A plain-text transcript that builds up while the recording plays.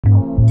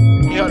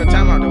Yo, the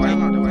time out the way.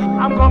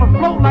 I'm gonna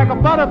float like a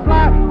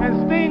butterfly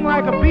and sting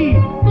like a bee.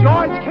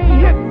 George can't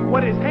hit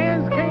what his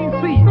hands can't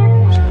see.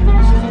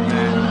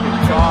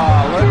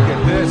 Oh, look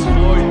at this.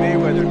 Floyd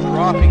Mayweather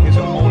dropping his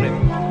opponent.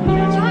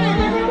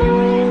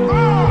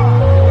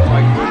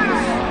 My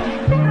goodness.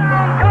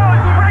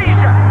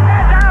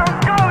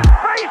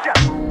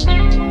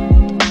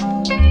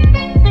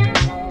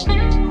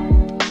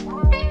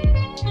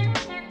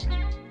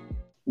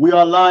 We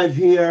are live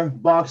here,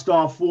 Box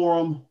Star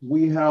Forum.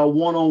 We have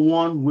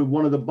one-on-one with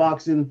one of the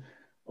boxing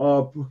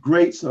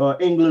greats,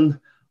 England,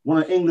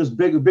 one of England's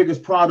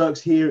biggest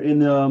products here in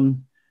the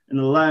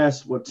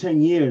last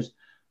 10 years.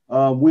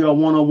 We are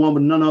one-on-one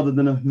with none other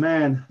than a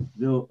man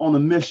on a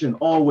mission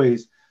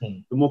always,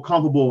 the more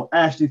comparable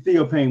Ashley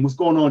Theophane. What's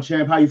going on,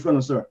 champ? How you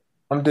feeling, sir?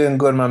 I'm doing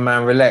good, my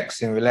man.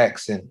 Relaxing.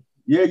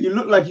 Yeah, you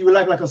look like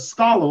like a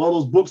scholar.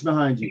 All those books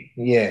behind you.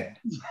 Yeah.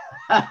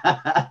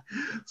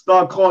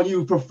 Start calling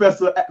you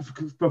Professor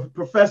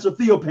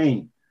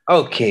Theophane.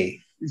 Okay.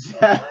 So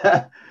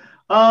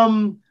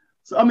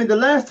I mean, the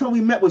last time we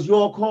met was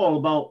your call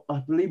about, I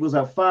believe it was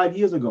 5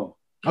 years ago.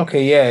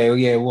 Okay, yeah,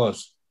 it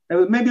was. It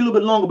was maybe a little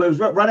bit longer, but it was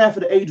right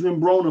after the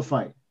Adrian Broner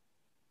fight.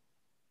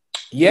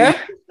 Yeah.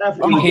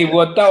 Okay,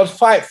 well, that was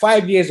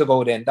 5 years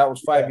ago. Then that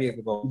was 5 years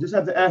ago. Just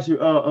have to ask you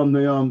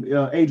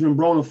the Adrian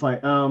Broner fight.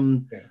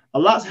 A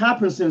lot's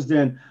happened since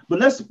then. But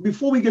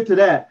before we get to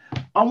that,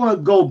 I want to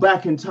go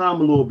back in time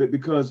a little bit,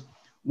 because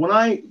when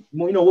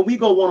we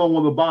go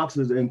one-on-one with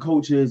boxers and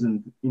coaches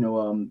and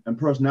and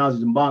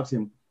personalities in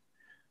boxing,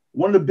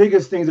 one of the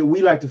biggest things that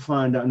we like to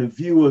find out, and the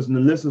viewers and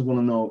the listeners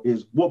want to know,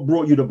 is what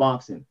brought you to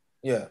boxing.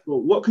 Yeah.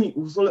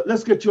 So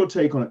let's get your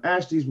take on it.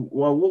 Ashley's,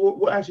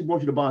 what actually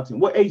brought you to boxing?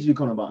 What age did you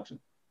come to boxing?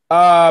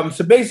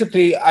 So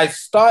basically, I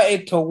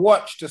started to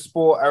watch the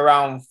sport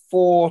around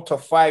 4 to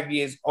 5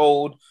 years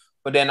old,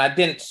 but then I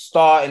didn't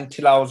start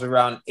until I was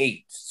around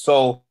 8.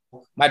 So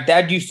my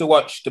dad used to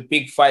watch the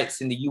big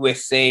fights in the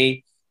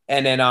USA,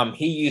 and then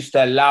he used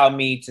to allow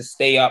me to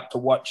stay up to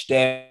watch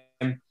them.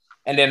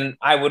 And then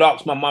I would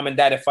ask my mom and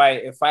dad if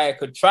I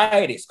could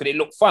try this, because it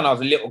looked fun. I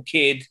was a little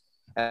kid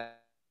and I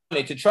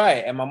wanted to try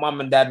it. And my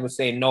mom and dad would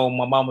say no.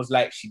 My mom was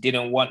like, she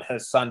didn't want her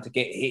son to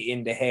get hit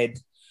in the head.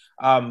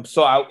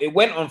 It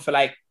went on for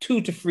like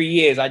 2 to 3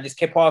 years. I just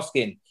kept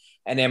asking.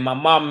 And then my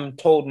mom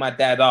told my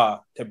dad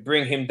to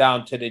bring him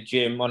down to the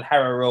gym on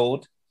Harrow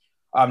Road.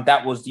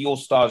 That was the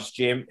All-Stars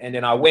gym. And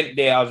then I went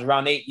there. I was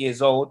around 8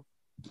 years old.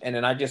 And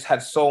then I just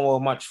had so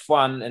much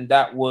fun. And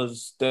that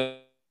was the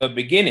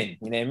beginning.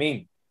 You know what I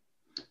mean?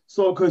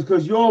 So,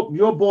 because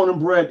you're born and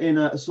bred in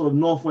a sort of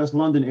Northwest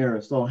London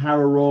area. So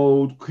Harrow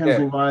Road,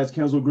 Kensal Rise,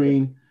 Kensal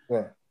Green.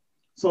 Yeah.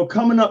 So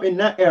coming up in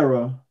that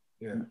era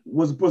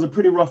was a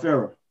pretty rough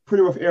era.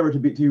 Pretty rough era to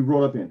be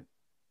brought up in.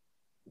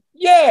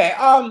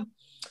 Yeah.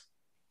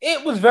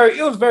 It was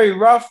very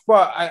rough,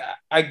 but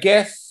I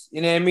guess,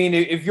 you know what I mean?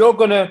 If you're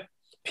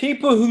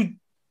people who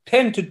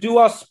tend to do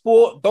our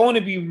sport don't want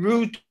to be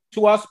rude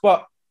to us,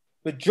 but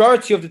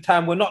majority of the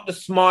time we're not the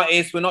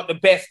smartest, we're not the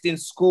best in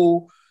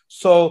school.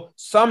 So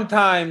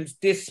sometimes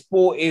this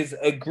sport is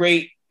a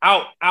great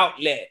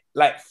outlet,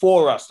 like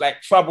for us,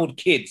 like troubled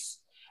kids.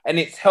 And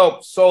it's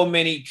helped so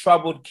many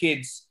troubled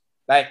kids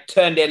like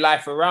turn their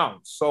life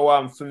around.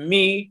 So for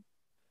me,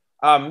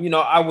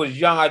 I was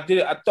young. I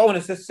don't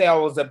want to say I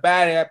was a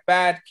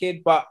bad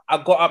kid, but I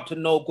got up to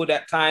no good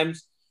at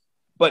times.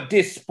 But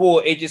this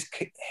sport, it just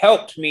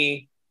helped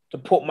me to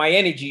put my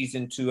energies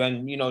into,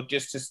 and,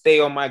 just to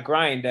stay on my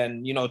grind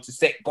and, to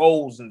set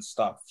goals and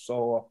stuff.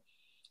 So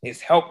it's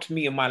helped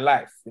me in my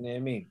life. You know what I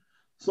mean?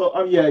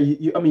 So,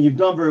 you've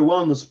done very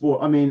well in the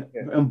sport. I mean,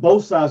 on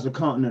both sides of the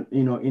continent,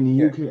 in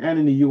the UK and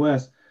in the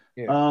US.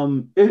 Yeah.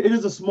 It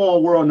is a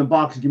small world in the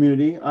boxing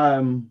community.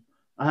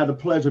 I had the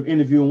pleasure of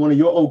interviewing one of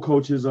your old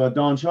coaches,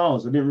 Don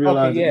Charles. I didn't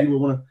realize that you were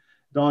one of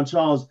Don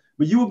Charles,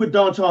 but you were with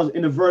Don Charles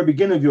in the very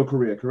beginning of your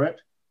career,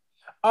 correct?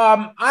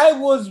 I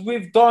was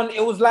with Don.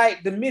 It was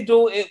like the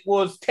middle. It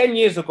was 10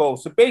 years ago.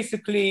 So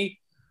basically,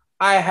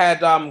 I had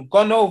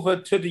gone over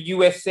to the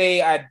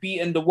USA. I had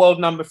beaten the world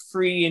number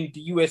 3 in the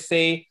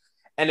USA,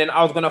 and then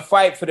I was gonna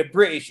fight for the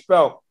British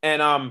belt.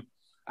 And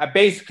I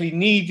basically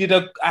needed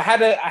I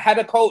had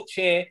a coach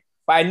here,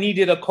 but I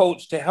needed a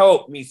coach to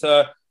help me.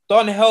 So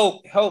Don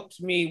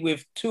helped me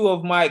with 2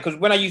 of my, because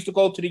when I used to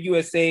go to the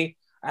USA,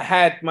 I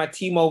had my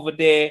team over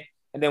there.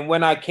 And then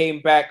when I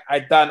came back,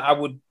 I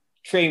would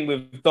train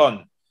with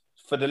Don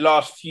for the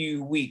last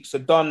few weeks. So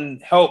Don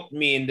helped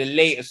me in the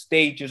later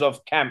stages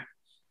of camp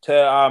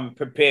to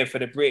prepare for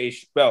the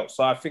British belt.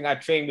 So I think I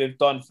trained with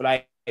Don for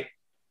like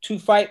 2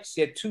 fights.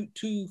 Yeah,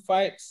 two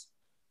fights.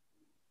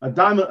 A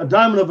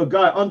diamond of a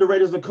guy,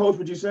 underrated as a coach,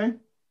 would you say?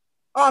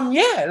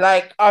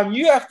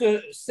 You have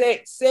to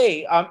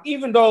say,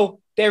 even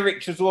though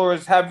Derek Chisora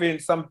is having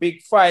some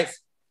big fights,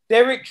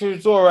 Derek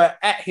Chisora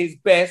at his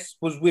best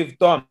was with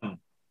Don.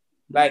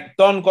 Like,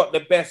 Don got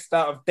the best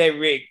out of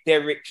Derek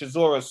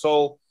Chisora.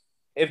 So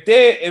if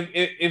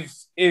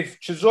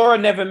Chisora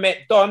never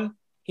met Don,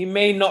 he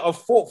may not have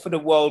fought for the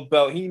world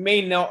belt. He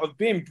may not have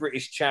been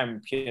British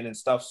champion and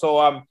stuff.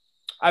 So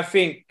I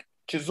think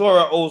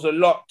Chisora owes a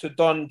lot to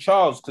Don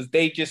Charles because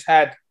they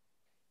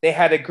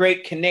had a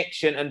great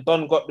connection and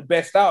Don got the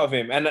best out of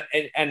him.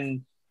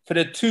 And for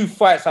the 2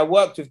 fights I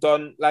worked with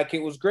Don, like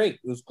it was great.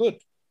 It was good.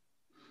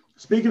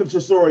 Speaking of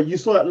Chisora, you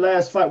saw that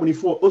last fight when he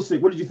fought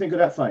Usyk. What did you think of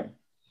that fight?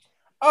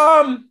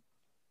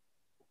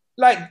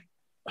 Like,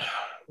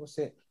 what's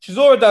it?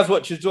 Chisora does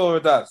what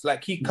Chisora does.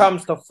 Like he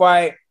comes to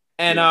fight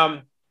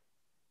and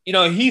you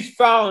know, he's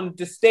found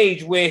the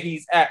stage where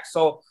he's at.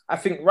 So I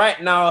think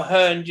right now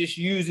Hearn just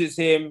uses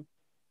him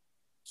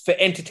for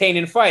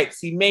entertaining fights.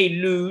 He may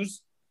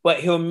lose, but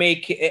he'll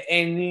make it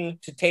an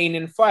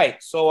entertaining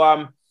fight.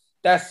 So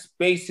that's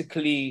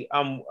basically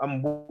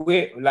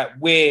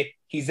where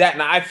he's at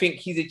now. I think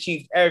he's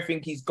achieved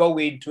everything he's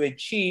going to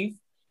achieve.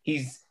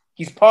 He's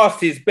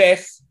past his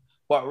best,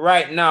 but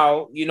right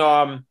now, you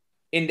know,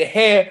 in the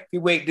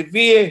heavyweight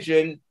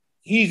division,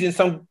 he's in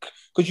some,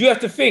 because you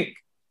have to think,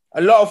 a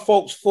lot of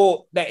folks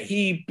thought that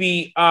he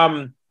beat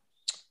White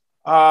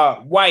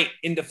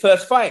in the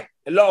first fight.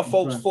 A lot of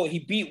folks thought he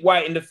beat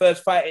White in the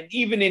first fight, and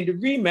even in the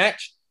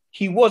rematch,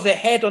 he was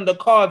ahead on the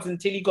cards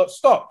until he got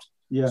stopped.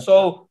 Yeah.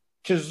 So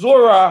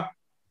Chisora,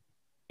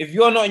 if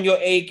you're not in your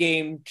A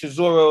game,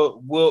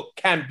 Chisora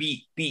can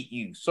beat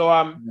you. So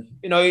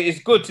you know, it's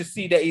good to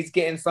see that he's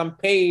getting some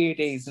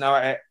paydays now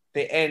at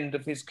the end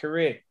of his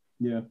career.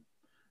 Yeah.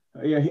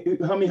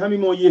 How many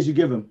more years you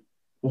give him?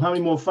 Or how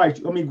many more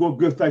fights? How many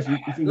good fights you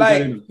think like, you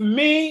got in him? For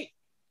me,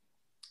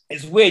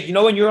 it's weird. You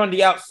know, when you're on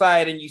the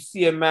outside and you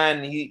see a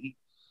man,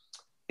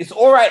 it's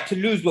all right to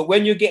lose, but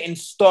when you're getting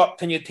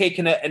stopped and you're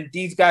taking it and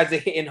these guys are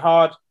hitting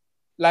hard,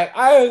 like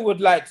I would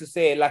like to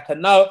say like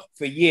another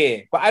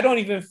year, but I don't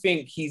even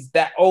think he's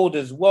that old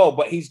as well.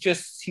 But he's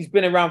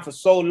been around for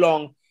so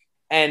long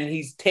and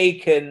he's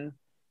been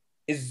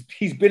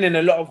in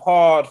a lot of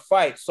hard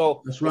fights.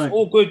 So It's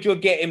all good you're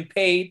getting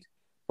paid,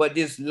 but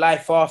there's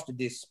life after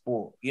this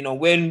sport. You know,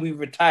 when we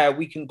retire,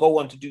 we can go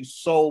on to do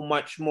so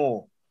much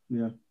more.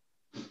 Yeah,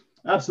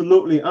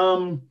 absolutely.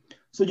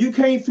 So you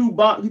came through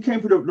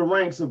the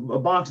ranks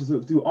of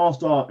boxers through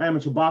All-Star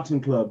Amateur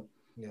Boxing Club.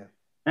 Yeah.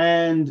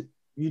 And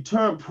you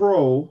turned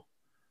pro.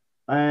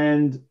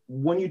 And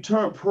when you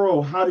turned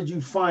pro, how did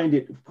you find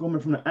it coming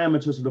from the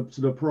amateurs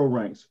to the pro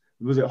ranks?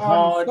 Was it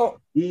hard,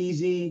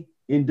 easy,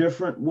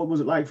 indifferent? What was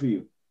it like for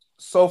you?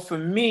 So for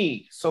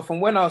me,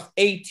 from when I was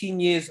 18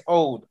 years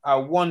old, I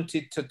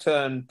wanted to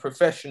turn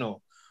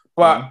professional.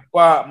 But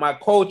my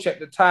coach at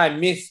the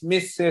time,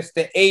 Miss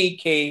Sister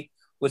AK,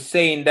 was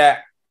saying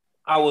that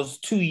I was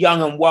too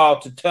young and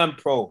wild to turn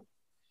pro.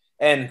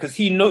 And because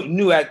he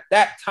knew at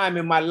that time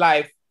in my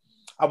life,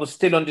 I was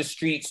still on the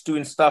streets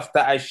doing stuff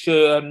that I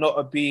should not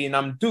have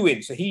been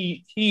doing. So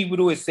he would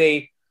always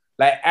say,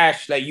 like,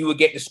 Ash, like you would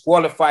get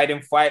disqualified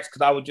in fights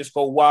because I would just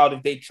go wild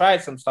if they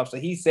tried some stuff. So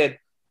he said,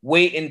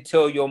 wait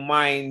until your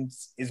mind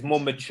is more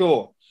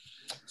mature.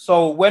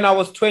 So when I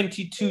was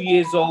 22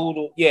 years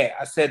old,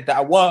 I said that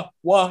I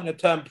want to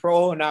turn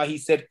pro. Now he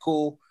said,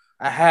 cool.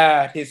 I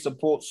had his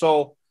support.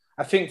 So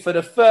I think for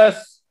the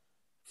first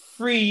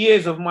 3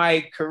 years of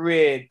my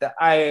career that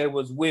I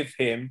was with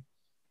him.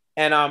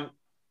 And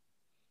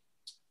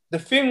the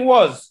thing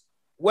was,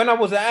 when I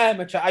was an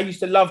amateur, I used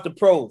to love the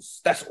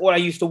pros. That's all I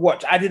used to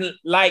watch. I didn't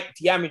like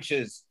the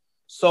amateurs.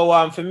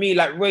 So for me,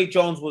 like Roy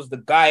Jones was the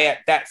guy at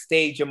that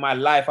stage in my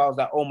life. I was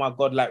like, oh my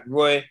God, like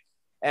Roy.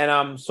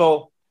 And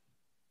so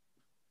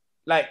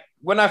like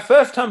when I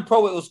first turned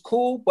pro, it was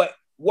cool. But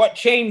what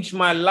changed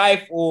my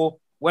life or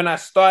when I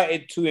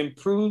started to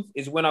improve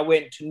is when I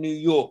went to New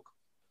York.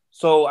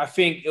 So I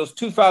think it was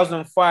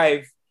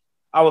 2005.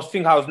 I was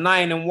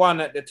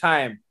 9-1 at the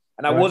time.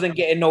 And I wasn't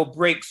getting no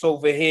breaks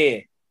over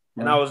here.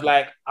 And I was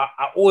like,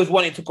 I always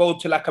wanted to go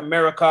to like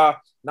America.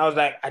 And I was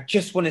like, I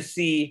just want to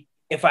see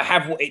if I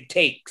have what it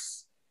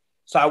takes.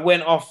 So I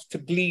went off to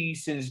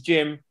Gleason's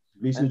gym.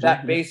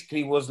 That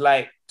basically was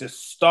like the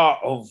start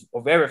of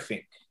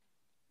everything.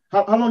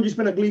 How long did you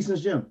spend at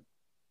Gleason's gym?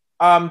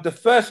 The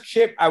first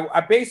trip,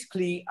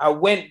 I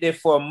went there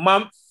for a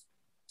month.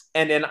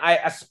 And then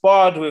I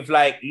sparred with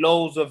like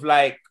loads of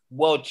like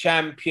world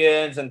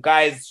champions and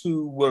guys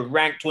who were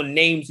ranked on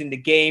names in the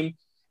game.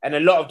 And a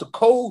lot of the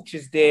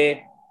coaches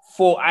there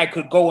thought I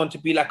could go on to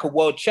be like a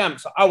world champ.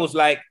 So I was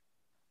like,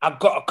 I've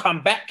got to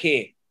come back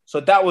here. So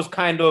that was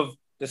kind of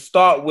the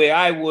start where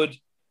I would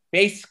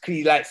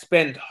basically like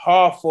spend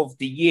half of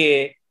the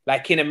year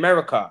like in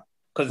America.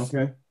 Because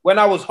when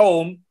I was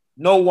home,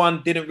 no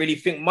one didn't really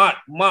think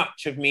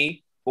much of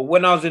me. But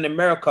when I was in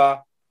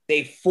America,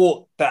 they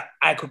thought that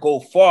I could go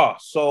far.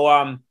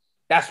 So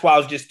that's why I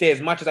was just there as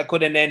much as I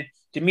could. And then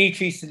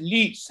Dimitri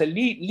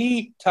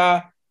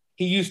Salita,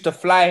 he used to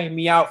fly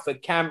me out for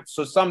camp.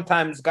 So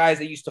sometimes guys,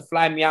 they used to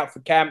fly me out for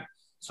camp.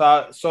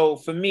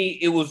 So for me,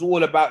 it was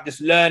all about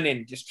just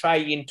learning, just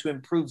trying to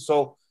improve.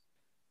 So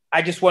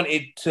I just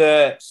wanted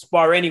to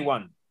spar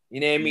anyone, you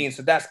know what I mean?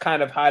 So that's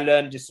kind of how I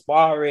learned just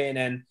sparring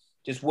and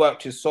just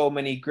worked with so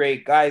many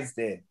great guys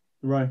there.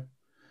 Right.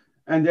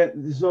 And that,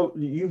 so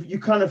you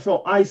kind of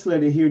felt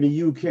isolated here in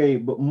the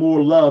UK, but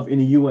more love in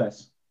the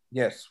US.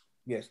 Yes.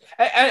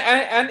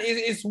 And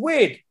it's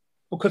weird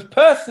because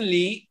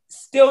personally,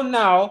 still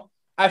now,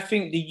 I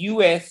think the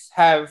US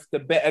have the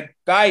better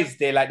guys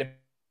there, like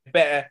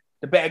the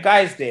better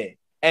guys there.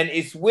 And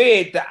it's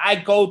weird that I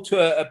go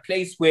to a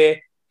place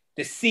where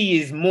the sea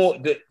is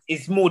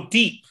it's more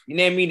deep. You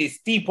know what I mean? It's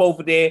deep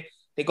over there.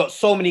 They got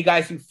so many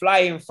guys who fly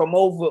in from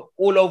all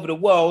over the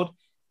world.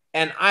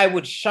 And I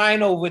would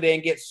shine over there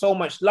and get so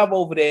much love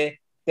over there.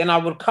 Then I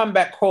would come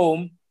back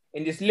home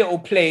in this little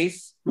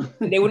place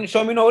and they wouldn't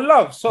show me no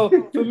love. So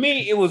for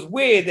me, it was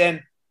weird.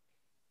 And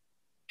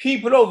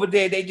people over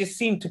there, they just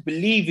seem to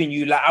believe in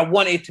you. Like, I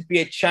wanted to be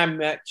a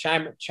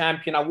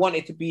champion. I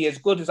wanted to be as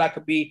good as I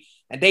could be.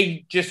 And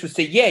they just would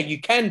say, yeah, you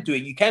can do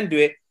it. You can do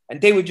it. And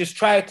they would just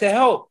try to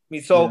help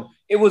me. So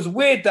it was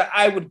weird that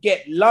I would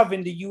get love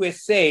in the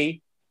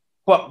USA,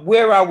 but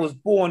where I was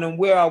born and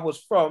where I was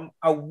from,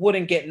 I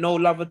wouldn't get no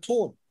love at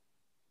all.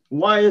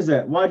 Why is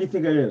that? Why do you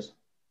think it is?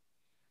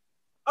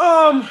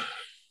 I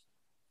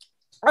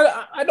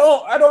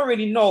don't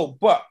really know,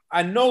 but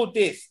I know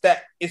this,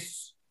 that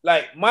it's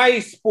like my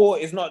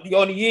sport is not the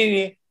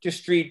only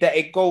industry that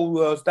it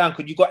goes down,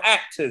 because you got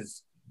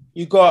actors,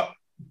 you got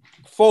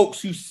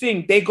folks who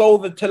sing, they go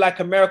over to like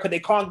America, they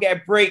can't get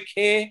a break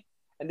here,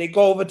 and they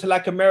go over to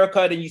like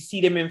America, then you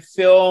see them in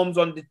films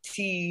on the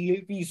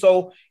TV.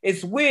 So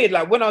it's weird.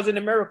 Like when I was in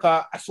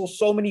America, I saw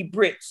so many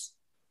Brits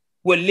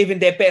were living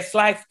their best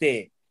life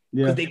there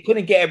because they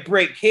couldn't get a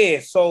break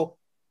here. So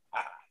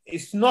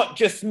it's not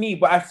just me,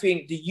 but I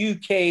think the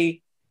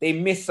UK, they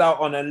miss out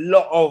on a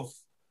lot of,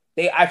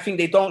 I think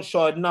they don't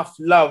show enough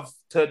love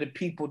to the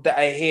people that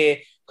are here,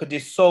 because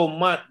there's so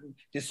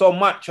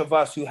much of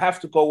us who have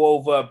to go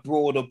over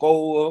abroad or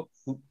go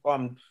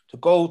to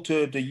go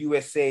to the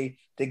USA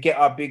to get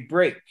our big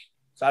break.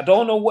 So I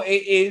don't know what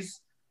it is,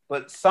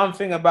 but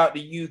something about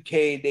the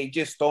UK, they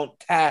just don't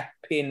tap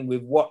in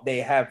with what they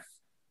have.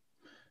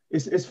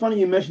 It's funny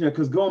you mention it,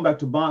 because going back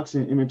to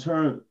boxing in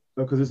return,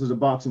 because this is a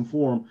boxing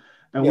forum,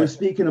 and we're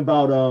speaking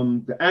about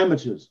the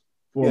amateurs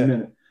for a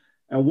minute.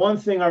 And one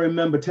thing I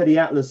remember Teddy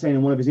Atlas saying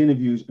in one of his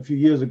interviews a few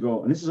years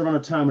ago, and this is around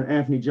the time when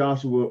Anthony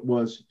Joshua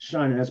was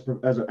shining as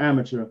an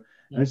amateur,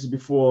 and this is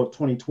before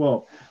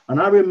 2012. And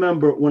I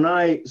remember when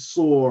I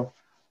saw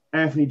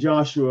Anthony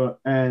Joshua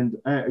and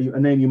a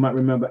name you might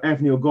remember,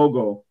 Anthony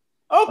Ogogo.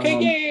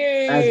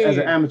 Okay, as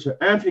an amateur.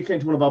 Anthony came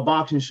to one of our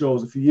boxing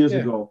shows a few years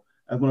ago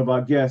as one of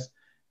our guests.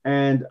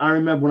 And I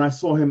remember when I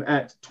saw him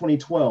at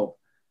 2012.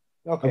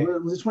 Okay.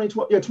 Was it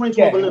 2012? Yeah,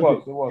 2012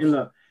 Olympics. It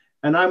was.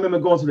 And I remember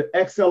going to the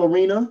XL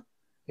Arena.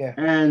 Yeah.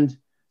 And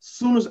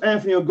soon as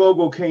Anthony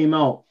Ogogo came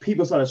out,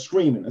 people started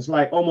screaming. It's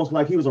like almost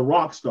like he was a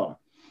rock star.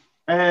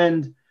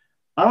 And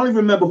I don't even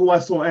remember who I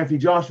saw Anthony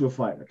Joshua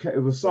fight.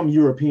 It was some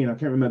European. I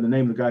can't remember the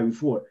name of the guy we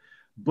fought.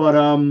 But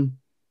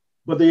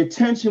the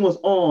attention was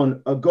on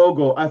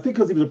Ogogo, I think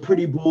because he was a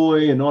pretty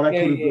boy and all that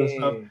kind of good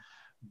stuff.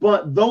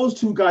 But those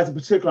two guys in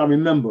particular, I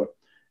remember.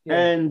 Yeah.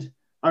 And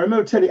I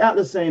remember Teddy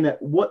Atlas saying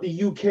that what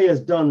the UK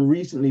has done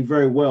recently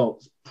very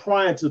well,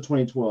 prior to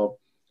 2012,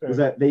 was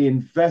that they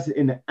invested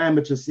in the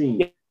amateur scene.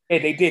 Yeah,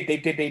 they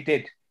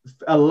did.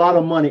 A lot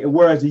of money,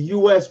 whereas the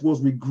US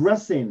was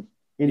regressing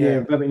in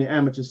the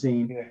amateur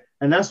scene. Yeah.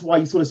 And that's why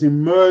you saw this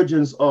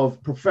emergence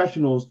of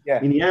professionals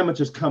in the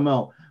amateurs come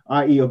out,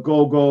 i.e.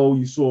 Ogogo,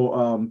 you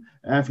saw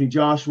Anthony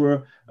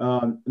Joshua,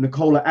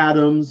 Nicola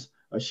Adams,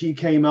 she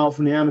came out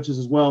from the amateurs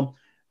as well.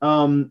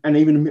 And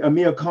even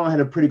Amir Khan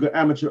had a pretty good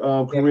amateur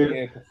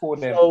career.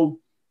 So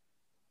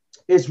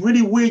it's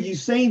really weird you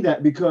saying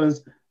that,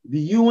 because the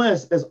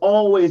U.S. has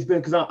always been,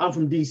 because I'm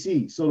from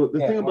D.C., so the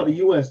thing about the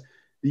U.S.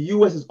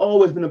 has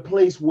always been a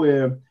place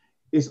where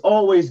it's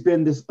always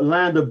been this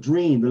land of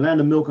dream, the land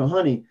of milk and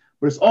honey,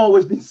 but it's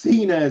always been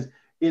seen as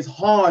it's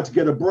hard to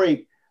get a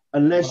break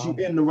unless you're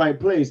in the right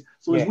place.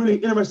 So it's really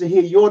interesting to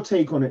hear your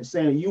take on it,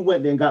 saying that you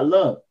went there and got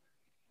love.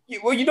 Yeah,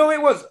 well, you know,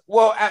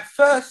 at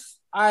first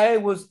I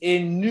was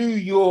in New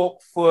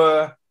York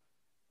for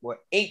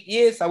 8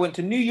 years. I went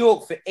to New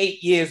York for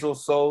 8 years or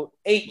so,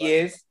 8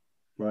 years.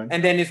 Right.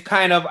 And then it's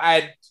kind of,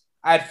 I'd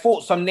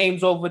fought some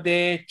names over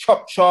there,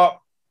 Chop.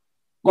 Chop.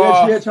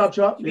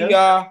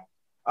 Yeah.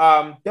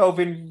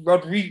 Delvin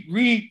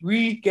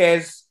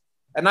Rodriguez,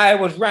 and I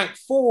was ranked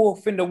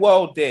 4th in the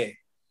world there.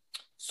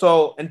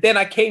 So, and then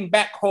I came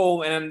back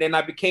home, and then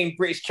I became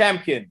British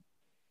champion.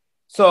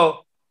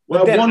 So,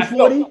 well,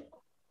 140?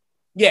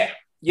 Yeah.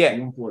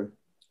 140.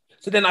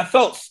 So then I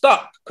felt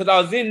stuck, because I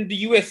was in the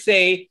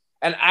USA,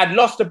 and I'd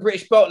lost the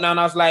British belt now, and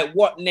I was like,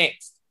 what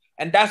next?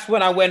 And that's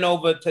when I went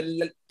over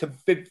to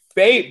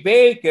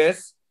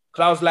Vegas, because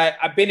I was like,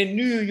 I've been in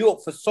New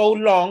York for so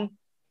long,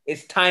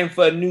 it's time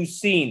for a new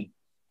scene.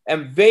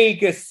 And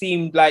Vegas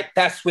seemed like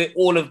that's where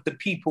all of the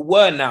people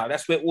were now.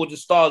 That's where all the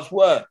stars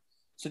were.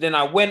 So then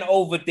I went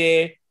over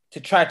there to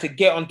try to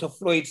get onto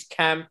Floyd's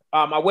camp.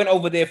 I went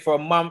over there for a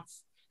month.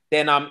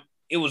 Then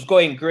it was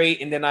going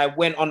great. And then I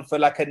went on for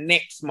like a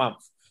next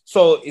month.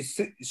 So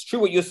it's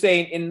true what you're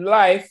saying. In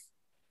life,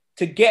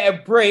 to get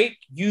a break,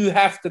 you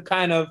have to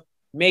kind of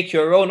make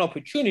your own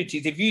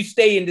opportunities. If you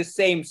stay in the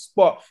same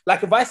spot,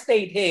 like if I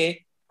stayed here,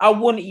 I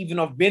wouldn't even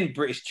have been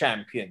British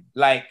champion.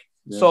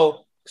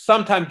 So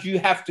sometimes you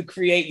have to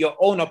create your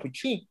own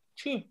opportunities.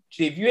 true.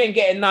 If you ain't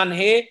getting none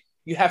here,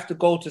 you have to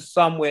go to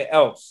somewhere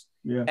else.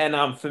 Yeah.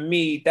 And for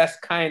me, that's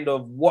kind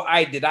of what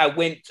I did. I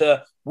went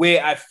to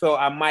where I felt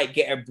I might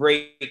get a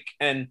break,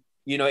 and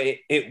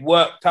it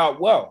worked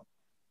out well.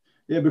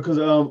 Yeah, because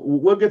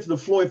we'll get to the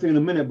Floyd thing in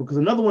a minute, because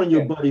another one of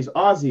your buddies,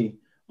 Ozzy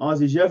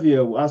Javier,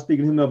 I was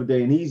speaking to him the other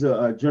day, and he's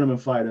a journeyman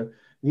fighter.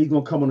 He's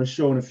going to come on the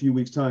show in a few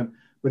weeks' time.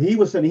 But he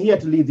was saying he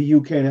had to leave the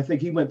UK, and I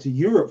think he went to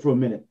Europe for a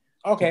minute.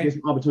 Okay. To get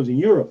some opportunities in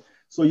Europe.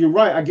 So you're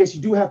right. I guess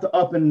you do have to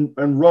up and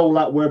roll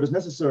out wherever it's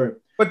necessary.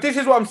 But this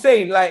is what I'm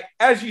saying. Like,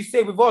 as you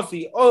say with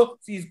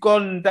Ozzy's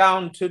gone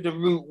down to the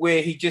route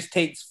where he just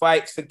takes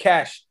fights for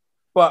cash.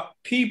 But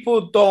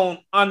people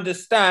don't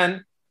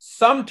understand.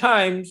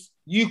 Sometimes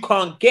you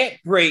can't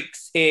get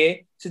breaks here,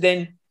 so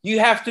then you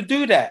have to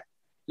do that.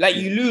 Like,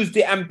 you lose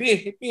the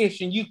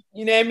ambition. You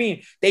know what I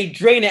mean? They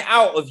drain it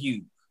out of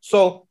you.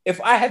 So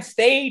if I had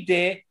stayed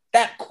there,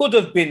 that could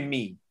have been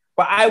me.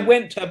 But I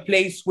went to a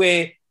place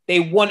where they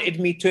wanted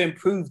me to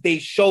improve. They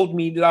showed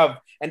me love,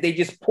 and they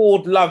just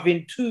poured love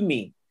into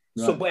me.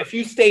 Right. So, but if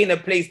you stay in a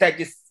place that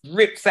just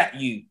rips at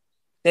you,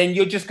 then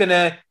you're just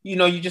gonna,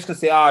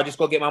 say, I just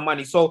go get my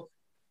money. So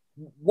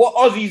what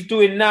Ozzy's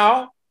doing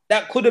now,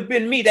 that could have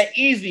been me. That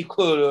easily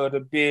could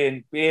have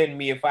been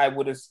me if I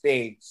would have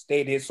stayed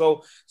here.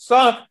 So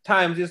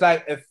sometimes it's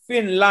like a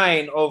thin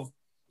line of,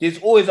 there's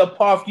always a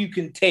path you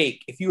can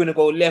take if you want to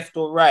go left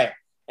or right.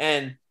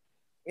 And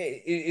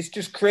it's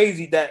just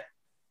crazy that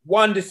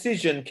one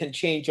decision can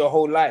change your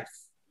whole life.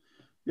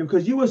 Yeah,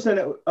 because you were saying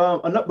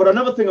that, but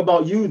another thing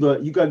about you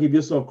that you got to give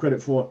yourself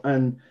credit for,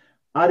 and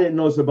I didn't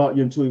know this about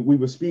you until we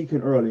were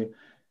speaking earlier,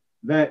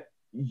 that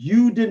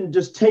you didn't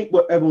just take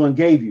what everyone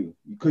gave you,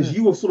 because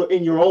you were sort of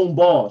in your own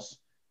boss,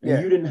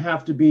 and you didn't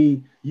have to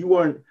be, you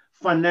weren't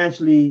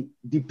financially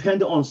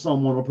dependent on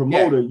someone or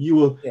promoter.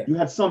 You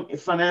had some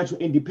financial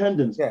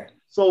independence. Yeah.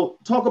 So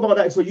talk about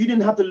that. So you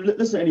didn't have to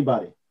listen to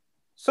anybody.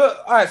 So,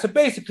 all right. So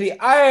basically,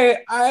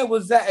 I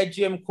was at a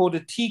gym called the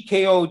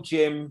TKO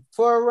gym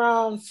for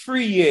around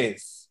 3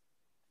 years.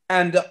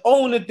 And the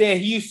owner there,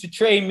 he used to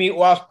train me,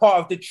 or I was part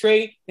of the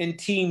training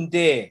team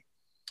there.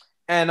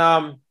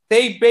 And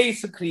they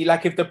basically,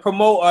 like, if the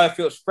promoter, if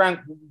it was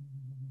Frank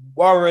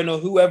Warren or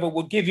whoever,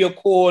 would give you a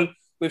call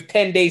with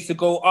 10 days to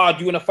go, do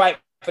you want to fight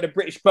for the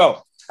British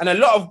belt? And a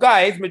lot of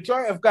guys,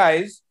 majority of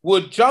guys,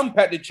 would jump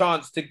at the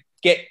chance to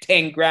get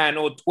 10 grand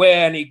or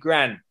 20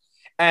 grand.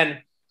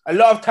 And a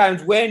lot of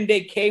times when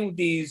they came with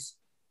these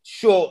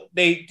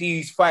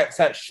fights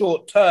at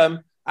short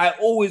term, I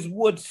always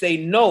would say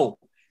no.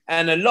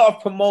 And a lot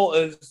of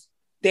promoters,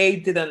 they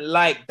didn't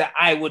like that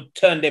I would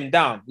turn them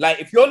down. Like,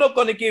 if you're not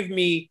going to give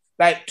me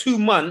like 2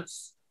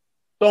 months,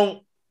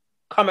 don't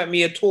come at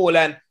me at all.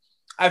 And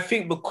I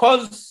think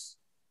because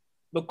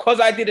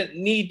I didn't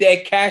need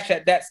their cash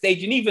at that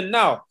stage, and even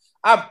now,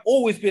 I've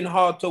always been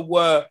hard to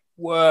work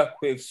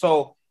with.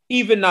 So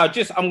even now, I'm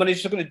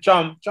just gonna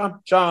jump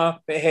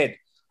ahead.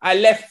 I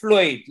left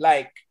Floyd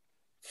like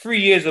 3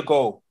 years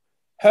ago.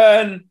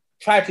 Hearn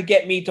tried to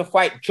get me to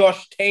fight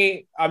Josh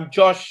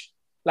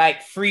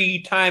like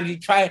 3 times. He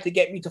tried to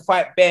get me to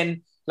fight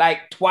Ben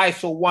like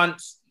twice or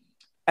once.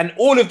 And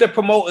all of the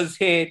promoters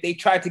here, they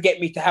tried to get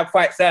me to have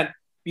fights. And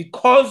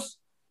because,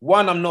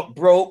 one, I'm not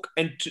broke,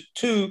 and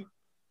two,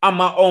 I'm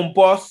my own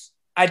boss,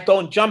 I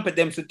don't jump at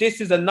them. So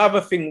this is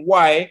another thing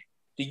why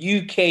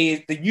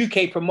the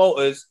UK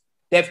promoters,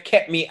 they've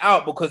kept me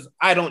out, because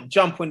I don't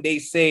jump when they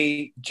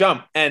say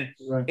jump. And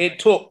It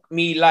took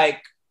me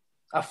like,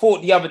 I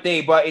fought the other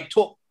day, but it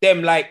took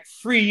them like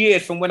 3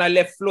 years from when I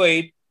left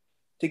Floyd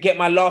to get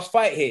my last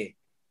fight here.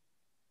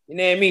 You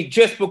know what I mean?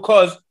 Just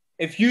because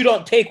if you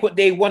don't take what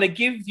they want to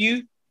give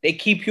you, they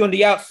keep you on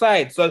the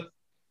outside. So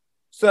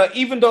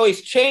even though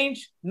it's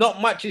changed,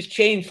 not much has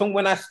changed from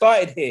when I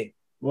started here.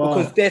 Wow.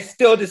 Because they're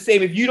still the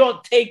same. If you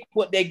don't take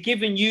what they're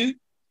giving you,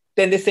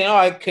 then they say,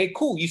 oh, okay,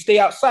 cool, you stay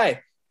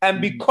outside.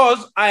 And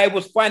because I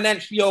was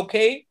financially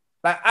okay,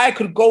 like, I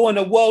could go on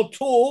a world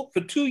tour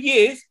for 2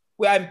 years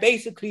where I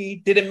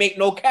basically didn't make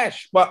no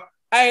cash, but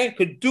I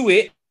could do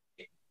it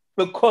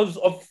because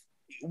of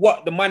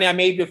what the money I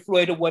made with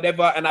Floyd or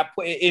whatever, and I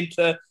put it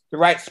into the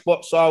right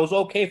spot, so I was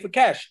okay for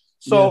cash.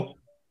 So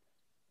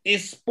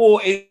this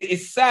sport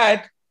is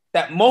sad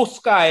that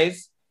most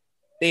guys,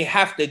 they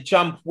have to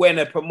jump when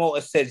a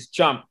promoter says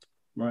jump.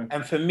 Right.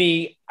 And for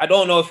me, I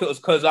don't know if it was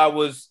because I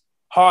was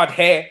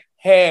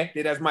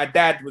hard-headed, as my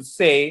dad would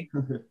say,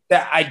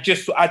 that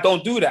I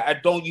don't do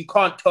that. You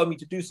can't tell me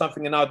to do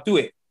something and I'll do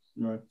it.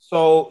 Right.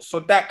 So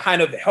that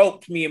kind of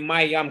helped me in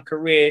my young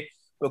career,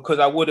 because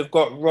I would have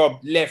got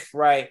robbed left,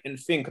 right, and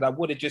think, because I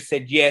would have just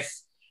said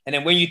yes. And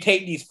then when you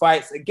take these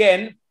fights,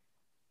 again,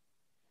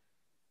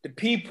 the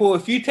people,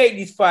 if you take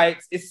these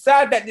fights, it's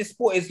sad that this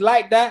sport is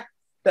like that,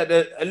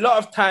 a lot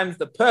of times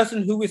the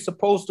person who is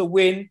supposed to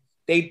win,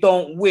 they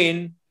don't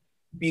win,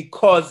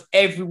 because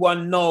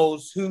everyone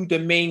knows who the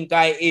main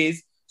guy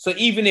is. So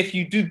even if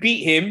you do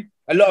beat him,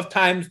 a lot of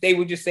times they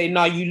will just say,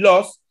 no, you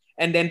lost.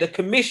 And then the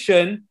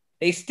commission,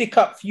 they stick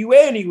up for you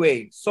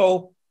anyway.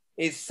 So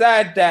it's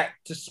sad that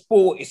the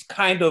sport is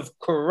kind of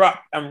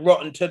corrupt and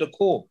rotten to the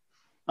core.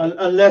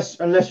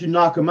 unless you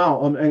knock him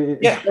out. And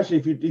Yeah. especially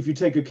if you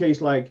take a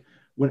case like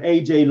when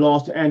AJ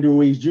lost to Andrew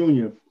Ruiz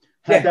Jr.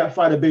 Had that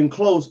fight have been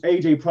close,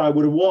 AJ probably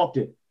would have walked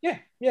it.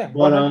 Yeah.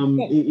 But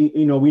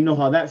you know, we know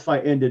how that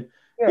fight ended.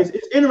 Yeah.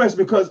 It's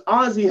interesting because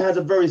Ozzy has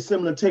a very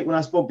similar take when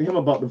I spoke to him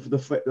about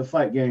the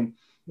fight game.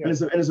 Yeah.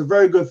 And it's a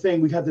very good thing.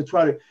 We have to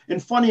try to.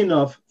 And funny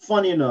enough,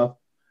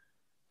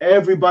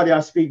 everybody I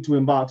speak to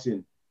in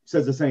boxing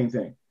says the same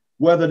thing,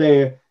 whether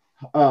they're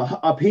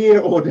up here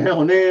or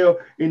down there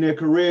in their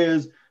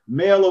careers,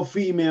 male or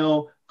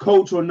female,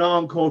 coach or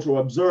non-coach or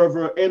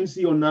observer,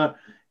 MC or not.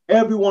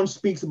 Everyone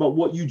speaks about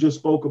what you just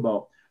spoke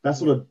about. That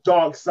sort of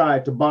dark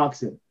side to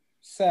boxing.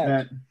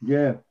 Sad.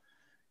 Yeah,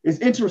 it's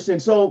interesting.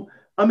 So,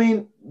 I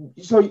mean,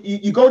 so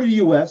you go to the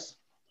U.S.,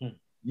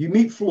 you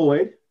meet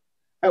Floyd.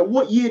 At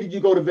what year did you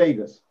go to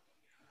Vegas?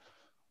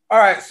 All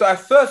right, so I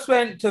first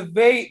went to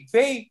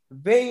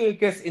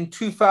Vegas in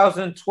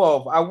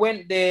 2012. I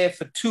went there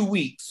for 2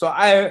 weeks. So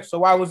I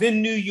was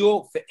in New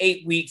York for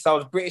 8 weeks. I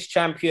was British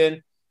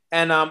champion,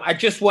 and I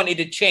just wanted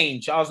to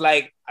change. I was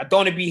like, I don't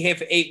want to be here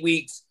for 8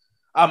 weeks.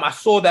 I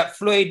saw that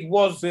Floyd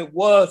was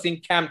in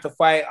camp to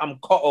fight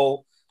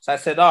Cotto. So I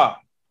said, I'm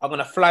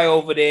gonna fly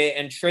over there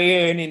and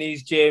train in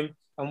his gym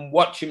and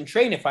watch him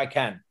train if I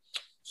can.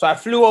 So I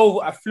flew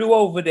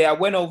over there. I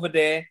went over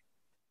there,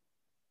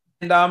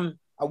 and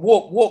I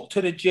walked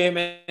to the gym,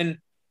 and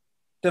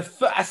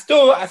I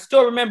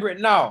still remember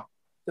it now.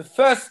 The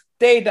first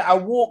day that I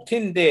walked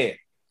in there,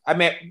 I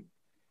met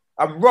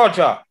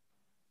Roger.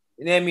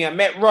 You know what I mean? I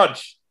met Rog.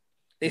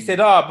 They said,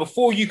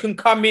 before you can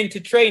come in to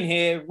train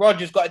here,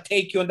 Roger's got to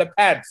take you on the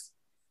pads.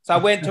 So I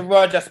went to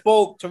Rog. I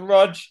spoke to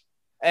Rog,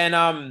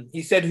 and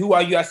he said, "Who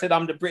are you?" I said,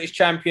 "I'm the British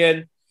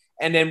champion."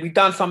 And then we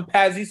done some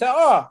pads. He said,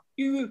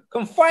 you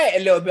can fight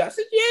a little bit. I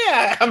said,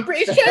 yeah, I'm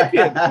British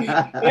champion. You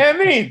know what I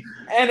mean?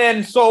 And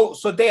then so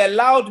they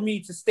allowed me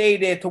to stay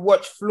there to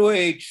watch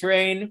Floyd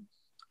train.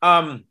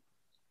 I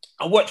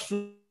watched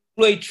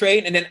Floyd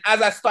train. And then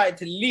as I started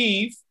to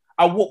leave,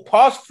 I walked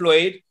past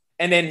Floyd.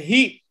 And then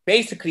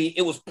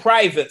it was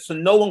private. So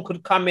no one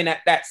could come in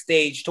at that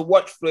stage to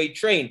watch Floyd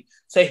train.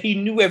 So he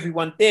knew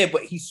everyone there,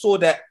 but he saw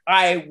that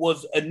I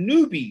was a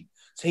newbie.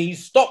 So he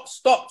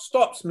stops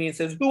me and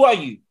says, "Who are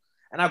you?"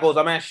 And I goes,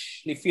 "I'm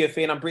actually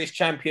Theophane, I'm British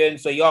champion."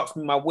 So he asked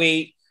me my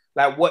weight,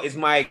 like, what is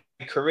my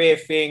career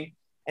thing?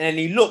 And then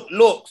he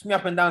looks me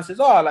up and down and says,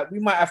 we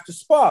might have to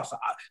spar.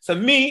 So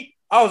me,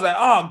 I was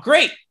like,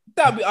 great.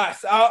 That'll be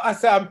us. I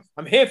said,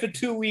 I'm here for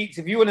 2 weeks.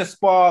 If you want to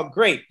spar,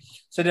 great.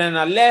 So then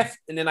I left,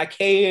 and then I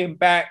came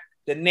back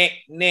the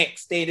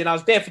next day. Then I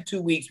was there for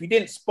 2 weeks. We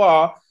didn't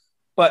spar,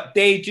 but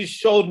they just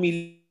showed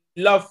me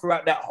love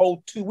throughout that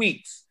whole 2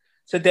 weeks.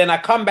 So then I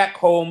come back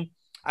home.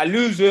 I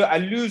lose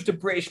the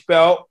British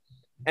belt.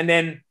 And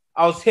then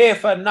I was here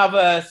for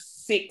another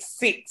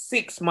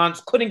six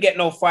months, couldn't get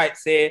no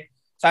fights here.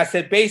 So I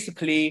said,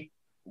 basically,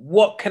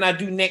 what can I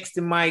do next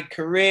in my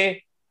career?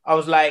 I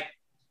was like,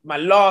 my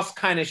last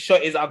kind of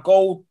shot is I'll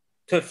go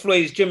to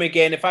Floyd's gym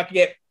again. If I can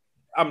get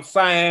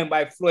signed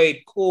by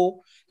Floyd,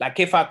 cool. Like,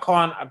 if I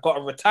can't, I've got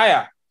to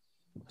retire.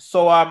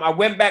 So I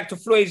went back to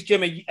Floyd's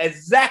gym.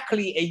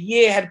 Exactly a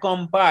year had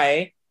gone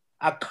by.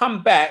 I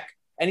come back,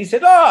 and he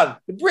said,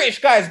 the British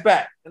guy's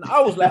back. And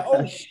I was like,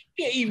 oh, shit,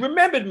 he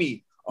remembered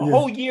me. A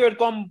whole year had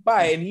gone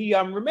by, and he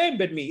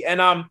remembered me.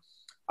 And I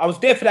was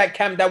there for that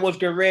camp. That was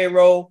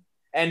Guerrero,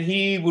 and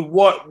he would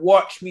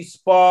watch me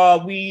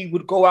spar. We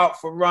would go out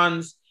for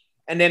runs,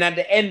 and then at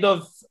the end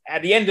of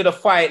the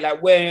fight,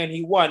 like when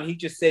he won, he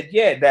just said,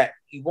 that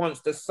he wants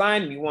to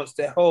sign me, wants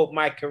to help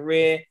my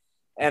career,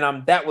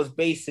 and that was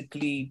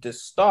basically the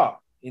start.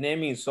 You know what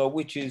I mean? So,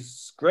 which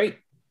is great.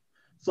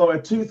 So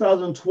at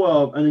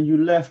 2012, and then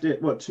you left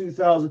it. What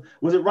 2000?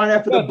 Was it right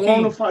after the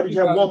Broner fight? Or did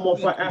you have one more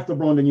fight after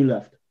Broner, then you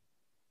left?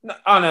 No.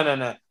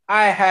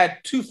 I had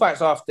 2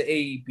 fights after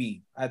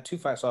AEB. Yeah,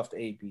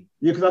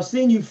 because I've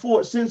seen you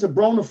fought since the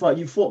Broner fight.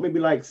 You fought maybe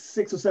like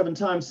 6 or 7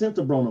 times since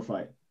the Broner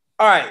fight.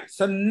 All right.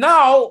 So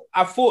now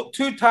I fought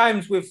 2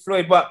 times with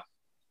Floyd, but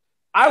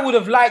I would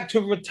have liked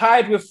to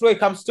retire with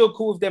Floyd. I'm still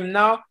cool with them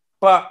now.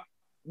 But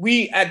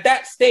we, at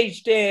that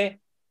stage there,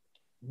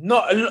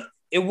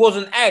 it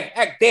wasn't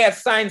act. They had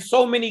signed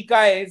so many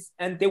guys,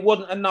 and there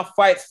wasn't enough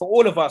fights for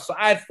all of us. So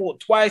I had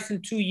fought twice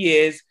in 2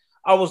 years.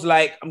 I was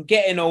like, I'm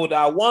getting older.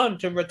 I want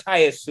to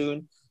retire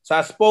soon. So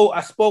I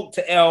spoke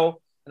to L,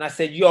 and I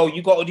said, yo,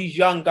 you got all these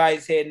young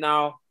guys here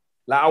now.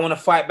 Like, I want to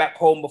fight back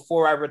home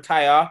before I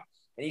retire.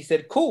 And he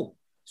said, cool.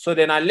 So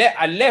then I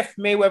left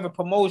Mayweather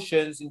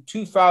Promotions in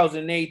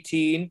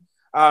 2018.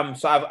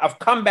 So I've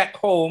come back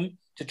home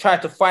to try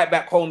to fight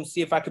back home,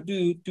 see if I could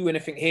do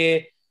anything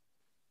here.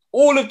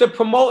 All of the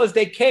promoters,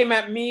 they came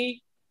at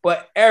me,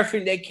 but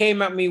everything they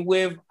came at me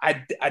with,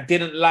 I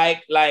didn't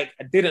like.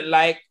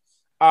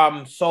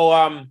 So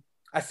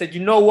I said,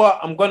 you know what?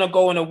 I'm gonna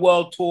go on a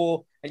world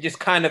tour and just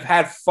kind of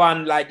have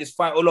fun, like just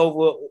fight all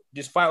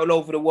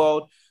over the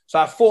world. So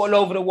I fought all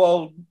over the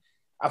world.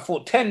 I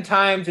fought 10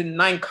 times in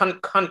 9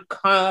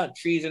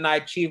 countries, and I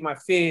achieved my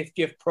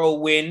 50th pro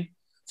win.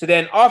 So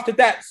then after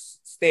that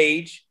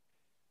stage,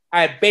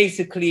 I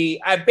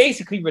basically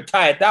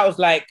retired. That was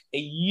like a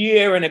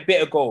year and a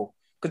bit ago.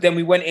 Because then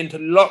we went into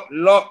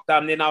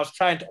lockdown. Then I was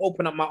trying to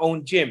open up my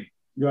own gym.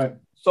 Right.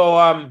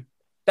 So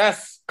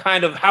that's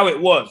kind of how it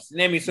was. You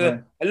know what I mean? So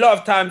Right. a lot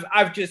of times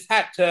I've just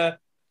had to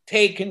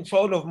take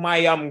control of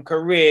my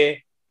career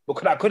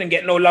because I couldn't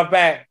get no love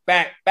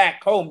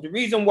back home. The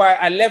reason why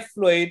I left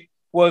Floyd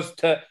was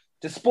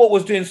the sport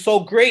was doing so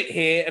great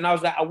here, and I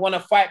was like, I want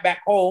to fight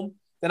back home.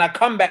 Then I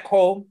come back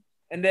home,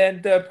 and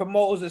then the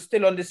promoters are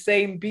still on the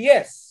same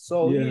BS.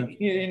 So you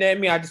know what I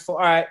mean? I just thought,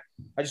 all right,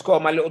 I just got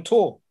on my little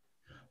tour.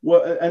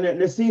 Well, and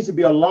there seems to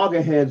be a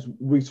loggerheads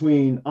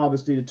between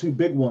obviously the two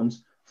big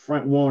ones,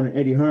 Frank Warren and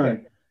Eddie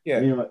Hearn.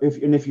 Yeah. You know,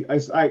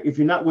 if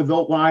you're not with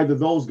either of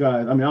those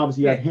guys, I mean,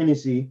 obviously you have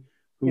Hennessy,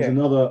 who's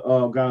another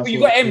guy. Well, you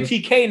got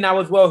MTK now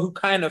as well, who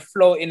kind of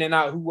float in and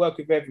out, who work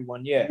with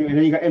everyone. Yeah. And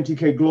then you got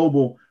MTK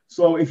Global.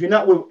 So if you're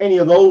not with any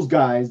of those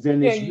guys,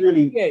 then it's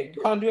really you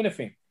can't do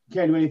anything.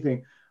 Can't do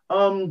anything.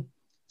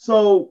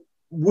 So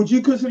would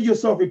you consider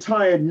yourself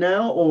retired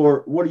now,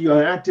 or what are you,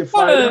 an active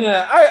fighter?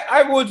 No.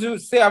 I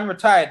would say I'm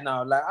retired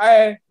now. Like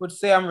I would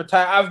say I'm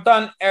retired. I've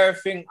done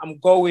everything I'm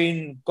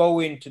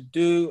going to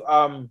do.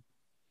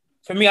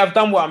 For me, I've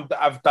done what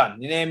I've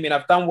done. You know what I mean?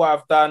 I've done what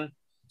I've done.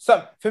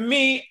 So for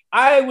me,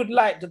 I would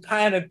like to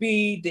kind of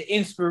be the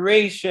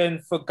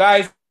inspiration for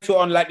guys who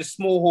are on like the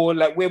small hall,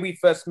 like where we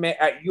first met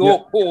at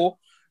York Hall,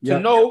 to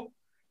know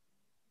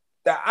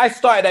that I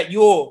started at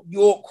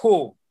York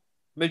Hall.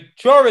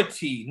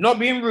 Majority, not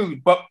being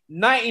rude, but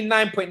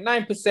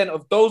 99.9%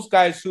 of those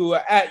guys who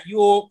are at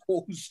York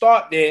or who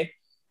start there,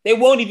 they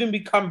won't even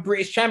become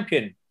British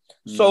champion.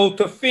 So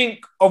to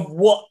think of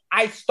what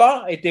I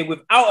started there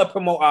without a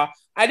promoter,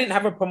 I didn't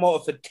have a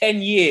promoter for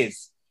 10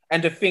 years.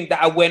 And to think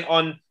that I went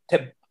on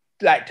to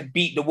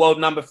beat the world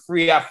number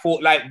 3, I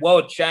fought like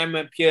world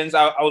champions.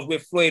 I was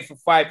with Floyd for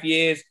 5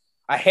 years.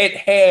 I had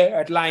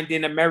headlined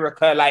in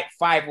America like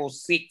 5 or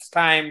 6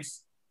 times.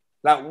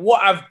 Like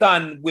what I've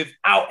done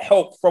without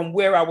help from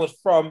where I was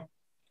from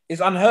is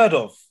unheard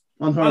of.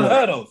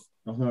 Unheard of.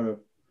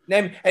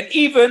 And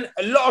even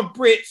a lot of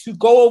Brits who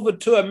go over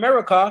to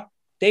America,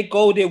 they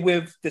go there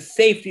with the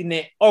safety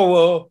net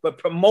or a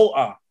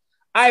promoter.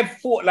 I've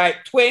fought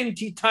like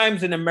 20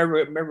 times in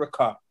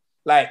America.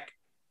 Like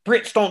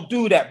Brits don't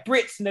do that.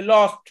 Brits in the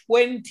last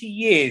 20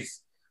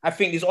 years, I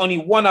think there's only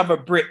one other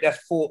Brit that's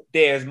fought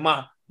there as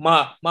much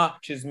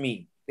as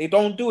me. They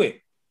don't do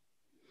it.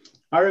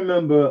 I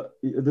remember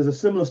there's a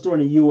similar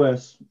story in the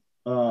U.S.,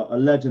 a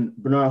legend,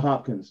 Bernard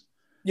Hopkins.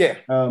 Yeah.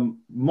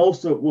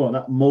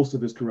 Not most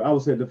of his career. I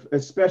would say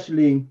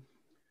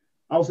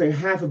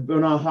half of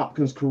Bernard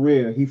Hopkins'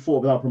 career, he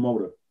fought without a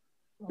promoter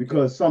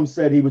because some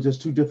said he was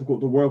just too difficult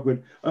to work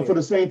with. And for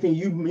the same thing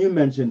you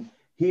mentioned,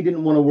 he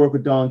didn't want to work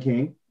with Don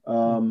King,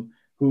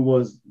 who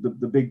was the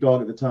big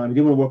dog at the time. He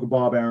didn't want to work with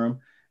Bob Arum.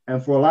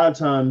 And for a lot of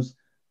times,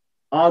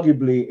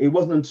 arguably, it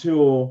wasn't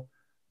until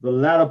the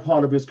latter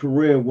part of his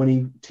career when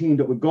he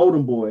teamed up with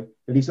Golden Boy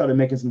that he started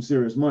making some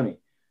serious money.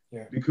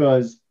 Yeah.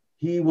 Because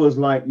he was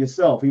like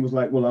yourself. He was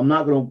like, well, I'm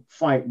not going to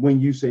fight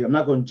when you say, I'm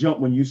not going to jump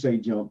when you say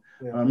jump.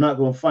 Yeah. I'm not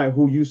going to fight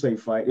who you say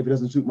fight if it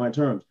doesn't suit my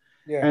terms.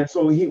 Yeah. And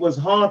so it was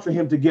hard for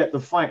him to get the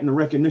fight and the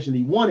recognition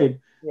he wanted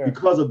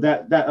because of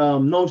that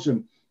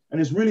notion. And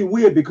it's really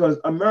weird because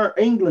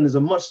England is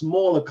a much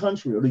smaller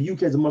country, or the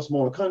UK is a much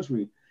smaller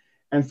country.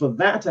 And for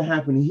that to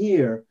happen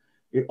here,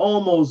 it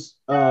almost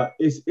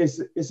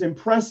it's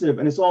impressive,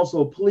 and it's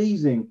also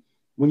pleasing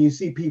when you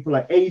see people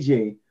like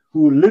AJ,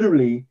 who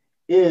literally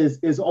is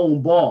his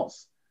own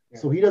boss. Yeah.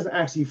 So he doesn't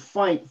actually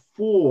fight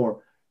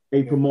for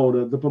a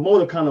promoter. The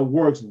promoter kind of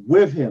works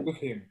with him.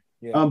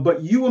 Yeah.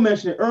 But you were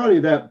mentioning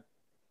earlier that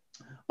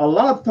a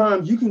lot of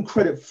times you can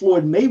credit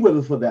Floyd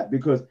Mayweather for that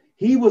because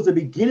he was the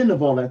beginning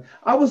of all that.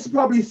 I would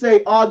probably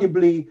say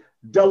arguably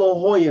De La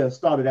Hoya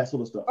started that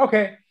sort of stuff.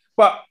 Okay,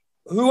 but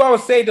who I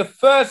would say the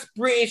first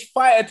British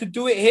fighter to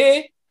do it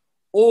here,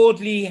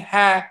 Audley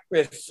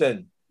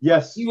Harrison.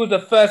 Yes. He was the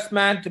first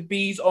man to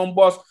be his own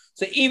boss.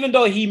 So even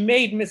though he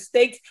made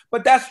mistakes,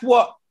 but that's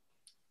what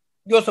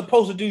you're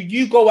supposed to do.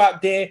 You go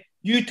out there,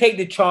 you take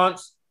the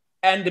chance,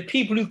 and the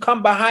people who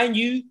come behind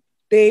you,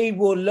 they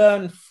will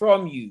learn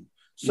from you.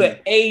 So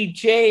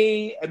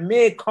AJ,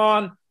 Amir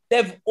Khan,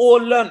 they've all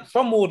learned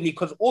from Audley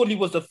because Audley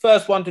was the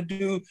first one to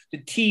do the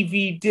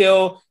TV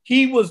deal.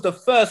 He was the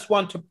first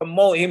one to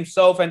promote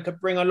himself and to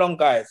bring along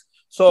guys.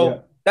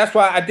 So that's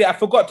why I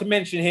forgot to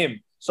mention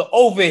him. So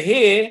over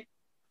here,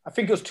 I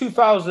think it was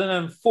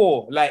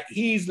 2004. Like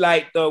he's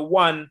like the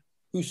one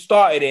who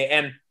started it.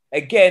 And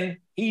again,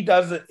 he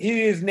doesn't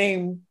hear his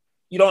name.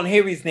 You don't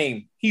hear his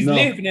name. He's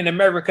living in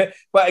America.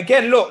 But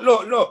again,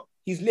 look.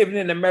 He's living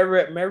in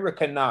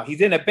America now.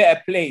 He's in a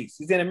better place.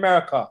 He's in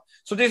America.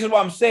 So this is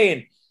what I'm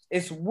saying.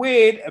 It's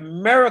weird.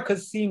 America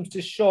seems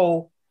to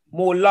show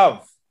more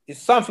love.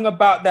 It's something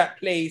about that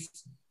place.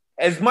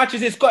 As much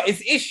as it's got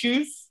its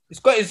issues,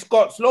 it's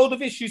got loads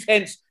of issues.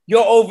 Hence,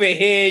 you're over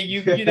here.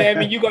 You know what I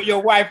mean? You got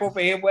your wife over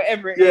here,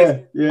 whatever it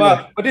is.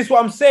 Yeah. But this is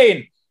what I'm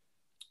saying.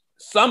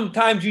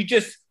 Sometimes you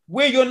just,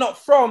 where you're not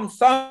from,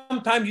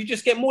 sometimes you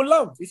just get more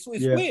love. It's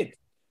weird.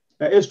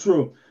 That is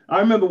true. I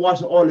remember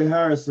watching Audley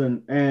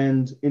Harrison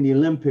and in the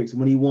Olympics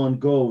when he won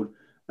gold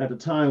at the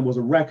time was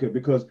a record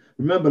because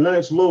remember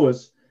Lennox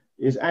Lewis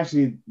is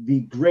actually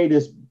the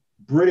greatest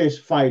British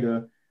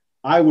fighter,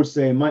 I would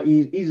say,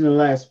 he's in the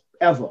last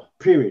ever,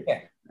 period.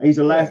 Yeah. He's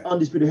the last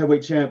undisputed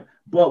heavyweight champ.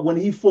 But when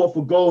he fought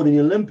for gold in the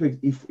Olympics,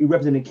 he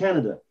represented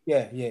Canada.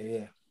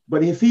 Yeah.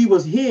 But if he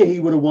was here, he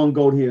would have won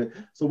gold here.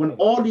 So when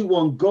Audley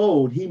won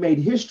gold, he made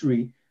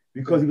history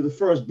because he was the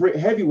first Brit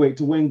heavyweight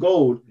to win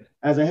gold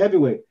as a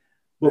heavyweight.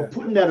 But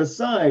putting that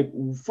aside,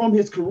 from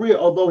his career,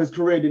 although his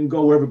career didn't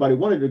go where everybody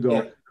wanted to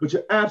go, but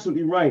you're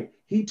absolutely right.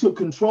 He took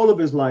control of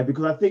his life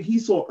because I think he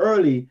saw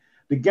early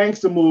the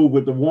gangster move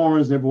with the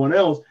Warrens and everyone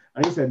else.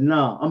 And he said,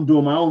 nah, I'm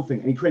doing my own thing.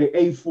 And he created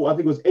A4, I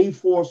think it was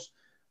A-Force.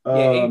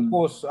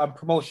 A-Force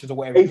Promotions or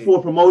whatever.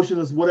 A4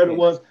 Promotions, whatever it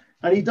was.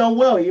 And he done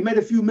well. He made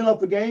a few mil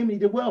off the game. And he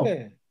did well.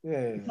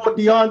 Yeah. He fought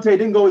Deontay,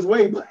 didn't go his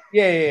way. But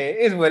it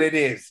is what it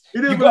is.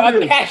 You got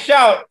to cash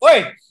out.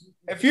 Wait,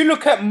 if you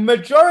look at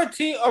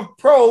majority of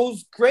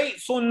pros,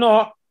 greats or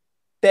not,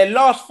 their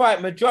last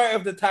fight, majority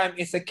of the time,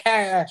 it's a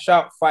cash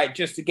out fight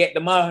just to get the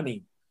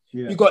money.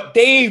 Yeah. You got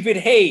David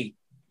Hay.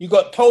 You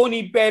got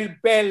Tony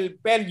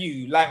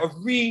Bellew. Like of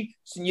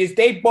recent years,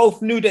 they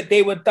both knew that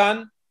they were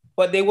done,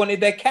 but they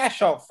wanted their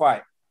cash out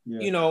fight. Yeah.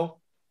 You know,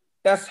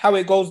 that's how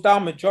it goes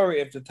down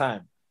majority of the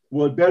time.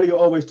 Well, Bellew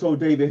always told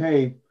David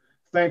Hay,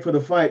 thank for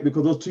the fight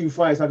because those 2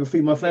 fights, I can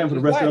feed my family for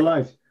the rest of their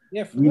life.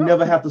 Yeah, we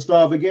never have to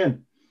starve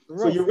again.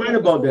 So you're right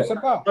about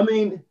that. I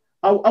mean,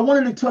 I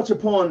wanted to touch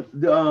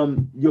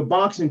upon your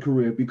boxing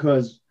career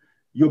because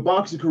your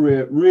boxing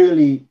career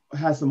really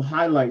has some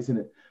highlights in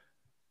it.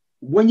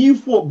 When you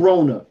fought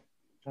Broner,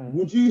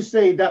 would you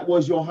say that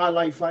was your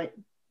highlight fight?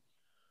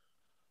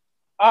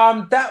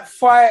 That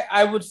fight,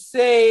 I would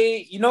say,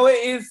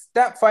 it is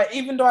that fight.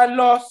 Even though I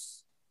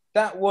lost,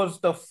 that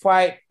was the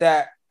fight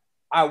that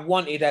I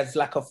wanted as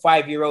like a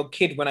 5-year-old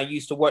kid when I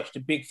used to watch the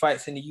big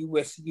fights in the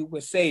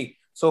USA.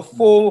 So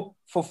for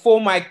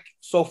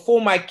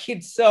my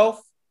kid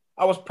self,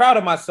 I was proud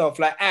of myself.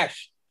 Like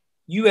Ash,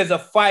 you as a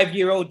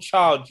 5-year-old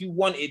child, you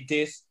wanted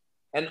this,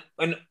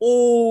 and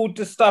all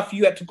the stuff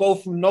you had to go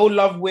through. No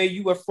love where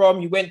you were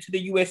from. You went to the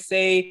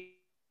USA.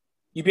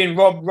 You've been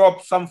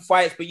robbed some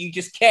fights, but you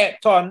just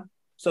kept on.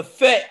 So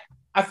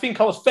I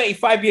think I was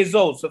 35 years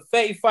old. So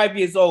 35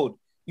 years old,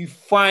 you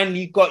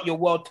finally got your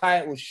world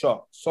title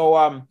shot.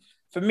 So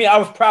for me, I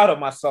was proud of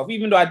myself.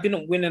 Even though I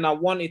didn't win and I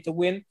wanted to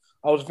win,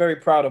 I was very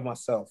proud of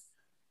myself.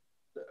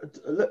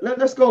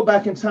 Let's go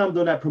back in time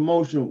during that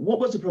promotion. What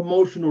was the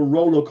promotional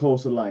roller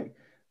coaster like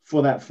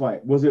for that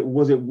fight? Was it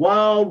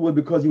wild?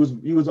 Because he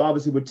was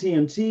obviously with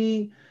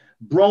TNT.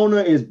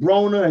 Broner is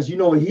Broner, as you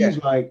know what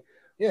he's like.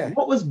 Yeah.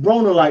 What was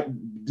Broner like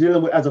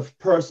dealing with as a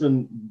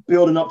person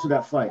building up to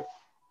that fight?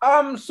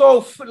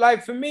 So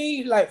for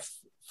me,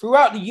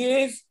 throughout the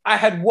years, I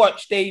had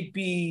watched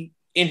AB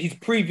in his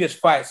previous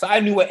fights. So I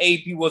knew what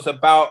AB was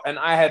about, and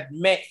I had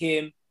met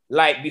him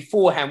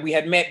beforehand. We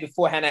had met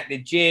beforehand at the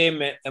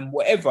gym and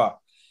whatever.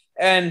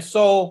 And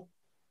so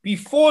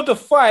before the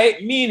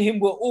fight, me and him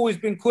were always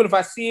been cool. If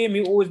I see him,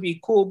 he'll always be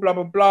cool, blah,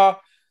 blah, blah.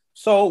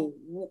 So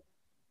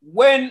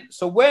when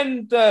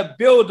the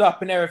build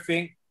up and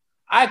everything,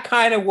 I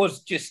kind of was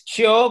just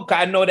chill.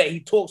 I know that he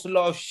talks a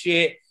lot of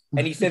shit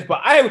and he says,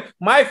 but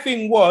my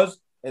thing was,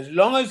 as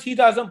long as he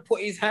doesn't put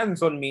his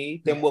hands on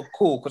me, then we're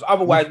cool. Because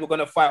otherwise we're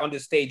going to fight on the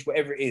stage,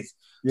 whatever it is.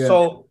 Yeah.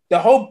 So the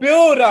whole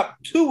build up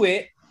to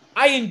it,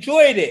 I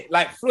enjoyed it.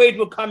 Like Floyd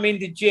would come in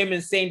the gym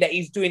and saying that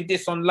he's doing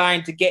this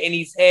online to get in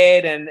his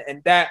head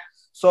and that.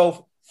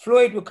 So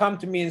Floyd would come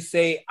to me and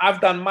say, I've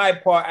done my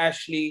part,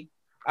 Ashley.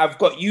 I've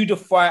got you the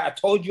fight. I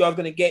told you I was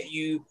going to get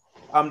you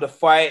the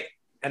fight,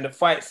 and the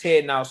fight's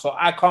here now. So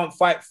I can't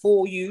fight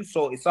for you.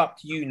 So it's up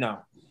to you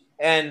now.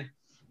 And,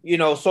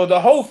 so the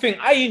whole thing,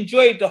 I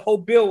enjoyed the whole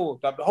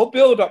build up. The whole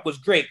build up was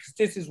great because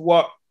this is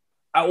what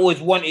I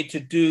always wanted to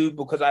do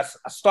because I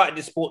started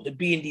this sport to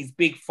be in these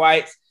big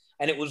fights.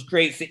 And it was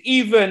great. So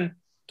even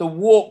the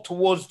walk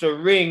towards the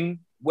ring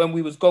when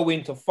we was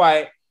going to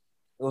fight,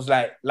 it was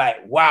like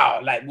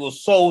wow, like we were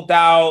sold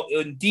out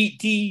in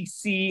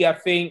DC, I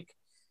think.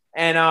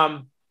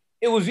 And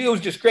it was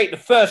just great. The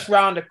first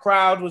round, the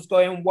crowd was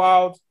going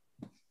wild.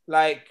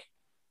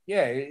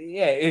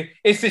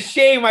 It's a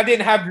shame I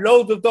didn't have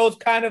loads of those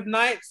kind of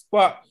nights,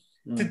 but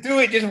to do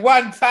it just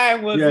one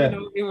time was,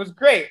 it was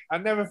great. I'll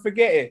never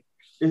forget it.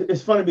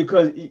 It's funny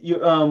because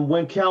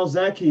when Cal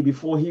Zaki,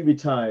 before he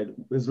retired,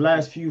 his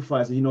last few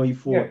fights, he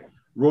fought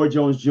Roy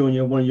Jones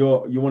Jr., one of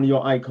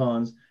your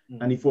icons,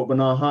 and he fought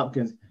Bernard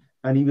Hopkins,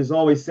 and he was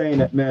always saying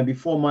that, man,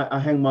 before I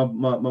hang my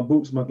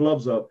boots, my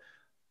gloves up,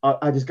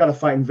 I just got to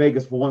fight in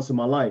Vegas for once in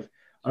my life,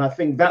 and I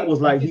think that was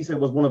he said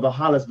was one of the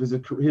highlights of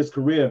his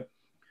career.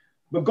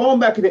 But going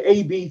back to the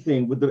AB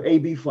thing with the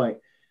AB fight,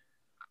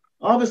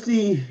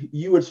 obviously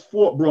you had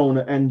fought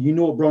Broner and you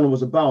knew what Broner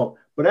was about.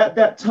 But at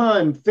that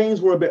time,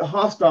 things were a bit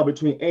hostile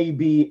between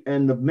AB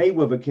and the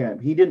Mayweather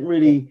camp. He didn't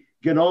really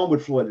get on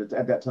with Floyd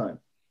at that time.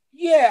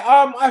 Yeah,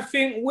 I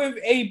think with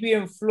AB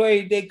and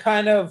Floyd, they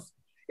kind of,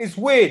 it's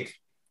weird.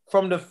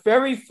 from the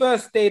very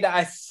first day that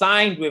I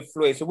signed with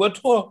Floyd, so we're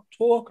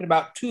talking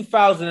about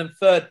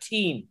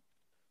 2013.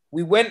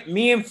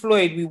 Me and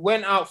Floyd, we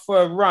went out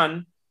for a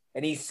run,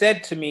 and he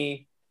said to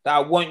me that I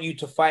want you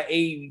to fight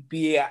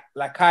AB,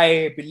 like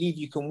I believe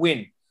you can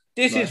win.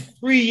 This is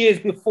 3 years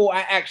before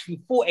I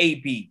actually fought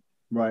AB.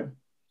 Right.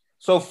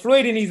 So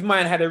Floyd in his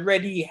mind had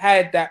already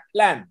had that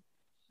plan.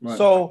 Right.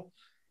 So,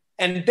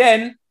 and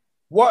then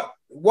what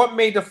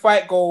made the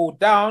fight go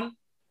down?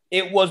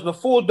 It was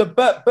before the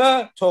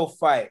Berto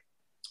fight.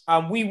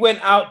 We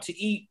went out to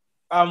eat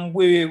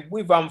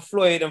with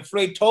Floyd, and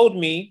Floyd told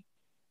me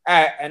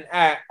at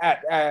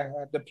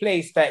the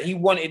place that he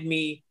wanted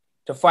me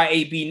to fight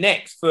AB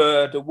next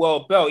for the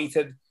world belt. He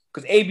said,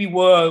 because AB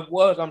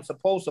was I'm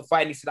supposed to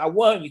fight, and he said, I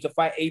want you to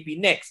fight AB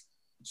next.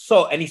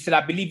 So, and he said,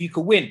 I believe you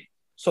could win.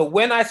 So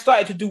when I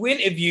started to do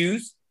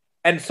interviews,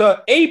 and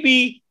so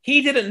AB,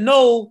 he didn't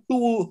know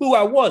who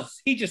I was.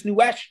 He just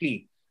knew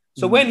Ashley.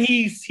 So when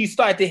he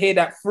started to hear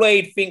that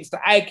Floyd thinks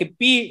that I could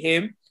beat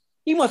him,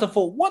 he must have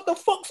thought, what the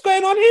fuck's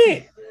going on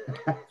here?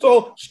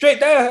 So straight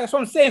there, that's what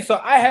I'm saying. So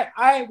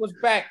I was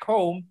back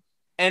home,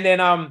 and then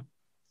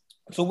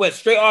so went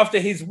straight after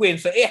his win.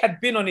 So it had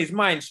been on his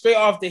mind. Straight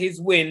after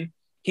his win,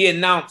 he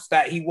announced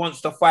that he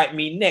wants to fight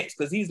me next,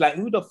 because he's like,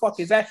 who the fuck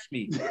is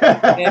Ashley? You know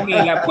what I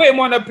mean? Like, put him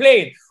on a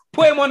plane.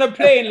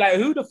 Like,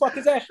 who the fuck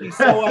is Ashley?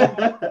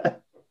 So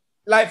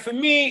like for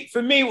me,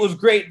 it was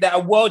great that a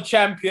world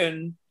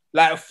champion,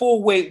 like a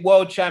full-weight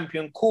world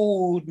champion,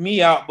 called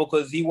me out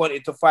because he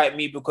wanted to fight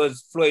me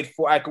because Floyd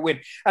thought I could win.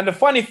 And the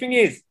funny thing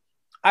is,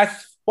 I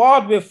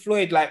sparred with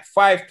Floyd like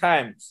 5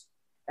 times,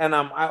 and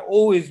I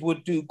always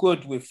would do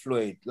good with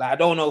Floyd. Like, I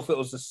don't know if it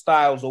was the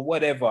styles or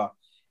whatever.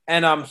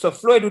 And so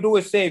Floyd would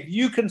always say, if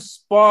you can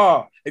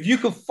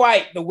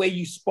fight the way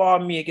you spar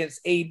me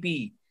against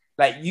AB,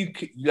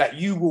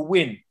 you will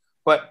win.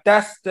 But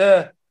that's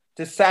the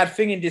sad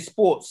thing in this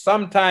sport.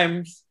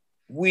 Sometimes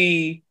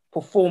we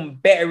perform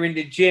better in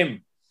the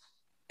gym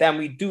than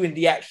we do in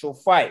the actual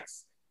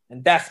fights.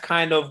 And that's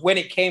kind of, when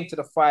it came to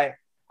the fight,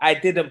 I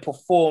didn't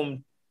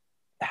perform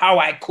how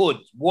I could,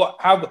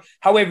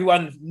 how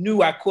everyone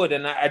knew I could,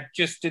 and I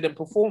just didn't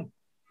perform.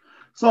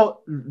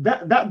 So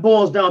that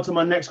boils down to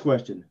my next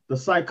question, the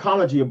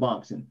psychology of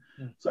boxing.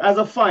 So as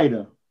a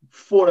fighter,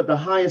 fought at the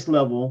highest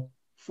level,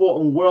 fought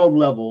on world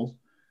levels,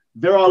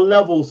 there are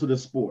levels to the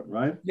sport,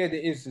 right? Yeah, there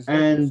is.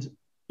 And,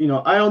 you know,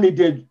 I only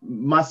did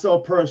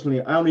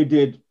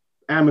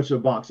amateur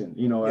boxing,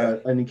 you know,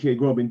 and a kid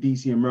growing up in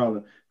DC and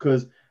Maryland.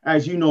 Because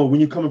as you know, when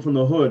you're coming from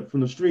the hood, from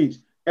the streets,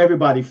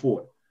 everybody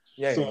fought.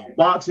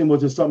 Boxing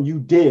was just something you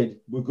did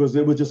because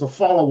it was just a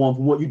follow-on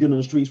from what you did on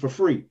the streets for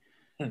free.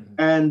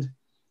 And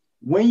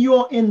when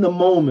you're in the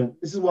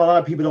moment, this is what a lot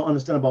of people don't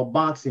understand about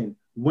boxing.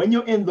 When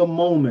you're in the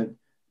moment,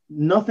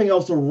 nothing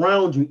else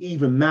around you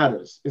even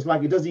matters. It's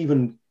like it doesn't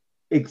even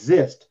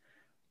exist.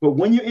 But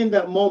when you're in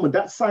that moment,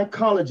 that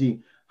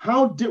psychology,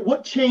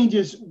 what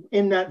changes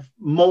in that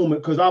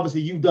moment? Because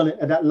obviously you've done it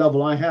at that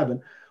level, I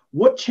haven't.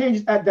 What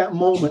changes at that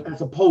moment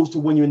as opposed to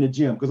when you're in the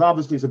gym? Because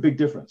obviously it's a big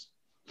difference.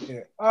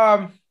 Yeah.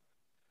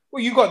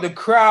 Well, you got the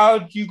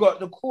crowd, you got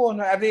the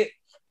corner of it.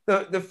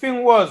 The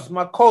thing was,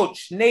 my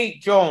coach,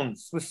 Nate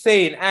Jones, was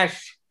saying,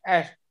 Ash,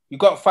 you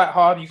got to fight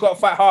hard.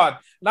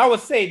 And I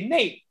was saying,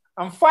 Nate,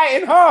 I'm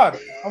fighting hard.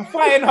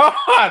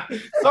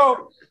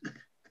 So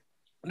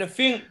the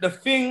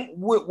thing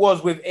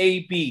was with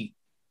AB,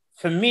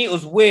 for me, it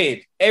was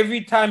weird.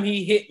 Every time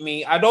he hit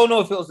me, I don't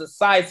know if it was a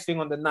size thing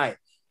on the night.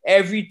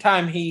 Every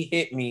time he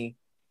hit me,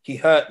 he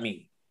hurt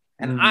me.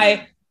 And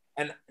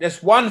and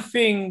there's one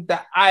thing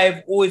that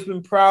I've always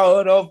been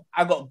proud of.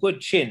 I got good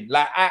chin.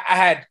 Like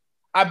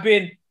I've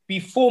been,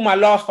 before my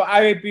last fight,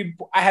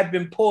 I had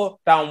been put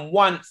down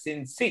once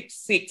in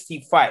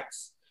 660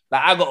 fights.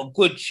 Like, I got a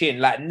good chin,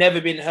 like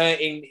never been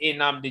hurting in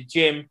the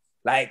gym.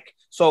 Like,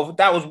 so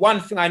that was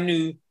one thing I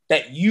knew,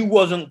 that you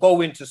wasn't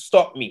going to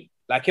stop me.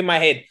 Like, in my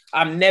head,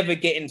 I'm never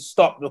getting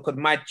stopped because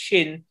my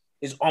chin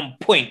is on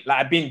point.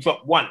 Like, I've been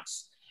dropped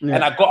once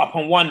and I got up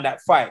and won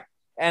that fight.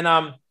 And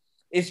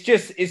it's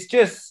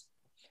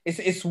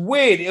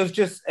weird. It was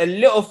just a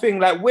little thing,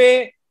 like,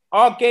 where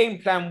our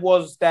game plan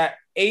was that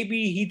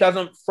AB, he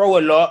doesn't throw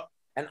a lot,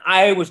 and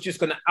I was just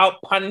going to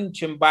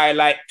out-punch him by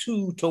like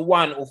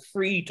 2-1 or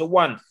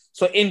 3-1.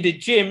 So in the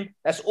gym,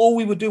 that's all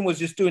we were doing, was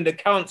just doing the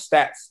count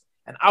stats.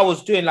 And I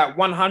was doing like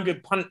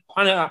 100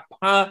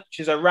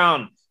 punches a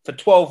round for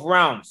 12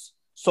 rounds.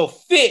 So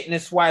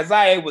fitness-wise,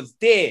 I was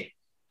there.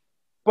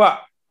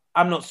 But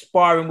I'm not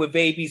sparring with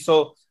AB.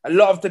 So a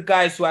lot of the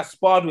guys who I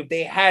sparred with,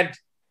 they had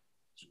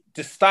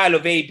the style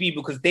of AB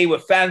because they were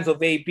fans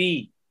of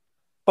AB.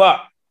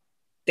 But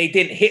they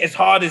didn't hit as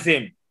hard as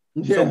him.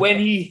 Yeah. So when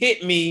he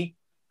hit me,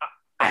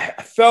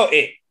 I felt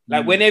it.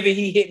 Like whenever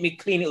he hit me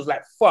clean, it was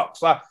like, fuck.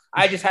 So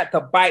I just had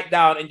to bite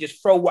down and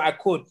just throw what I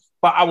could.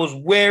 But I was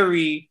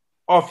wary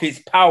of his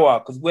power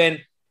because when,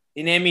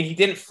 you know what I mean, he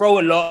didn't throw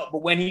a lot,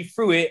 but when he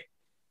threw it,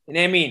 you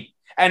know what I mean?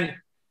 And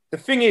the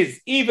thing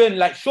is, even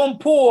like Sean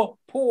Paul,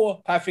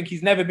 I think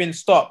he's never been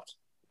stopped.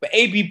 But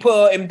AB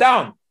put him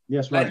down.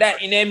 Yes, right. Like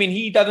that, you know what I mean?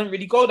 He doesn't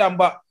really go down.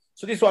 But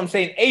So this is what I'm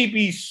saying.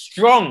 AB's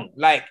strong.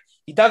 Like,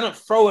 he doesn't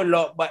throw a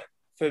lot, but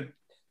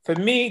for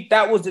me,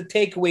 that was the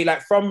takeaway,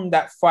 like, from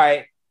that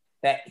fight,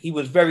 that he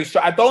was very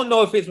strong. I don't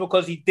know if it's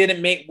because he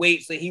didn't make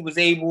weight, so he was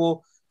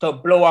able to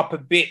blow up a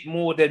bit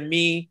more than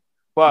me.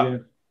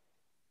 But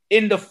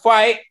in the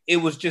fight, it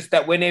was just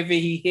that whenever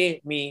he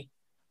hit me,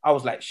 I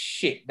was like,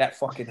 shit, that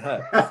fucking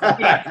hurt.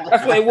 Like,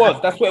 that's what it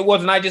was. That's what it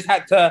was. And I just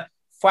had to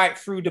fight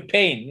through the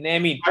pain. You know what I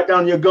mean? Fight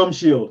down your gum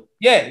shield.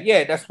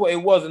 Yeah, that's what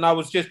it was. And I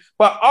was just,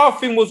 but our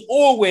thing was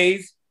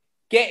always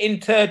get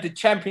into the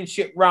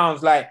championship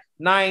rounds, like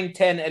 9,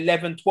 10,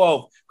 11,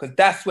 12, because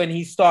that's when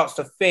he starts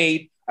to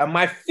fade. And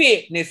my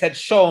fitness had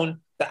shown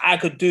that I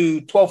could do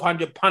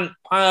 1,200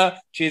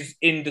 punches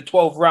in the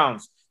 12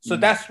 rounds. So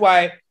that's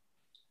why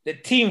the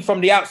team from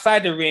the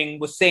outside the ring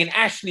was saying,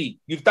 Ashley,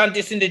 you've done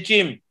this in the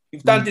gym.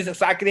 You've done this.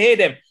 So I could hear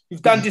them.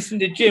 You've done this in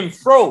the gym.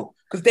 Throw.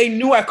 Because they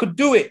knew I could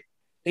do it.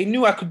 They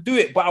knew I could do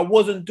it, but I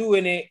wasn't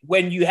doing it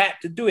when you had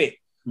to do it.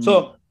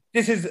 So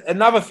this is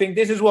another thing.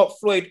 This is what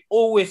Floyd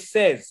always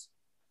says.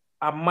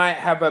 I might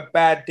have a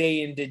bad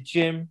day in the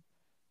gym,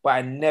 but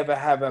I never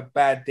have a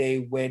bad day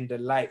when the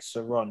lights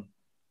are on.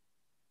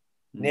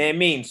 You know what I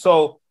mean?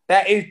 So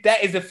that is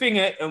the thing.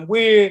 And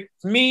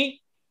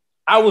me,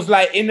 I was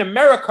like in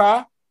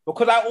America,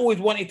 because I always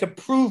wanted to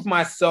prove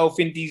myself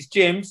in these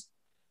gyms.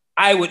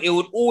 It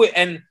would always,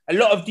 and a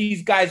lot of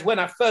these guys, when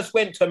I first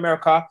went to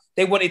America,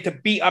 they wanted to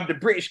beat up the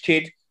British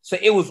kid. So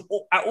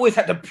I always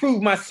had to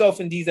prove myself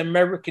in these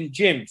American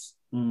gyms.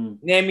 You know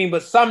what I mean?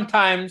 But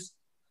sometimes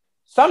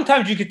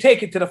you could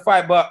take it to the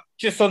fight, but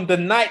just on the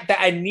night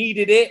that I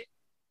needed it,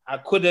 I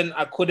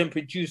couldn't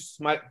produce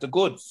the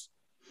goods.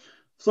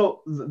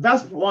 So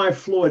that's why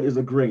Floyd is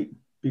a great,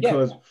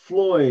 because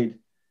Floyd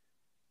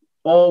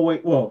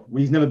always,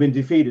 he's never been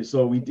defeated.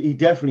 So he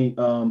definitely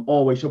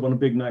always show up on the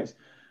big nights.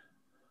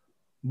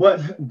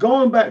 But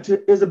going back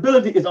to his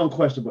ability is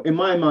unquestionable. In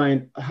my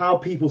mind, how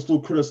people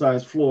still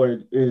criticize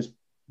Floyd is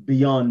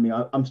beyond me.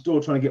 I'm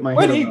still trying to get my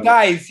head around it. When he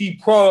dies, he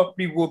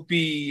probably will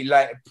be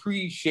like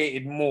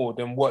appreciated more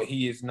than what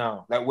he is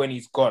now, like when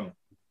he's gone.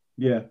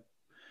 Yeah.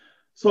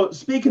 So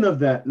speaking of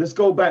that, let's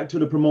go back to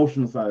the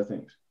promotional side of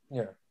things.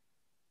 Yeah.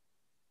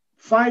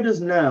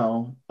 Fighters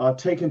now are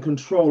taking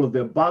control of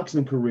their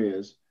boxing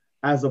careers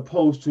as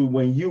opposed to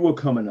when you were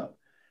coming up.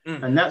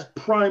 And that's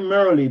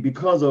primarily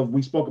because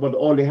we spoke about the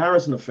Audley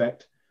Harrison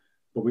effect,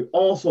 but we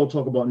also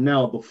talk about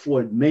now the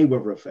Floyd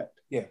Mayweather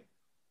effect. Yeah.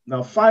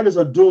 Now, fighters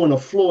are doing a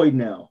Floyd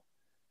now.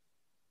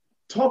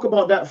 Talk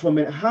about that for a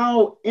minute.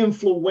 How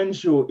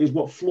influential is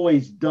what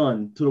Floyd's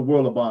done to the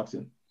world of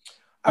boxing?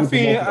 I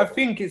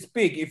think it's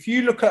big. If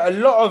you look at a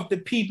lot of the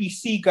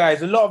PBC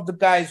guys, a lot of the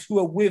guys who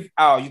are with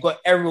Al, you got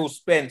Errol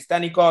Spence,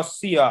 Danny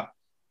Garcia,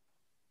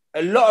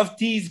 a lot of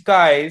these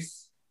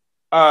guys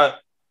are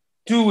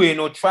doing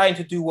or trying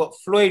to do what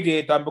Floyd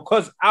had done,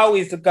 because Al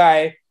is the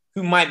guy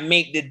who might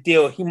make the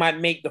deal, he might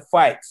make the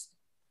fights,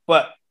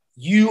 but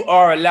you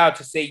are allowed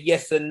to say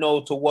yes and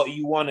no to what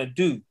you want to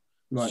do.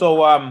 Right.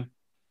 So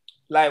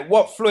like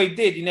what Floyd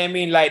did, you know what I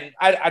mean? Like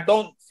I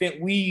don't think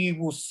we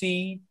will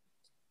see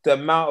the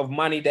amount of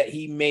money that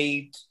he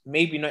made,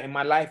 maybe not in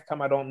my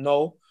lifetime, I don't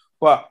know,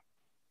 but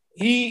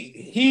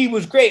he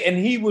was great, and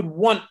he would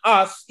want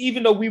us,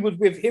 even though we was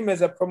with him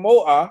as a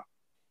promoter,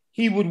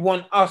 he would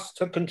want us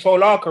to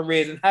control our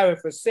careers and have it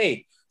for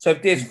say. So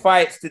if there's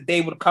fights that they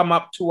would come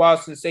up to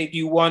us and say, do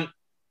you want?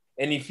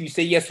 And if you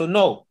say yes or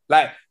no,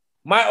 like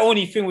my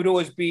only thing would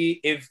always be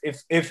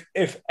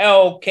if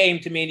L came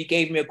to me and he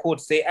gave me a call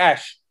to say,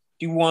 Ash,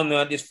 do you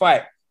want this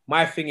fight?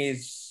 My thing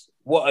is,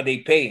 what are they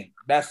paying?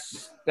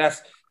 That's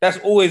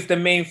always the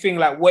main thing.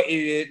 Like, what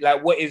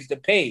is the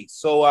pay?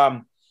 So,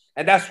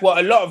 and that's what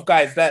a lot of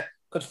guys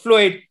because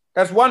Floyd,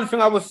 that's one thing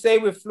I would say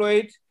with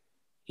Floyd.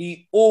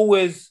 A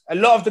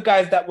lot of the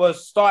guys that were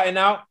starting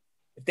out,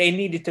 if they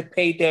needed to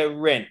pay their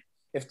rent,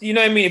 if you know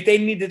what I mean, if they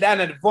needed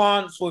an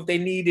advance or if they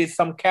needed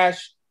some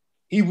cash,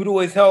 he would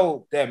always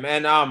help them.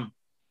 And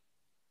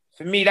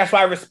for me, that's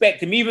why I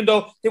respect him. Even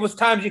though there was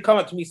times you come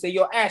up to me, say,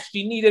 "Yo, Ash, do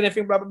you need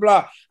anything?" Blah blah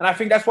blah. And I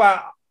think that's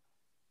why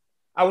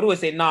I would always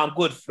say, "Nah, I'm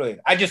good, Floyd.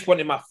 I just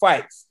wanted my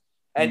fights."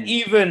 And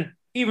even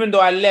though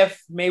I left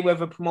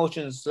Mayweather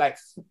Promotions like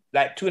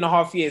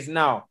 2.5 years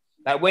now.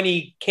 Like when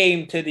he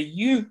came to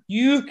the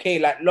UK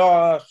like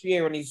last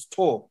year on his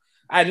tour,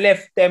 I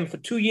left them for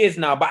 2 years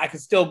now, but I can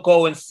still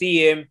go and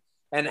see him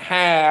and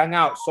hang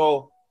out.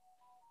 So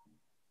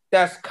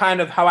that's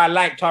kind of how I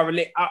liked our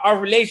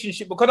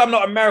relationship. Because I'm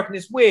not American,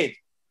 it's weird.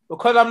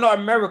 Because I'm not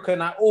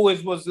American, I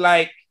always was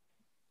like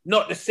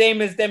not the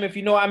same as them, if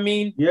you know what I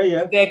mean.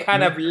 Yeah. They're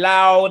kind of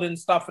loud and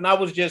stuff, and I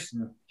was just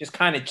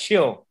kind of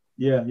chill.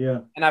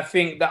 Yeah. And I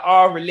think that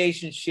our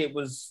relationship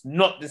was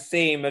not the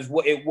same as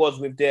what it was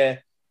with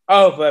their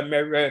other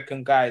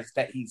American guys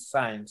that he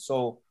signed.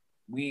 So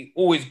we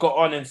always got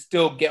on and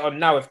still get on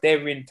now. If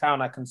they're in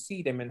town, I can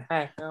see them and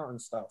hang out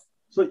and stuff.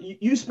 So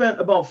you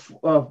spent about 4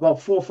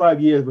 or 5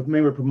 years with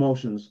Mayweather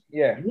Promotions.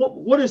 Yeah.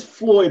 What is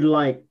Floyd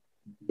like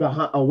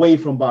away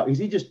from boxing? Is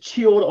he just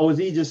chilled, or is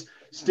he just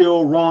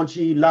still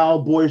raunchy,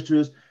 loud,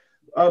 boisterous?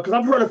 Because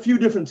I've heard a few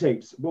different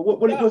tapes, but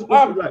what's it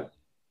like?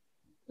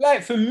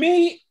 Like for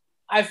me,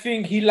 I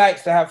think he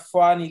likes to have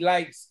fun. He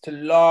likes to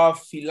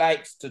laugh. He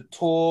likes to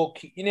talk.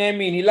 You know what I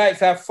mean? He likes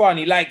to have fun.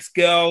 He likes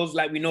girls.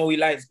 Like we know he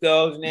likes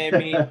girls. You know what I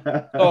mean?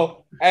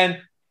 So,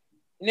 and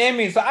you know what I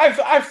mean? So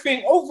I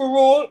think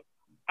overall,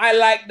 I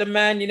like the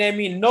man. You know what I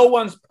mean? No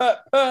one's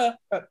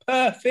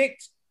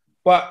perfect,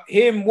 but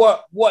him,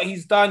 what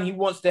he's done, he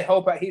wants to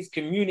help out his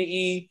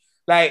community.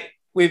 Like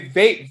with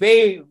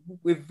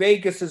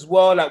Vegas as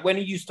well. Like when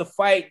he used to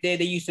fight there,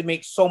 they used to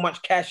make so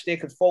much cash there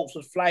because folks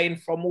was flying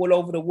from all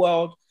over the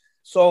world.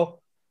 So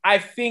I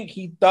think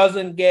he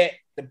doesn't get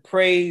the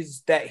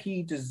praise that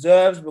he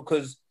deserves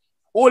because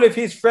all of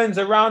his friends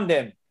around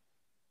him,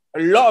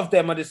 a lot of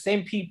them are the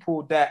same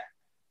people that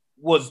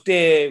was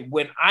there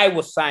when I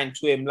was signed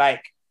to him,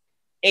 like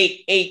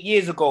eight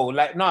years ago.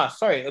 Like, no,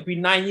 sorry, it'd be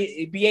 9 years,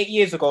 it'd be 8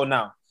 years ago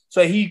now.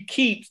 So he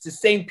keeps the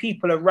same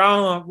people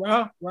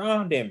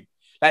around him.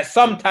 Like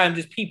sometimes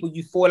there's people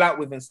you fall out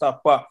with and stuff.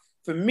 But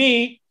for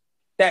me,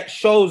 that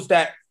shows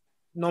that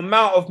no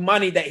amount of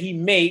money that he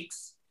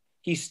makes,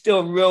 he's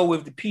still real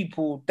with the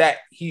people that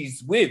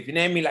he's with. You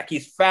know what I mean? Like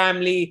his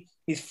family,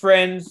 his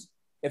friends.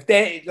 If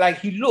they like,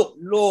 he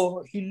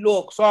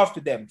looks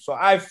after them. So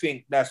I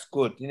think that's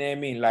good. You know what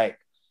I mean? Like,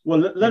 well,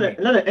 Leonard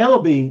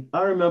Ellaby,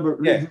 I remember.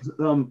 Yeah. It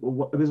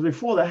was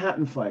before the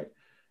Hatton fight,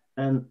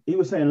 and he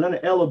was saying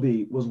Leonard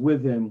Ellaby was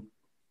with him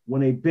when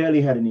they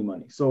barely had any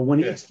money. So when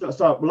he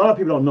started, a lot of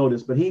people don't know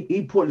this, but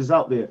he put this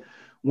out there.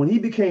 When he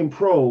became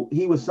pro,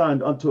 he was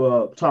signed onto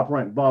a top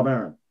rank, Bob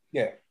Arum.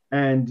 Yeah.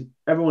 And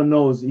everyone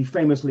knows he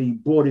famously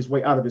bought his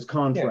way out of his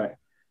contract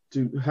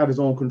to have his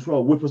own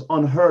control, which was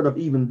unheard of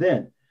even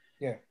then.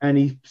 Yeah. And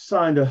he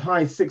signed a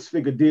high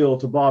 6-figure deal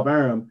to Bob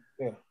Arum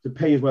to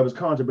pay his way out of his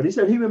contract. But he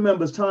said he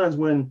remembers times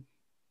when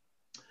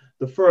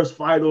the first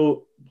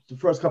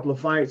couple of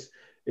fights,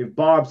 if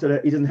Bob said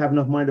that he didn't have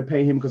enough money to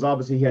pay him, because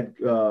obviously he had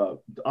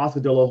Oscar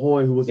De La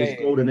Hoya, who was his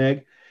golden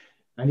egg.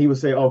 And he would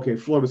say, okay,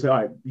 Floyd would say,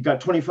 all right, you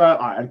got 25?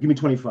 All right, give me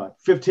 25.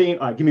 15?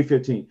 All right, give me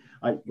 15.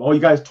 All right, oh, you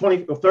guys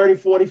 20, 30,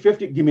 40,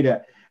 50? Give me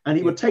that. And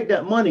he would take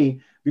that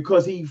money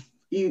because he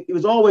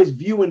was always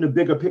viewing the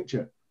bigger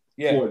picture.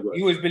 Yeah,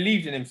 he always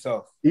believed in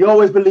himself. He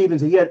always believed in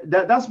himself.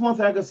 Yeah, that's one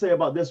thing I can say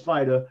about this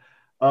fighter.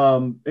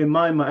 In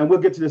my mind, and we'll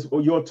get to this,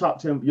 your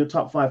top 10, your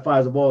top 5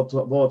 fighters of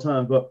all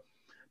time. But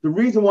the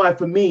reason why,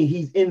 for me,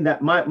 he's in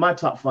that my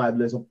top 5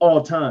 list of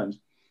all times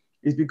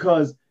is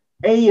because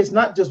it's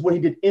not just what he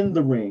did in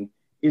the ring,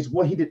 it's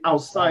what he did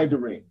outside the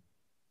ring.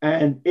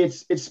 And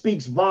it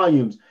speaks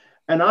volumes.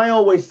 And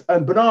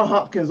Bernard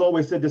Hopkins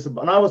always said this, and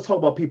I always talk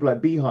about people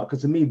like B-Hop,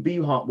 because to me,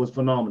 B-Hop was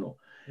phenomenal.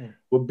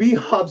 But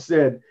B-Hop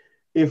said,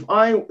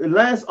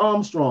 Lance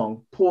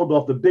Armstrong pulled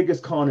off the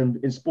biggest con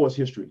in sports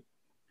history.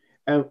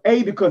 And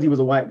because he was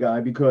a white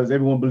guy, because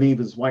everyone believed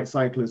his white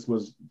cyclist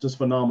was just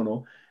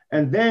phenomenal.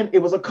 And then it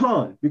was a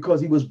con because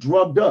he was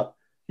drugged up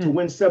to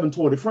win 7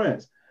 Tour de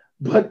France.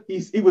 But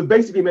he was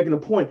basically making a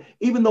point,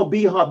 even though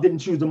B-Hop didn't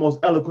choose the most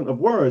eloquent of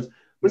words,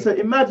 but said,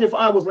 imagine if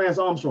I was Lance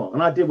Armstrong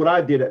and I did what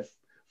I did at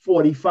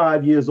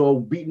 45 years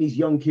old, beating these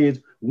young kids,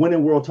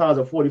 winning world titles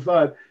at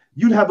 45,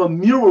 you'd have a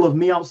mural of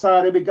me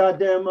outside every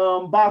goddamn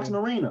boxing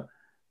arena.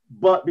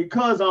 But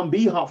because I'm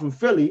B-Hop from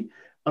Philly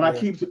and I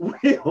keep it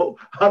real,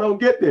 I don't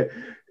get there.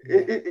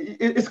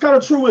 It's kind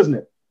of true, isn't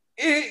it?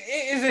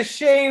 It is a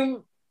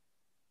shame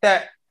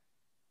that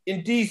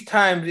in these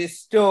times, it's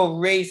still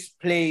race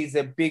plays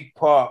a big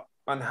part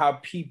on how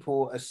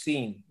people are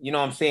seen. You know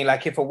what I'm saying?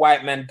 Like if a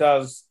white man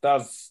does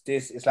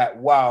this, it's like,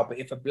 wow. But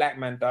if a black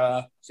man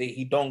does, say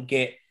he don't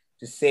get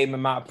the same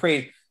amount of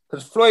praise.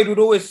 Because Floyd would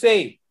always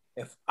say,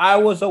 if I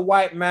was a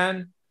white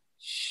man,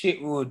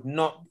 it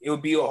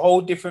would be a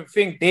whole different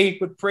thing. They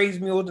would praise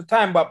me all the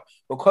time. But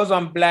because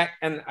I'm black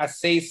and I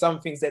say some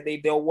things that they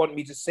don't want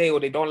me to say or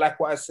they don't like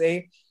what I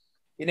say,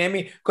 you know what I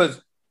mean?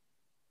 Because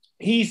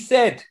he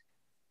said,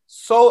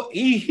 so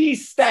he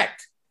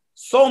stacked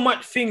so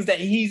much things that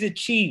he's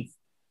achieved,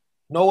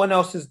 no one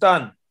else has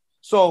done.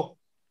 So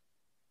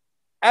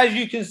as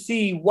you can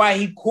see why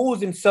he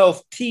calls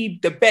himself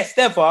the best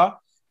ever,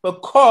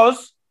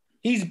 because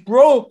he's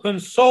broken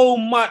so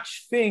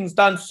much things,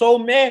 done so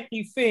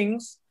many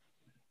things,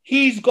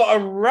 he's got a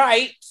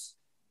right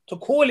to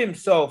call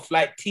himself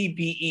like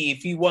TBE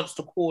if he wants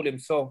to call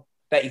himself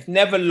that. He's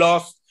never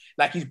lost,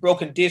 like he's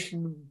broken this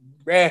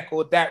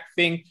record, that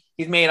thing.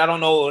 He's made, I don't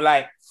know,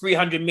 like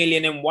 300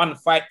 million in one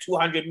fight,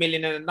 200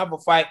 million in another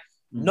fight.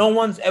 No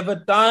one's ever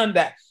done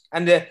that.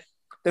 And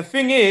the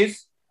thing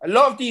is, a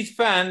lot of these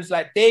fans,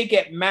 like they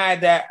get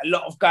mad at a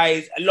lot of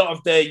guys, a lot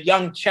of the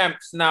young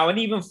champs now, and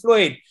even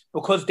Floyd,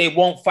 because they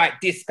won't fight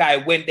this guy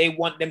when they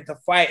want them to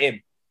fight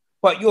him.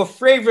 But your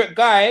favorite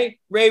guy,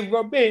 Ray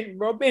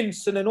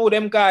Robinson and all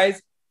them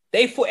guys,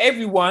 they fought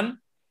everyone.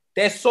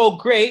 They're so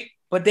great,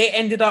 but they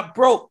ended up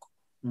broke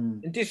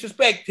and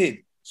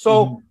disrespected.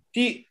 So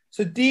the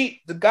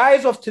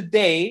guys of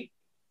today,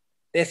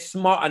 they're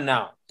smarter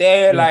now.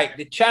 They're like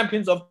the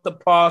champions of the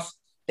past.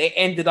 They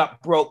ended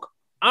up broke.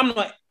 I'm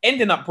not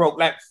ending up broke.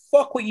 Like,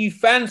 fuck what you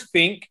fans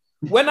think.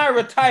 When I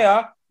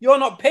retire, You're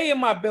not paying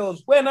my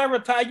bills. When I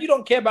retire, you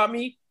don't care about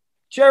me.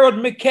 Gerald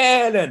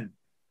McKellen.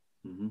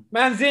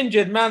 Man's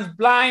injured. Man's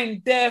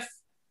blind, deaf.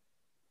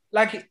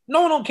 Like,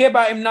 no one don't care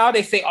about him now.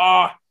 They say,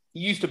 he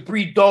used to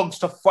breed dogs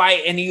to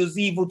fight and he was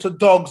evil to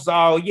dogs.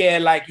 Oh, yeah,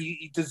 like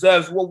he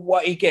deserves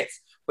what he gets.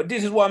 But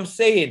this is what I'm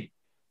saying.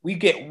 We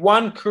get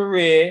one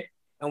career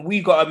and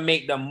we got to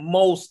make the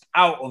most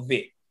out of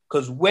it.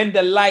 Because when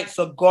the lights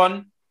are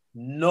gone,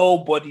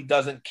 nobody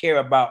doesn't care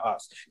about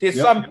us. There's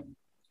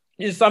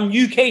some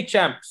UK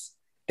champs.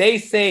 They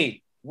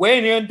say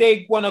when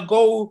they want to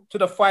go to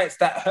the fights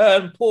that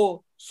Hearn put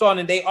on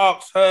and they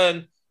ask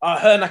Hearn,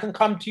 Hearn, I can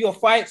come to your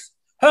fights.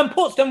 Hearn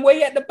puts them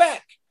way at the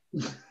back.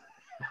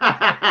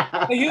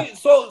 But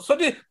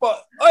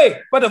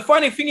the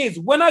funny thing is,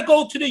 when I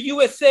go to the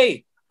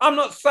USA, I'm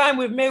not signed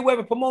with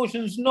Mayweather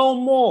Promotions no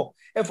more.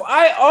 If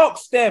I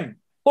ask them,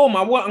 boom,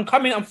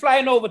 I'm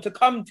flying over to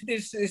come to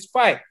this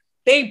fight,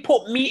 they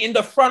put me in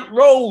the front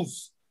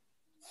rows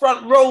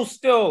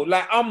still.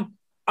 Like I'm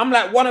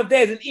like one of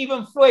theirs. And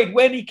even Floyd,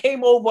 when he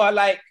came over,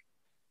 like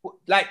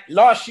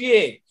last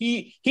year,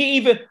 I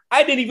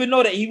didn't even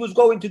know that he was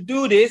going to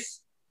do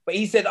this, but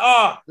he said,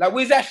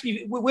 where's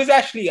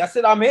Ashley? I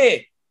said, I'm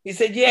here. He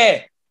said,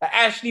 yeah, like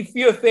Ashley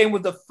Theophane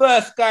was the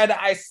first guy that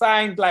I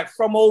signed like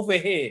from over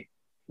here.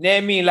 You know what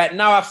I mean? Like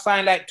now I've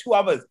signed like 2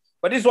 others.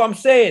 But this is what I'm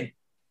saying.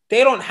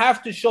 They don't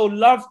have to show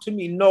love to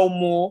me no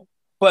more.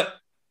 But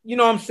you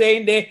know what I'm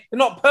saying? They're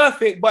not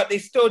perfect, but they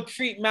still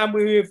treat man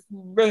with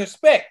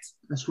respect.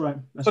 That's right.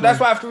 That's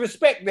why I have to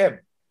respect them.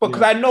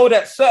 Because I know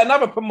that certain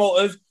other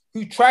promoters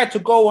who try to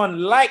go on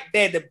like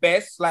they're the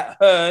best, like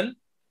Hearn,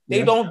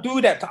 they don't do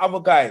that to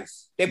other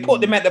guys. They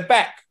put them at the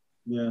back.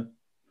 Yeah.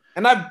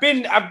 And I've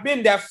been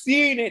there, I've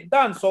seen it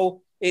done.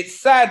 So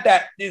it's sad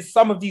that there's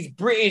some of these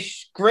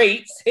British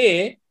greats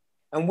here,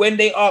 and when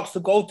they ask to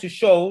go to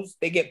shows,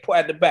 they get put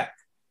at the back.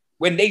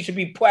 When they should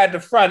be put at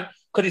the front,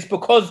 because it's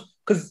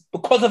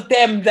because of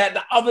them that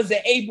the others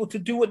are able to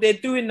do what they're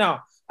doing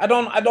now. I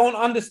don't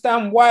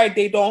understand why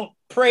they don't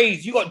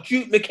praise. You got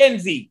Duke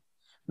McKenzie.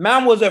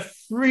 Man was a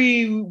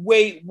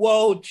free-weight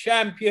world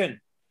champion.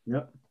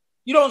 Yep.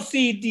 You don't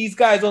see these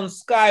guys on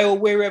Sky or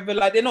wherever,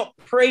 like they're not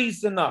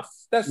praised enough.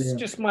 That's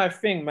just my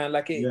thing, man.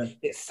 Like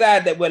it's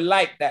sad that we're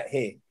like that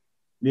here.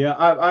 Yeah,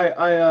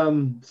 I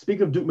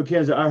speaking of Duke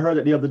McKenzie, I heard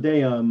it the other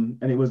day, and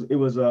it was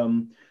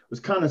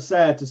kind of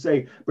sad to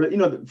say, but you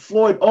know,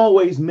 Floyd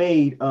always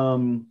made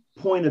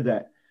point of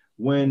that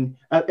when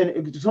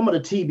and some of the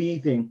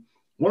TBE thing.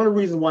 One of the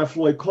reasons why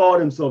Floyd called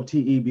himself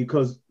TE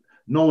because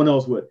no one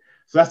else would.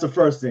 So that's the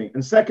first thing.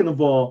 And second of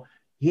all,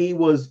 he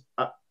was.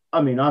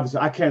 I mean,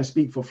 obviously, I can't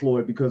speak for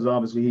Floyd because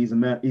obviously he's a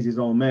man, he's his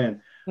own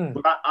man.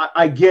 But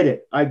I get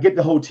it. I get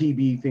the whole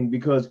TB thing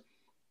because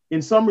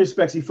in some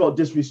respects, he felt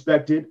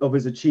disrespected of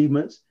his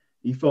achievements.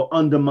 He felt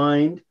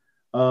undermined.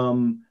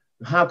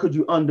 How could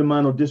you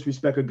undermine or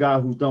disrespect a guy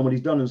who's done what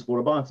he's done in the sport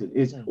of boxing?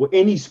 Or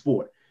any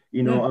sport,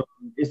 you know,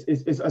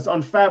 it's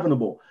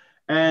unfathomable.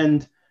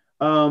 And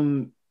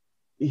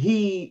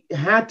he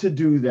had to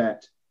do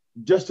that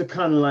just to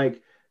kind of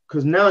like,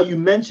 because now you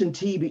mention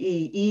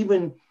TBE,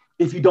 even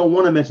if you don't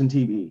want to mention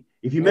TBE.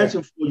 If you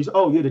mention Floyd, you say,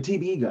 oh, you're the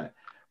TBE guy.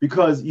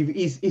 Because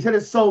he said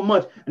it so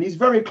much, and he's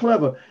very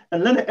clever.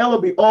 And Leonard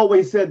Ellerby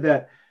always said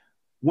that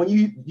when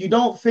you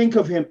don't think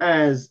of him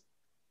as,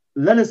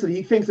 Leonard said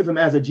he thinks of him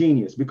as a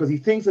genius because he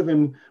thinks of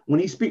him when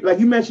he speaks, like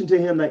you mentioned to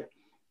him that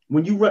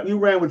when you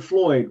ran with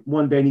Floyd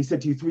one day and he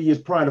said to you 3 years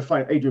prior to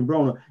fight Adrian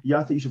Broner, yeah,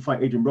 I think you should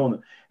fight Adrian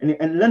Broner.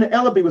 And Leonard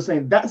Ellerby was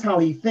saying that's how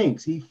he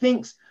thinks. He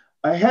thinks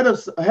way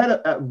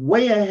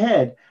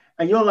ahead.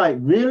 And you're like,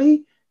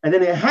 really? And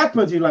then it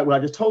happens, you're like, well, I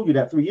just told you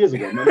that 3 years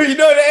ago, man. You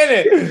know that,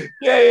 innit?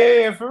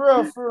 Yeah, for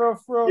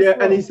real. Yeah,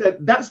 and he said,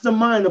 that's the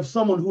mind of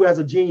someone who has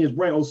a genius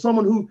brain, or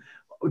someone who,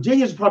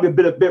 genius is probably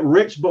a bit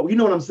rich, but you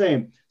know what I'm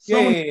saying?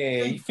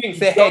 He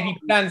thinks ahead, he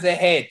plans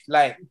ahead.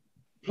 Like,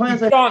 he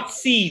plants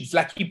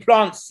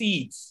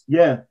seeds.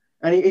 Yeah,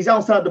 and he's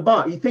outside the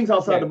box. He thinks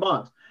outside the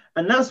box.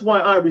 And that's why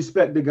I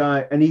respect the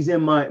guy, and he's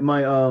in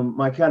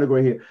my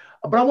category here.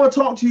 But I want to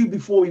talk to you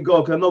before we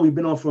go, because I know we've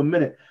been on for a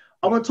minute.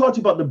 I want to talk to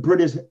you about the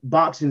British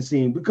boxing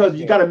scene because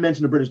you got to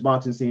mention the British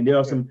boxing scene. There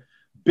are some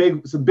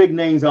big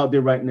names out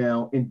there right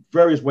now in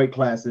various weight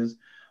classes,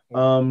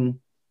 but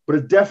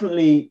it's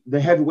definitely the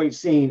heavyweight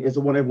scene is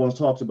the one everyone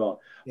talks about.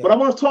 Yeah. But I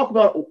want to talk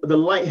about the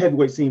light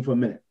heavyweight scene for a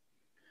minute.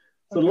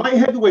 So the light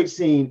heavyweight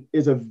scene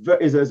is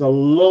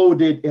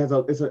loaded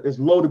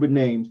with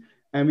names,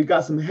 and we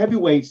got some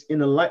heavyweights in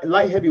the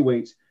light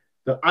heavyweights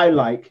that I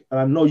like, and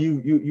I know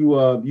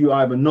you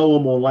either know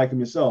them or like them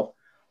yourself.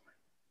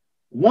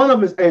 One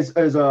of them is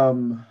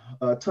Tundai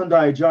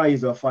Ajayi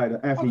is a fighter,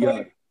 Anthony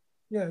Yarde.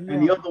 Yeah.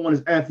 And the other one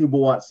is Anthony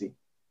Boatsi.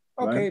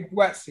 Okay, right?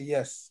 Boatsi,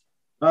 yes.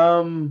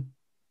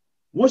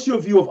 What's your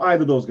view of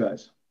either of those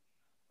guys?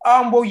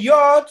 Well,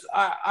 Yarde,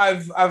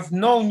 I've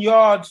known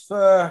Yarde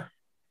for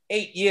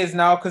 8 years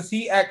now because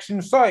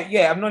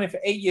I've known him for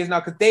 8 years now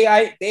because they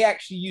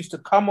actually used to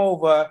come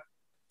over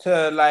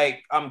to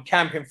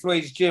camp in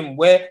Floyd's gym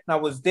where I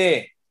was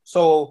there.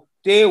 So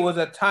there was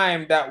a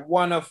time that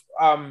one of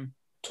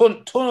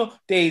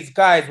Tunday's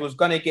guys was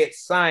gonna get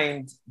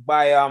signed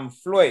by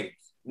Floyd.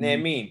 You know what I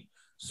mean?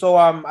 So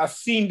I've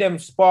seen them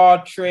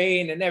spar,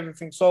 train, and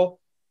everything. So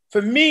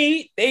for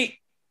me, they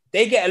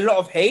get a lot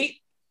of hate,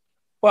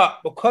 but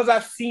because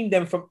I've seen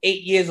them from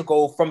 8 years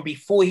ago, from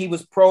before he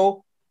was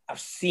pro, I've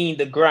seen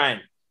the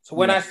grind. So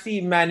when I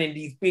see man in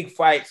these big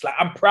fights, like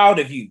I'm proud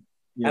of you.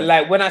 Yeah. And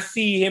like when I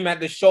see him at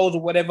the shows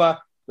or whatever,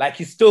 like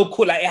he's still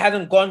cool. Like it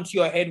hasn't gone to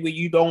your head where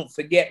you don't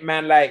forget,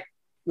 man. Like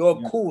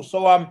you're cool.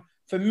 So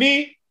for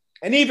me,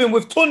 and even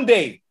with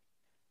Tunde,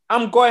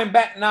 I'm going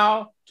back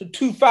now to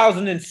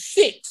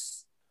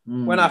 2006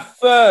 when I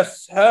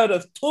first heard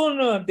of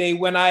Tunde,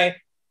 when I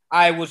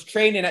was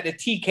training at the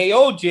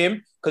TKO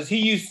gym, because he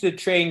used to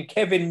train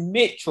Kevin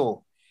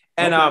Mitchell.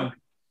 And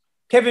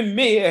Kevin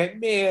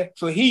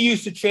Mitchell, he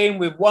used to train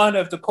with one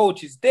of the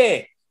coaches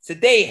there. So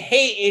they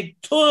hated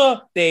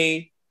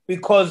Tunde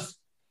because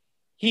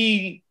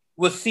he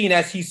was seen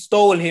as he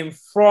stole him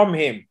from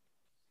him.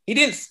 He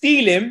didn't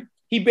steal him.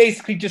 He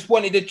basically just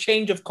wanted a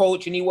change of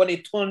coach and he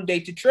wanted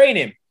Tunde to train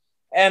him.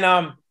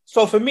 And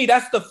so for me,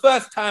 that's the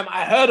first time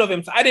I heard of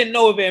him. So I didn't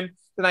know of him.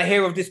 Then I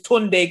hear of this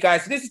Tunde guy.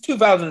 So this is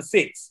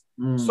 2006.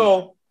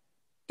 So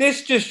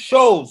this just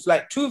shows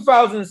like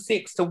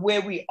 2006 to where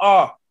we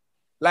are.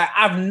 Like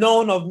I've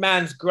known of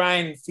man's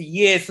grind for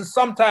years. So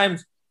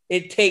sometimes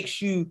it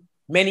takes you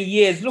many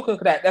years. Look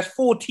at that. That's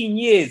 14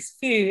 years,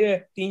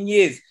 15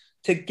 years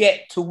to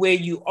get to where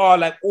you are.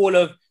 Like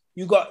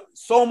you got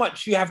so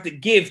much you have to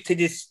give to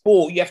this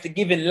sport. You have to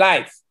give in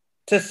life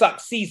to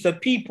succeed. So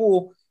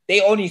people,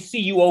 they only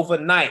see you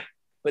overnight,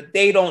 but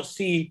they don't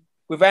see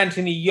with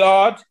Anthony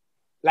Yard,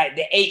 like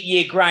the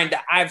 8-year grind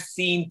that I've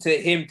seen to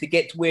him to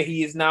get to where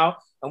he is now.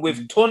 And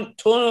with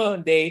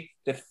Tunde,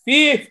 the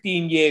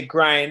 15-year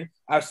grind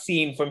I've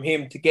seen from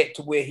him to get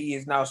to where he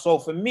is now. So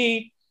for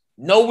me,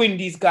 knowing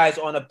these guys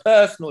on a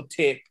personal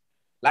tip,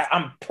 like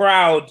I'm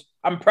proud.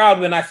 I'm proud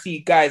when I see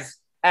guys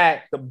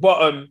at the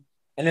bottom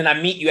and then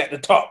I meet you at the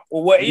top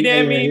or what, you know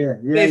what I mean?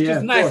 It's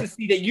just nice to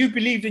see that you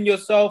believed in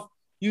yourself.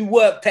 You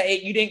worked at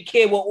it. You didn't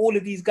care what all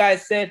of these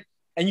guys said.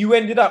 And you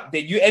ended up there.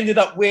 You ended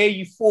up where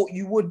you thought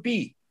you would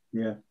be.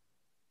 Yeah.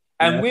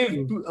 And with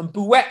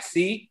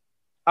Buatsi,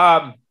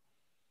 I'll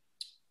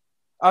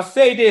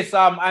say this.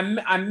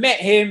 I met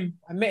him.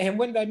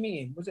 When did I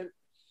meet him?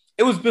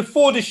 It was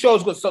before the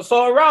shows got started.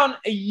 So around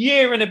a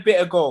year and a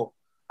bit ago,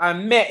 I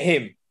met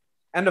him.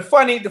 And the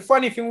funny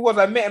thing was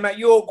I met him at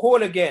York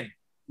Hall again.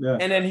 Yeah.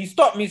 And then he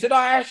stopped me. He said,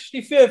 I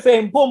actually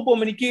Theophane, boom,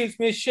 boom. And he gives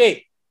me a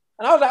shake.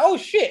 And I was like, oh,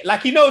 shit.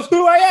 Like, he knows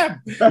who I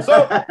am.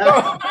 So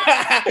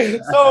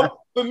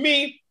for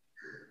me,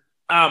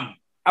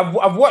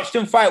 I've watched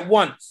him fight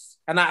once.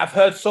 And I've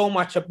heard so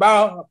much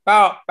about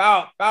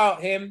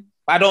him.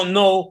 I don't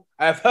know.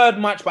 I've heard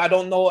much, but I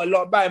don't know a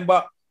lot about him.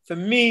 But for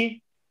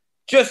me,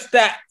 just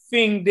that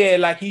thing there,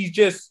 like, he's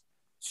just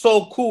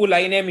so cool.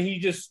 Like, you know,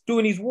 he's just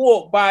doing his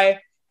walk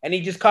by and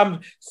he just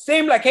comes.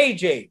 Same like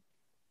AJ.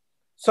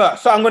 So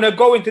I'm going to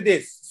go into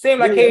this. Same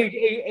like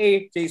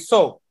AJ.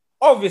 So,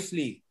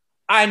 obviously,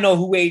 I know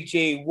who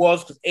AJ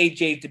was because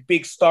AJ is the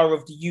big star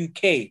of the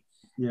UK.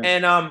 Yeah.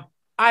 And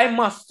I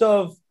must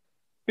have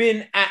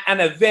been at an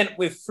event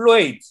with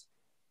Floyd.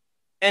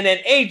 And then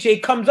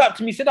AJ comes up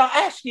to me and said, oh,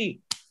 Ashley,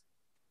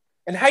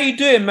 and how you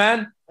doing,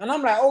 man? And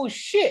I'm like, oh,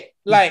 shit.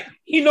 Like,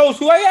 he knows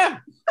who I am.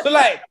 So,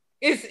 like,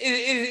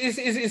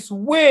 it's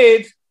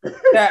weird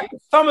that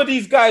some of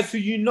these guys who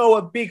you know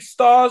are big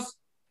stars,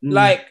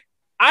 like,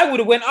 I would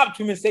have went up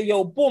to him and say,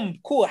 yo, boom,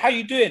 cool, how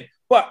you doing?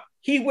 But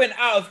he went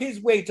out of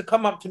his way to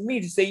come up to me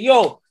to say,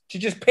 yo, to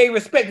just pay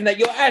respect and that,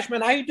 yo, Ash,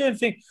 man, how you doing?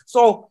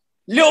 So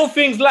little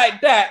things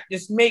like that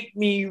just make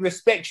me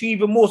respect you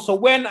even more. So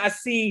when I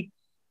see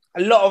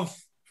a lot of,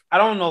 I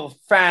don't know,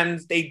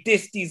 fans, they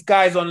diss these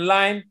guys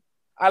online,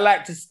 I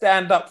like to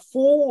stand up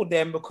for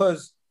them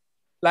because,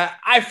 like,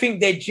 I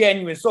think they're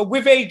genuine. So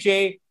with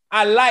AJ,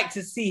 I like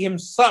to see him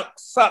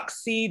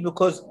succeed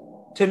because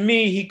to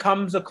me, he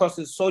comes across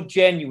as so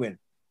genuine.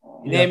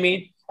 You know what I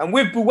mean? And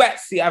with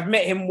Buatsi, I've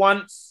met him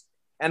once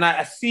and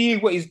I see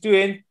what he's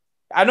doing.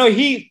 I know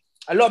a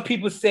lot of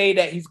people say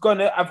that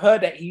I've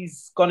heard that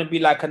he's gonna be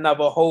like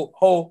another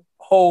Holyfield.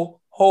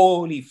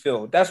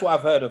 That's what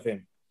I've heard of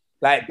him.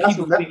 Like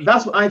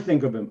that's what I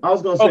think of him. I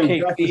was gonna say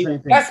the same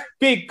thing. That's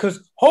big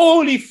because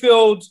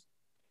Holyfield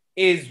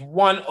is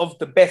one of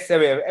the best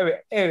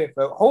ever.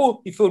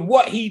 Holyfield,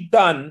 what he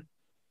done,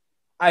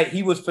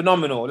 he was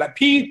phenomenal. Like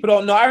people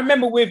don't know. I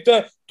remember with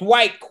the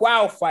Dwight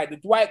Crowd fight, the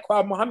Dwight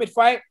Crowd Muhammad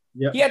fight.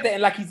 Yep. He had that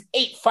in like his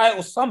 8th fight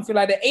or something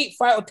like that, 8th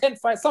fight or 10th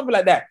fight, something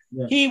like that.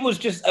 Yeah. He was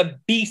just a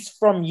beast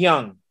from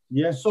young.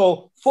 Yeah.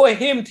 So for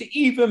him to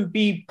even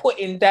be put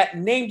in that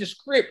name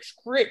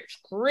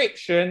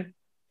description,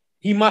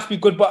 he must be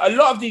good. But a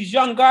lot of these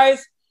young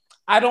guys,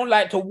 I don't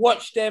like to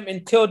watch them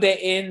until they're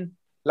in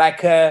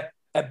like a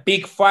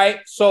big fight.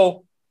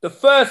 So the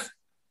first,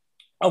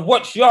 I've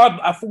watched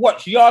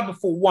Yard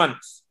before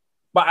once.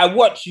 But I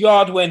watched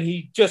Yard when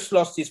he just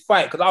lost his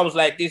fight because I was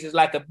like, this is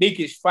like a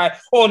biggish fight.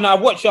 Oh, no, I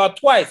watched Yard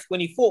twice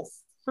when he fought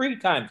 3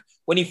 times.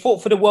 When he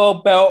fought for the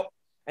world belt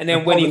And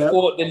then when he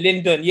fought the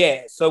Linden,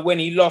 so when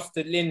he lost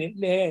to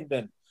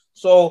Linden.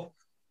 So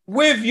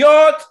with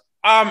Yard,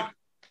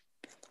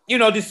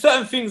 there's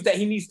certain things that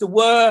he needs to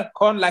work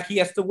on, like he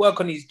has to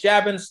work on his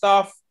jab and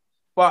stuff,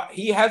 but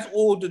he has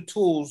all the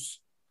tools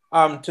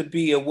to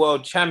be a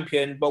world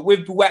champion. But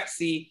with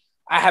Buatsi,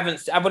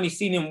 I've only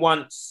seen him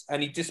once,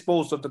 and he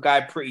disposed of the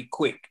guy pretty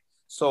quick.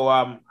 So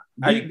I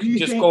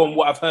just go on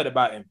what I've heard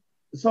about him.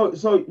 So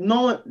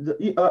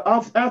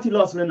after he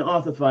lost in the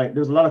Arthur fight,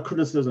 there's a lot of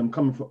criticism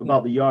coming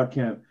about the Yard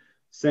camp,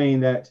 saying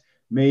that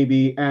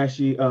maybe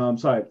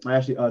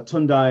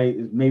Tundai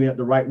is maybe not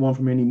the right one for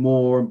him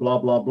anymore, and blah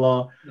blah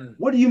blah.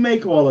 What do you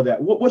make of all of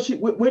that? What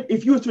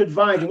if you were to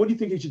advise him? What do you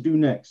think he should do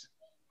next?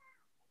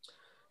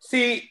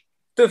 See,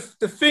 the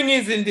thing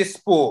is in this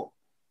sport,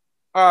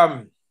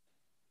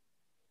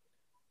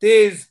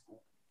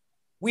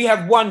 we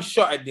have one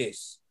shot at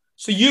this.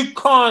 So you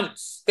can't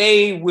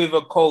stay with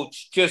a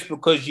coach just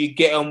because you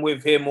get on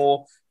with him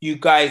or you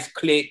guys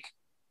click.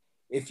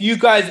 If you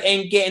guys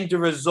ain't getting the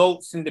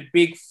results in the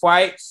big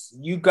fights,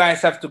 you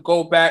guys have to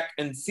go back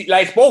and see,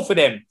 like it's both of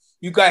them.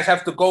 You guys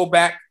have to go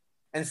back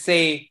and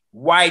say,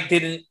 why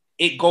didn't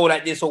it go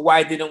like this? Or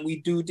why didn't we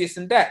do this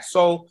and that?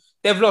 So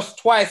they've lost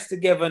twice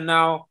together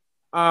now.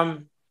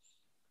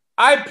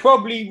 I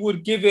probably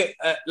would give it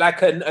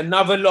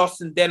another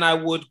loss and then I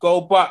would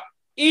go. But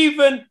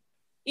even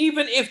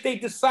if they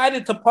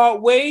decided to part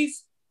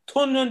ways,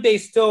 Tunde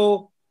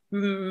still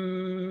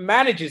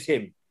manages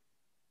him.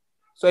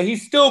 So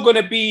he's still going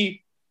to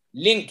be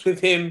linked with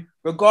him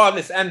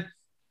regardless. And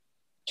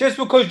just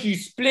because you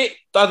split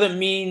doesn't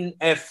mean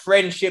a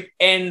friendship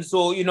ends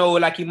or,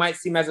 like you might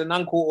see him as an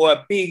uncle or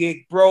a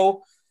big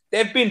bro.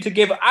 They've been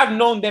together. I've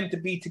known them to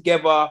be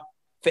together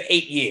for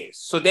 8 years.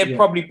 So they've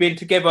probably been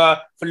together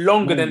for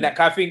longer than that.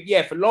 I think,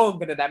 for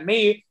longer than that,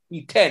 maybe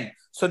 10.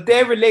 So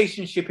their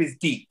relationship is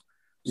deep.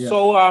 Yeah.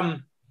 So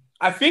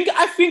I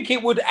think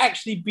it would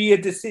actually be a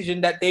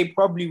decision that they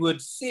probably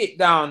would sit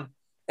down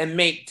and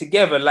make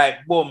together.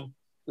 Like, boom,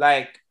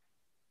 like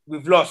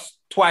we've lost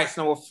twice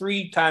now or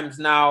 3 times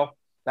now.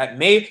 Like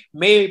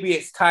maybe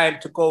it's time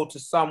to go to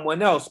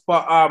someone else.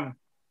 But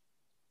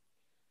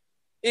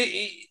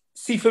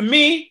see, for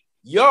me,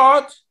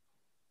 Yard,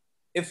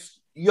 if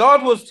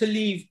Yard was to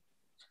leave,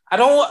 I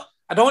don't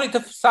want it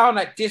to sound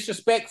like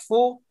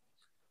disrespectful,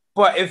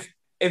 but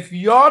if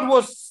Yard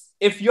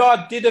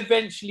did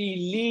eventually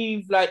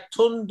leave like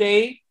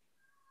Tunde,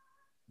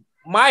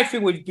 my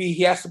thing would be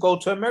he has to go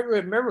to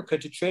America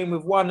to train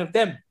with one of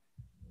them.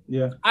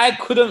 Yeah. I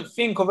couldn't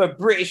think of a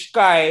British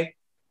guy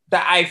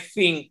that I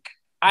think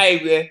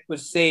I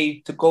would say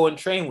to go and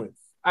train with.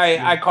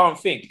 I can't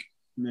think.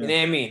 Yeah. You know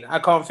what I mean? I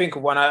can't think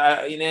of one.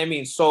 You know what I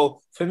mean?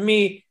 So for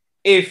me,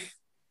 if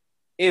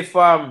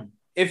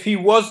he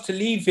was to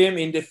leave him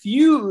in the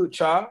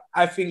future,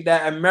 I think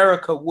that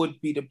America would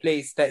be the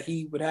place that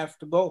he would have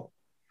to go.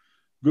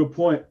 Good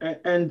point.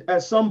 And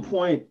at some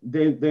point,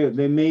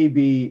 there may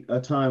be a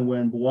time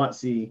when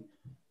Buatsi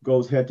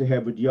goes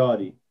head-to-head with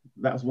Yardi.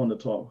 That's one to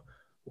talk.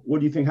 What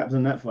do you think happens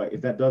in that fight,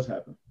 if that does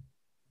happen?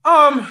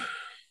 Well,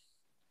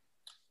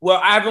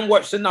 I haven't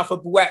watched enough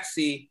of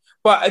Buatsi.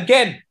 But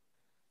again,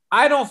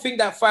 I don't think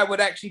that fight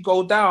would actually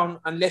go down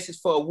unless it's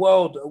for a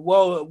world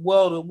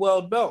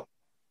belt.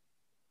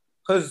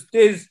 Because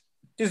there's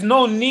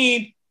no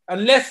need,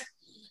 unless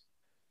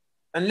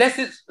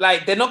it's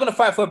like they're not going to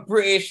fight for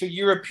British or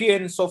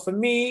European. So for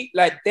me,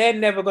 like they're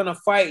never going to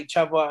fight each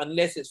other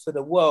unless it's for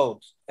the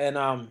world. And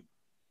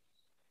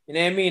you know what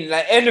I mean?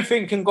 Like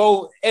anything can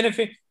go,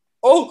 anything.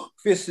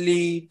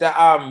 Obviously,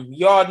 the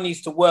Yard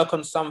needs to work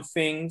on some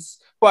things,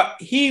 but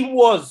he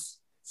was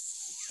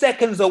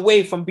seconds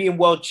away from being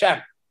world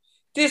champ.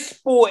 This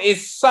sport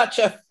is such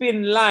a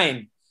thin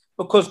line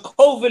because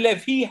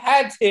Kovalev, he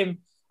had him.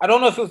 I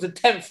don't know if it was the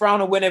 10th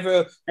round or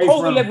whenever.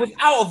 Kovalev was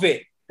out of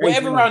it.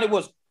 Whatever round it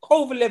was,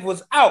 Kovalev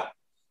was out.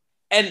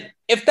 And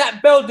if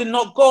that bell did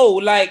not go,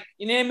 like,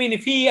 you know what I mean?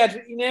 If he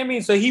had, you know what I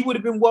mean? So he would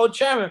have been world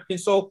champion.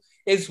 So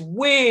it's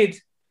weird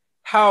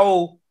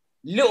how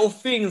little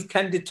things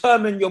can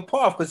determine your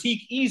path because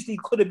he easily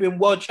could have been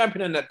world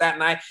champion at that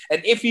night.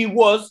 And if he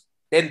was,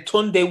 then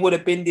Tunde would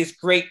have been this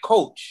great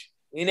coach.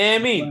 You know what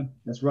I mean?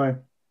 That's right.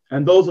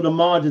 And those are the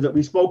margins that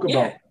we spoke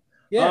about.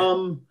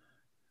 Yeah.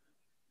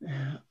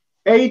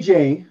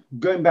 AJ,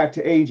 going back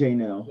to AJ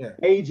now,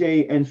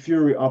 AJ and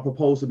Fury are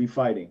proposed to be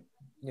fighting.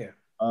 Yeah.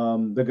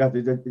 All they got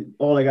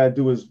to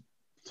do is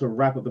to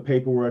wrap up the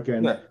paperwork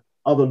and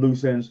other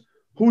loose ends.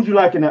 Who'd you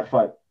like in that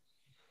fight?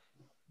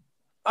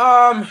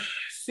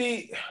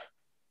 See,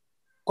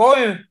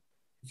 if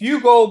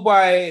you go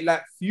by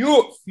like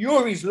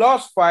Fury's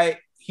last fight,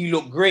 he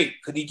looked great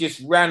because he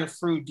just ran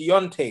through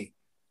Deontay,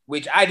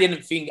 which I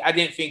didn't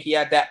think he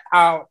had that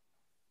power.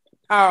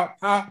 But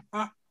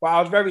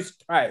I was very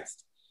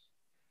surprised.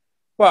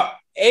 But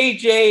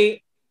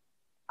AJ,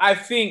 I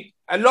think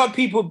a lot of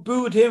people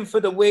booed him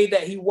for the way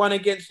that he won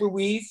against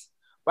Ruiz.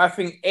 But I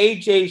think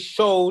AJ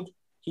showed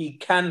he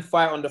can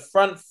fight on the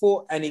front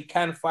foot and he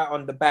can fight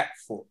on the back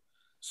foot.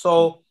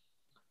 So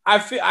I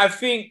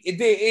think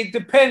it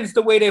depends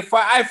the way they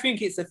fight. I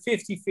think it's a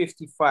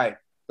 50-50 fight.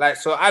 Like,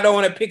 so I don't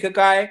want to pick a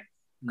guy.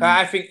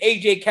 I think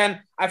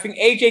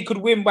AJ could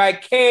win by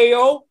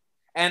KO.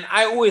 And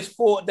I always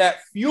thought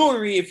that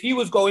Fury, if he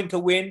was going to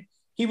win,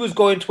 he was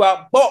going to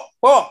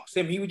outbox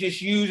him. He would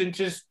just use and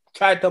just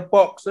try to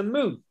box and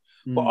move.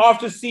 But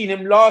after seeing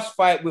him last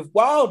fight with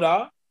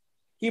Wilder,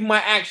 he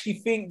might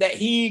actually think that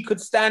he could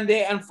stand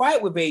there and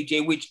fight with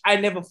AJ, which I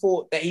never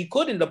thought that he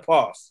could in the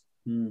past.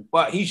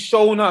 But he's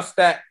shown us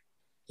that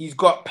he's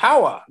got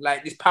power.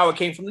 Like, this power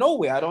came from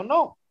nowhere. I don't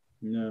know.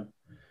 Yeah.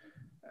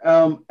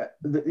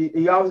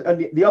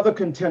 The other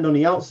contender on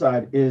the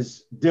outside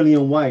is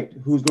Dillian White,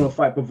 who's going to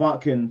fight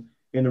Povetkin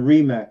in a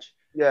rematch.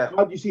 Yeah.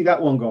 How do you see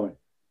that one going?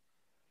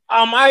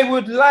 I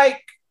would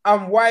like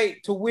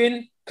White to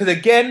win because,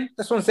 again,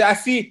 that's what I'm saying. I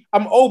see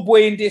I'm old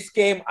boy in this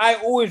game. I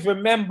always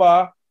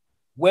remember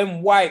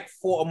when White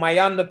fought on my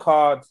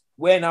undercard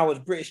when I was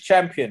British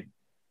champion.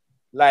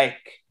 Like,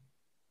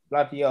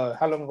 bloody hell,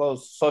 how long ago?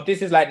 So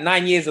this is like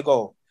 9 years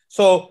ago.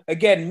 So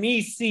again,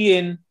 me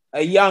seeing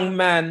a young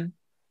man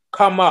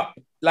come up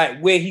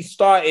like where he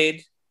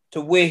started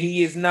to where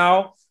he is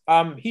now.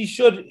 He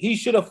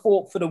should have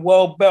fought for the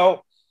world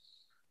belt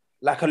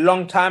like a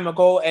long time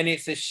ago, and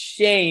it's a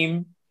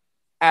shame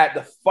at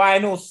the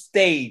final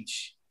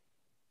stage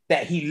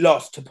that he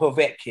lost to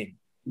Povetkin.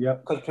 Yeah,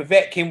 because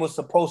Povetkin was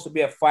supposed to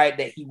be a fight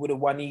that he would have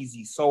won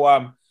easy.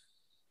 So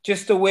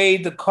just the way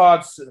the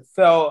cards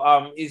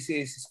fell is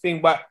his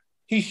thing, but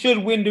he should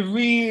win the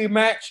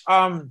rematch.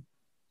 And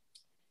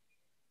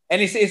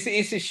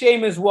it's a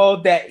shame as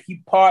well that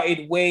he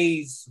parted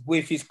ways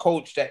with his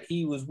coach that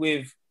he was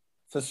with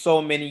for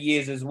so many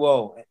years as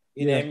well.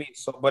 You know what I mean?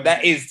 So, but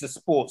that is the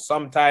sport.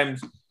 Sometimes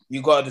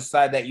you got to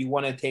decide that you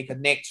want to take a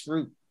next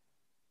route.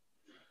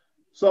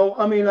 So,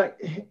 I mean,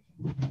 like,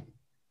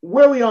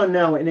 where we are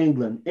now in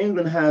England,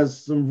 England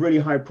has some really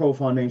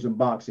high-profile names in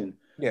boxing.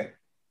 Yeah.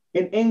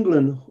 In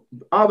England,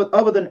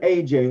 other than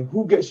AJ,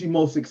 who gets you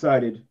most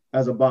excited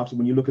as a boxer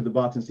when you look at the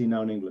boxing scene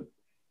now in England?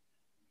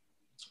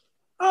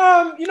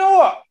 You know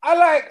what?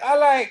 I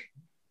like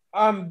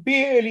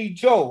Billy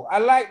Joe. I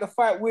like the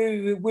fight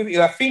with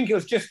I think it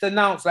was just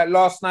announced like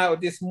last night or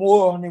this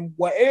morning,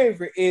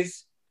 whatever it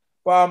is.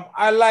 But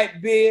I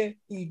like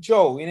Billy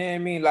Joe. You know what I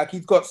mean? Like,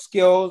 he's got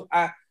skills.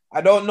 I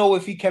don't know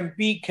if he can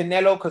beat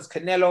Canelo, because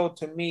Canelo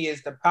to me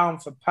is the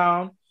pound for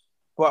pound.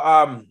 But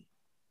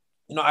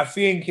you know, I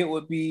think it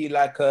would be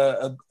like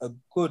a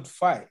good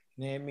fight.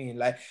 You know what I mean?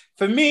 Like,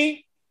 for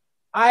me,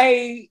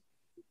 I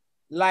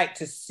like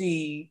to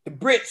see the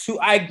Brits who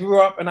I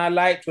grew up and I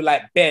liked were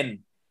like Ben,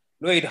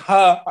 Lloyd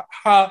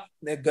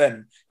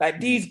Harnigan. Like,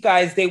 these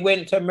guys, they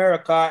went to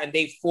America and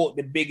they fought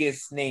the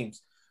biggest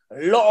names.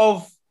 A lot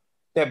of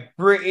the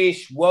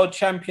British world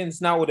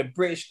champions now, or the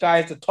British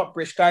guys, the top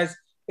British guys,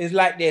 is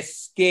like they're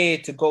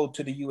scared to go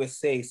to the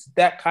USA. So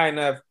that kind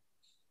of,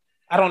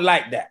 I don't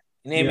like that.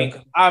 You know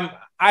what I mean?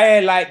 I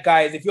like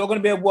guys, if you're going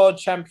to be a world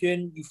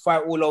champion, you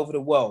fight all over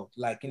the world.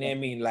 Like, you know what I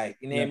mean? Like,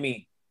 you know what I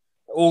mean?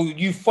 Or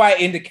you fight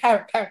in the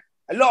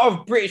a lot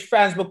of British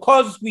fans,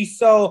 because we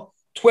sell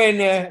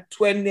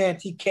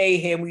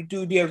 20K here and we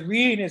do the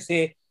arenas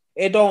here,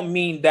 it don't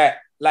mean that,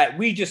 like,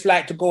 we just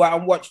like to go out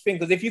and watch things.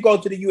 Because if you go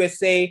to the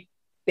USA,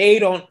 they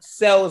don't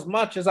sell as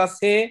much as us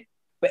here,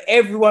 but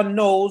everyone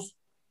knows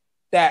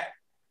that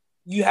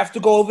you have to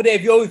go over there.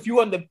 If you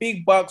want the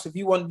big bucks, if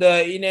you want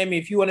the, you know what I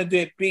mean, if you want to do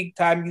it big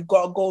time, you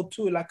got to go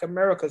to like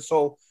America.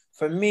 So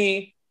for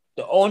me,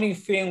 the only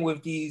thing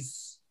with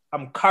these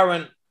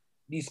current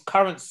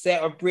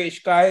set of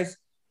British guys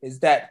is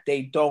that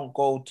they don't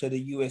go to the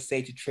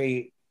USA to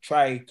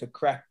try to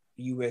crack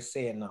the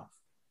USA enough.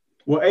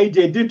 Well,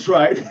 AJ did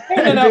try.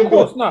 No, of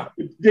course not.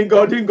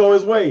 Didn't go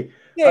his way.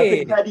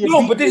 Yeah.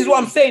 No, but this is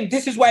what I'm saying.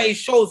 This is why it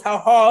shows how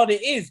hard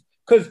it is.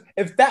 Because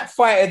if that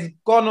fight had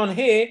gone on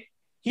here,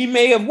 he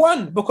may have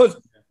won. Because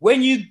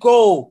when you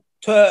go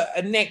to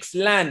a next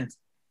land,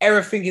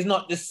 everything is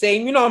not the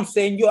same. You know what I'm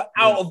saying? You're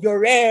out of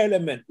your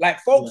element.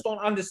 Like, folks don't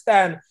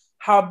understand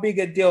how big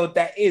a deal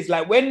that is.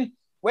 Like, when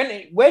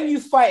you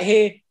fight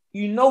here,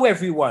 you know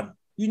everyone.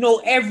 You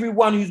know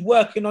everyone who's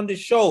working on the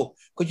show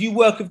because you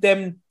work with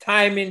them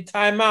time in,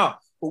 time out.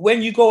 But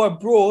when you go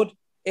abroad,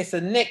 it's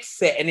a next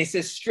set and it's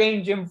a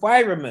strange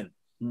environment.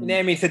 You know what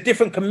I mean? It's a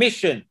different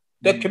commission.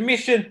 The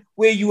commission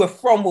where you are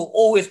from will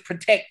always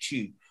protect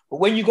you.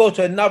 But when you go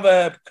to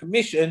another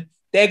commission,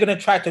 they're going to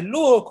try to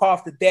look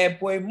after their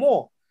boy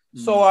more.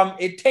 So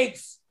it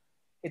takes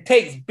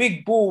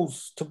big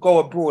balls to go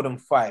abroad and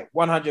fight,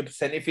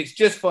 100%. If it's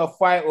just for a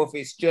fight or if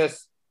it's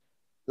just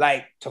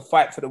like to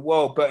fight for the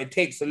world, but it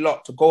takes a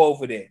lot to go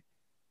over there.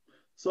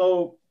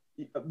 So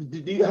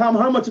how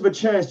much of a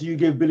chance do you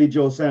give Billy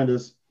Joe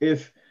Sanders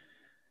if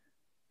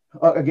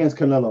against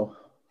Canelo?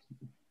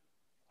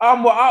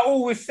 Well, I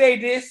always say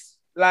this,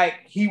 like,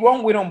 he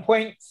won't win on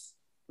points.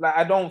 Like,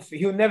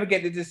 he'll never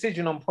get the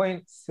decision on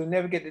points.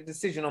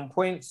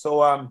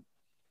 So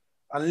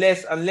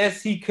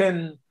unless he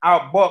can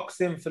outbox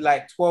him for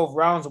like 12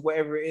 rounds or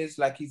whatever it is,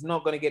 like, he's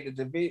not going to get the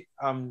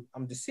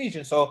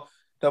decision. So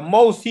the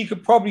most he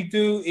could probably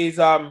do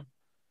is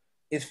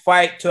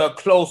fight to a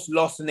close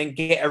loss and then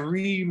get a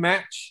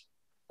rematch.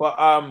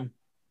 But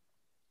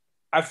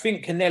I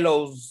think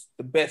Canelo's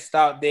the best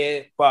out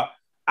there, but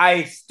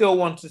I still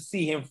want to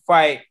see him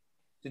fight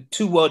the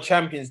 2 world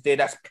champions there.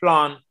 That's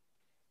Plant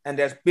and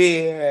that's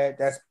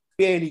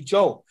Barely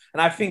Joe.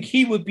 And I think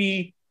he would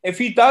be, if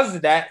he does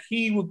that,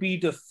 he would be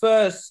the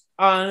first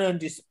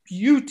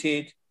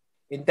undisputed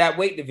in that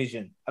weight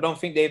division. I don't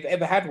think they've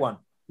ever had one.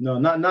 No,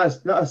 not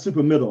a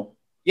super middle.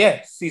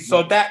 Yeah, see,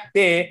 so that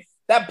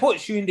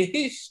puts you in the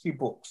history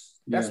books.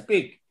 That's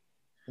big.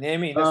 You know what I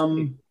mean? That's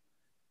big.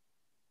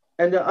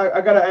 And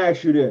I got to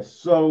ask you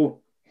this.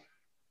 So,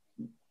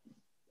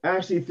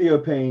 Ashley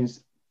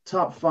Theophane's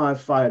top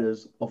 5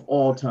 fighters of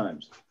all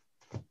times.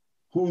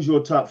 Who's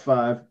your top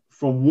 5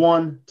 from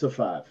 1 to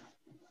 5?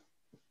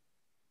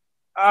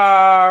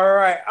 All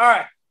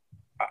right.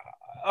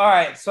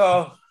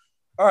 So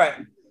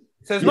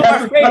it's not my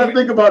favorite. Got to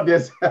think about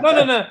this.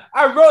 No.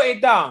 I wrote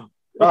it down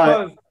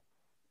because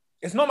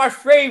it's not my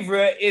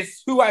favorite.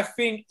 It's who I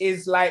think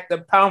is like the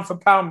pound for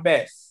pound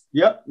best.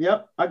 Yep.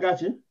 I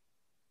got you.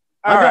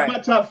 I got my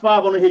top 5. I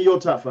want to hear your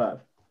top 5.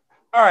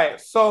 All right.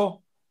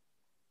 So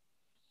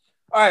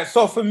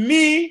for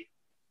me,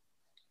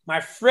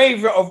 my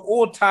favorite of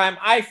all time,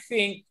 I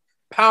think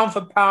pound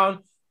for pound,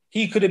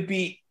 he could have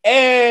beat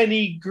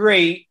any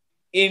great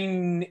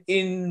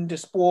in the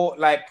sport,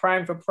 like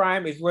prime for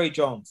prime, is Roy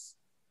Jones.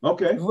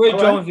 Okay. Roy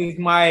Jones is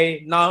my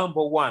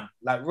number 1.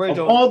 Like Roy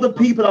Jones. All the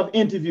people I've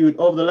interviewed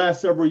over the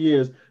last several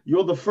years,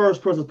 you're the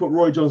first person to put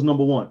Roy Jones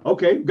number 1.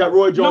 Okay, got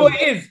Roy Jones. No,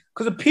 it is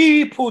because the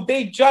people,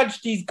 they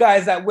judge these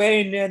guys that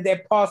when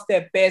they're past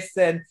their best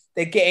and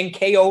they're getting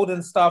KO'd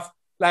and stuff.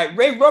 Like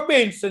Ray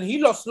Robinson,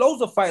 he lost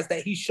loads of fights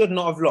that he should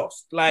not have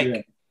lost. Like,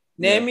 you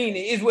know what I mean?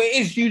 It is what it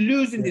is. You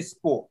lose in this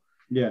sport.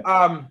 Yeah.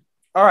 All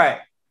right.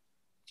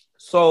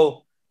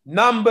 So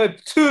number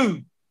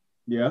 2.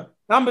 Yeah.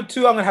 Number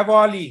 2, I'm gonna have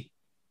Ali.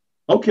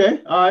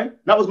 Okay. All right.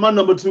 That was my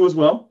number 2 as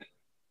well.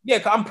 Yeah,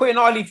 because I'm putting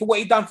Ali for what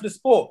he done for the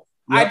sport.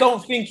 Yeah. I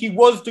don't think he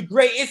was the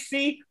greatest,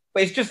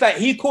 but it's just like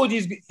he called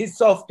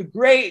himself the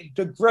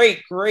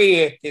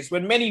greatest.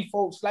 When many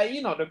folks like,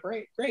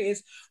 the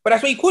greatest, but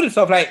that's what he called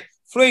himself. Like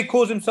Floyd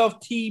calls himself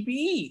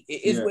TBE.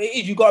 It is what it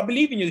is. You gotta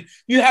believe in you.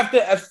 You have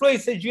to, as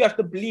Floyd says, you have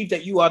to believe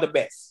that you are the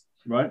best.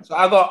 Right. So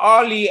I got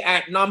Ali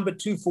at number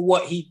 2 for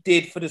what he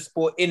did for the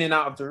sport in and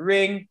out of the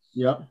ring.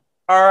 Yeah.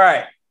 All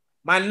right.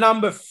 My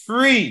number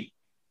 3.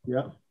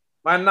 Yeah.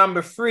 My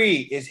number 3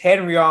 is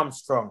Henry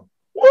Armstrong.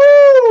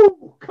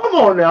 Woo! Come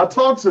on now,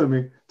 talk to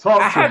me.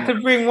 I had to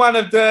bring one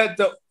of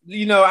the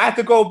I had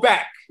to go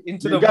back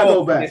into the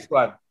vault for this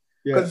one.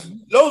 Because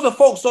loads of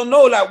folks don't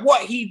know like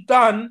what he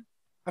done.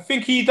 I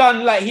think he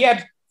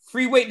had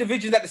 3 weight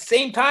divisions at the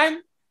same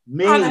time.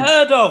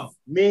 Unheard of.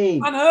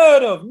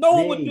 Unheard of. No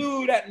one would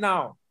do that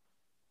now.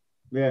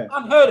 Yeah.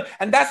 Unheard of.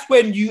 And that's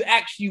when you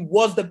actually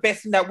was the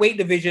best in that weight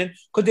division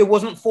because there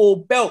wasn't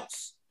 4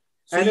 belts.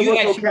 So and you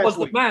actually was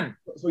the man.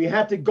 So you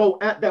had to go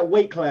at that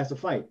weight class to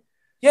fight.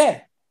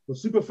 Yeah. So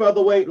super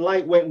featherweight,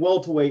 lightweight,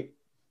 welterweight,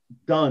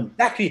 done.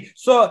 Exactly.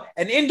 So,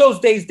 and in those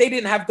days, they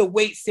didn't have the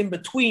weights in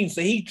between.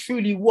 So he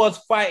truly was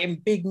fighting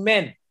big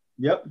men.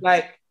 Yep.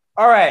 Like,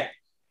 all right.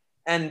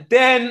 And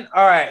then,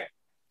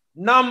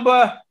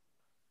 number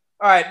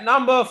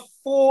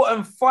 4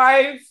 and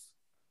 5.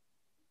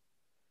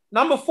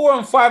 Number 4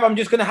 and 5, I'm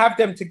just going to have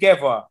them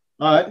together. All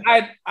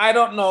right. I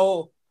don't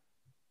know.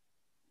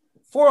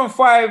 4 and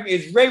 5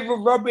 is Ray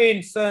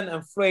Robinson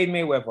and Floyd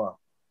Mayweather.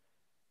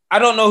 I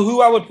don't know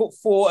who I would put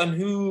 4 and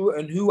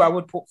who I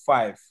would put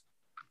 5.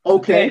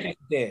 Okay.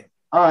 There.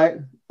 All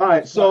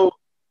right. So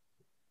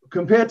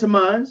compared to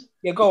mine.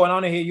 Yeah, go on. I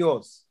want to hear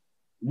yours.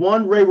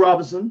 1, Ray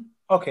Robinson.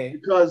 Okay.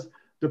 Because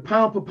the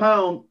pound per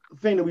pound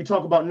thing that we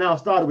talk about now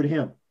started with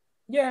him.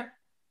 Yeah.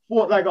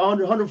 For like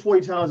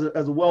 140 times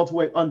as a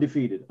welterweight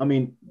undefeated. I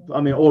mean,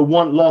 or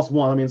lost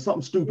one. I mean,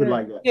 something stupid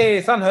like that. Yeah,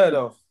 it's unheard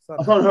of.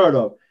 It's unheard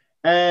of.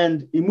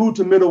 And he moved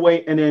to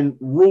middleweight and then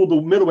ruled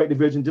the middleweight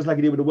division just like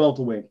he did with the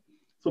welterweight.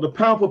 So the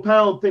pound for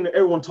pound thing that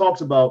everyone talks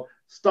about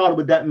started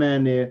with that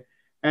man there,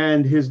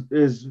 and his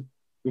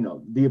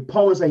the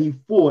opponents that he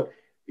fought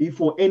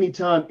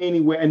anytime,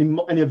 anywhere, and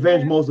he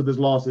avenged most of his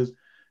losses.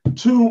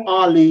 2,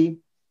 Ali,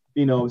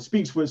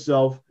 speaks for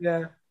itself.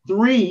 Yeah.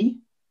 3,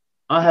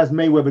 I has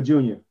Mayweather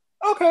Jr.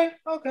 Okay.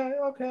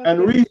 And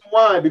the reason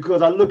why,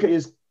 because I look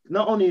at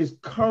not only his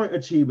current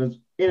achievements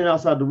in and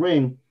outside the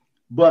ring,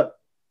 but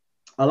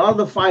a lot of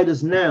the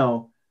fighters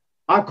now,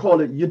 I call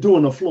it, you're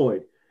doing the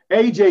Floyd.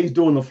 AJ's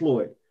doing the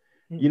Floyd.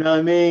 You know what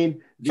I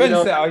mean?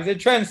 Trendsetter. He's a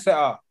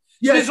trendsetter.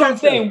 Yeah, so that's what I'm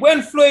saying.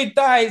 When Floyd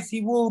dies,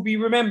 he will be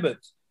remembered.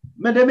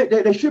 Man,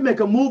 they should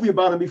make a movie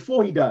about him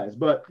before he dies,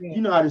 but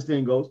you know how this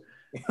thing goes.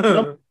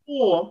 Number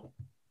 4,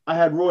 I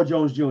had Roy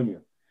Jones Jr.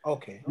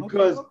 Okay.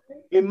 Because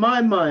in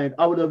my mind,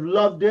 I would have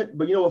loved it,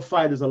 but you know what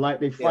fighters are like?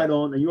 They fight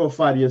on, and you're a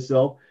fighter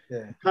yourself.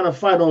 Yeah. Kind of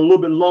fight on a little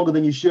bit longer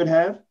than you should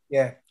have.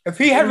 Yeah. If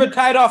he had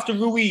retired after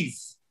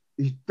Ruiz.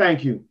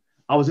 Thank you.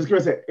 I was just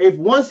going to say,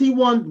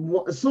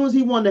 as soon as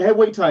he won the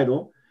heavyweight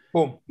title,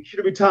 boom, he should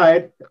have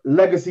retired,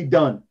 legacy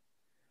done.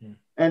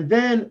 And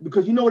then,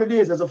 because you know what it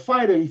is, as a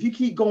fighter, if you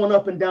keep going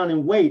up and down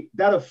in weight,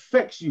 that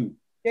affects you.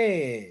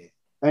 Yeah.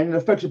 and it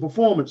affects your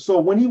performance. So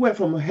when he went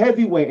from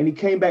heavyweight and he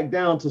came back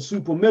down to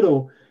super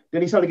middle,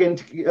 then he started getting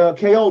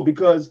KO'd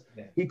because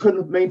he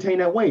couldn't maintain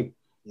that weight.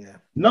 Yeah.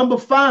 Number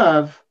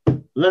 5,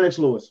 Lennox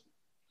Lewis.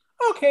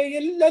 Okay,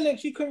 yeah,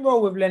 Lennox, you can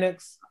roll with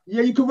Lennox.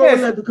 Yeah, you can roll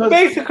with that because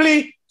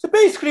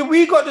basically,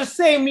 we got the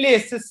same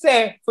list to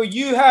say for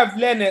you have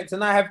Lennox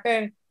and I have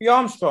Henry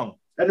Armstrong.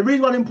 And the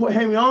reason why I didn't put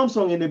Henry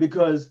Armstrong in there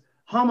because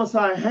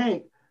Homicide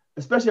Hank,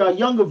 especially our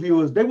younger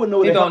viewers, they wouldn't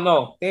know. They don't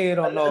know. They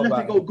don't know unless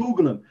about they go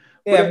Google him.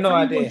 They have no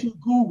idea. If you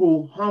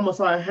Google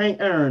Homicide Hank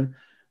Aaron,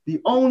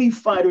 the only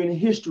fighter in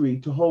history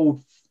to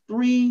hold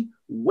 3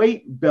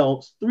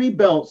 belts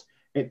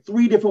at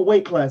 3 different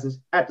weight classes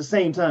at the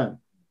same time.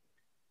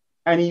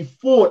 And he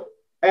fought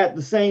at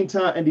the same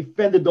time and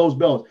defended those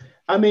belts.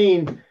 I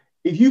mean,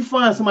 if you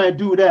find somebody to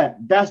do that,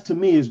 that's to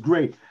me is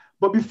great.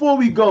 But before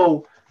we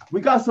go, we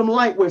got some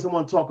lightweights I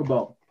want to talk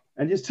about.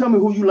 And just tell me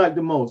who you like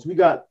the most. We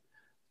got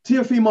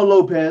Teofimo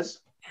Lopez,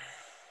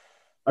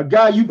 a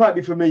guy you might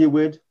be familiar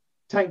with,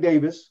 Tank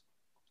Davis,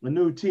 a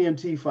new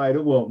TMT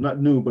fighter. Well, not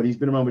new, but he's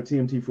been around with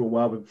TMT for a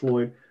while with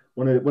Floyd,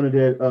 one of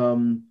their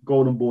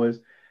golden boys.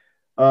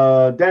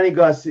 Danny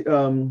Garcia,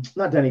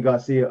 not Danny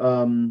Garcia,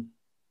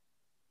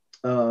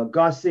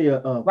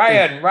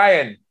 Ryan,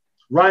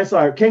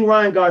 sorry, King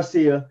Ryan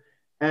Garcia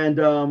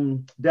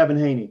and Devin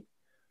Haney.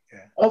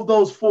 Yeah. Of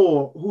those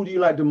 4, who do you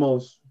like the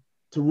most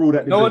to rule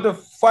that division? You know what the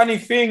funny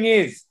thing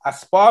is? I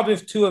sparred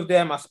with 2 of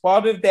them. I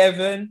sparred with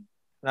Devin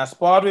and I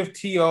sparred with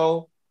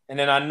T.O. And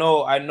then I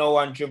know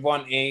on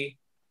Javante.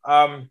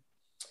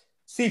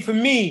 See, for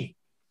me,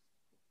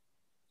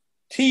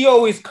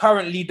 T.O. is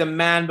currently the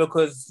man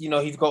because, you know,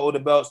 he's got all the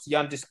belts, the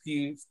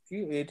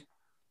undisputed.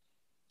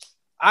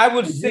 I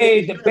would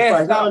say the best.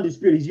 He's not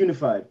undisputed. He's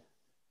unified.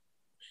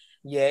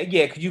 Yeah,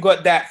 because you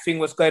got that thing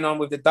what's going on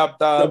with the dub.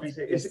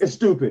 It's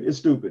stupid. It's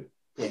stupid.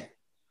 Yeah.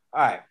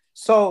 All right.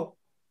 So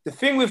the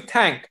thing with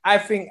Tank, I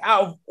think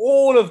out of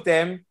all of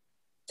them,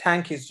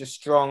 Tank is just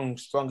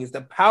strongest.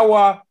 The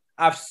power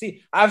I've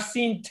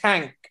seen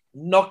Tank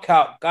knock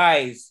out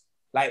guys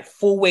like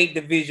full weight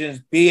divisions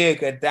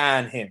bigger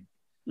than him.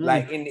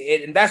 Like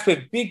and that's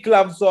with big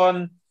gloves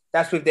on.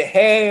 That's with the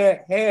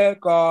hair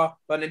guard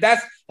on.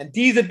 And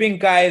these have been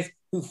guys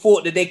who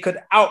thought that they could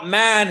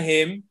outman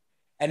him,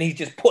 and he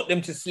just put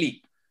them to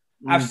sleep.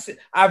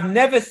 I've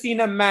never seen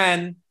a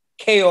man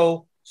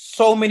KO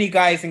so many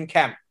guys in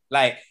camp.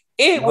 Like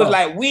it was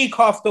like week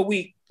after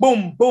week,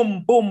 boom,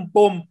 boom, boom,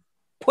 boom,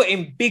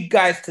 putting big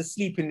guys to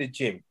sleep in the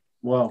gym.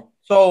 Wow.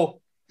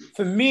 So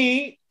for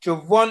me,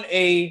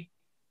 Javante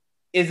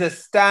is a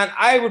stand.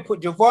 I would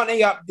put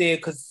Javante up there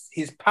because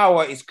his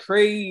power is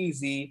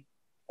crazy.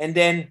 And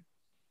then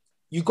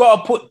you got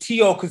to put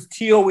T.O. because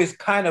T.O. is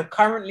kind of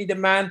currently the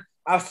man.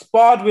 I've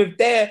sparred with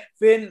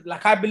Devin.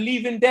 Like, I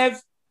believe in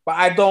Dev, but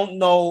I don't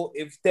know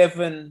if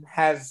Devin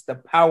has the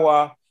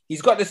power.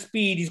 He's got the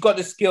speed. He's got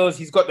the skills.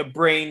 He's got the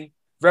brain.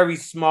 Very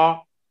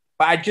smart.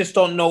 But I just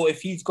don't know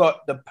if he's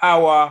got the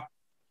power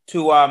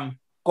to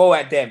go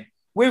at them.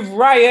 With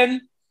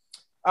Ryan,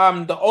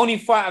 the only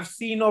fight I've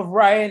seen of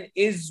Ryan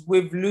is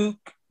with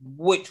Luke,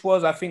 which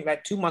was, I think,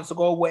 like 2 months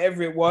ago,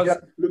 whatever it was. Yeah,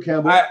 Luke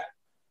Campbell.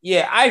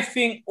 I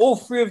think all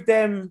 3 of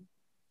them,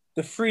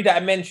 the 3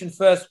 that I mentioned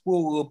first,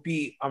 will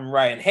be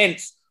Ryan.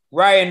 Hence,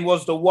 Ryan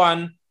was the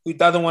one who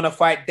doesn't want to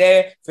fight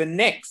there for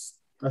next.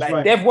 That's like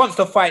right. Dev wants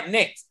to fight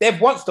next. Dev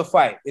wants to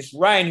fight. It's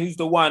Ryan who's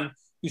the one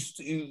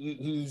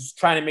who's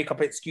trying to make up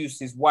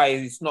excuses why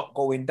it's not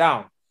going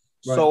down.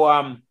 Right.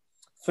 So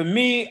for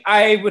me,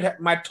 I would have,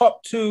 my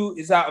top 2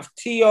 is out of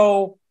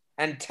T.O.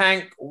 and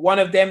Tank. One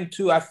of them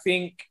 2, I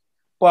think.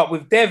 But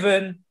with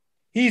Devin,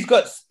 he's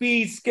got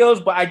speed, skills,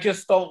 but I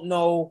just don't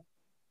know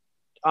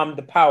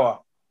the power.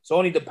 So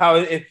only the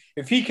power.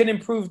 If he can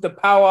improve the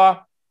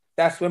power,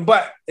 that's when.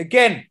 But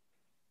again,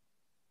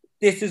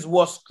 this is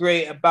what's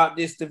great about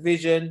this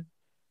division.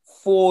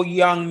 4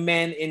 young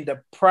men in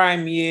the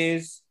prime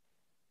years.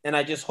 And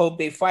I just hope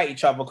they fight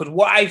each other. Because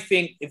what I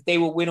think, if they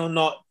will win or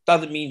not,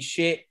 doesn't mean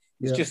shit.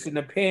 It's just an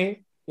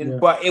opinion. Yeah.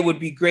 But it would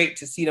be great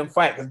to see them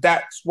fight. Because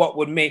that's what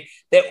would make...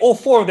 all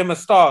 4 of them are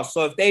stars.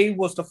 So if they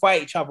was to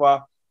fight each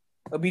other,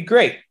 it'd be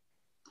great.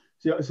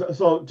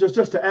 So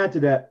just to add to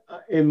that,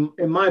 in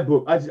my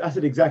book, I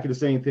said exactly the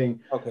same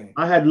thing. Okay.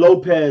 I had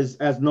Lopez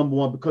as number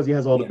 1 because he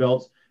has all the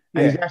belts.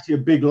 And he's actually a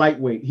big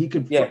lightweight. He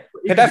could. Yeah.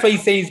 That's why you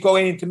say he's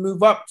going to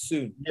move up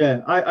soon.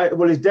 Yeah.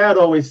 Well, his dad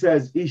always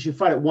says he should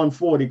fight at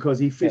 140 because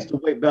he fits the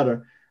weight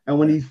better. And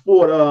when he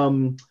fought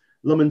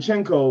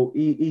Lomachenko,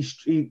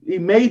 he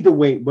made the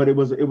weight, but it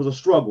was a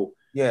struggle.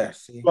 Yeah.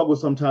 Struggle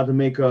sometimes to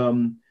make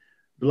the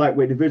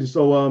lightweight division.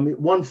 So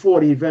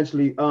 140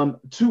 eventually.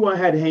 2, I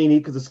had Haney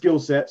because of skill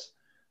sets.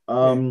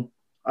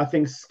 I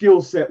think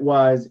skill set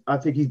wise, I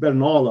think he's better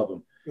than all of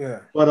them.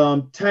 Yeah.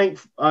 But Tank,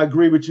 I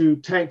agree with you.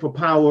 Tank for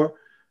power.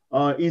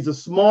 He's the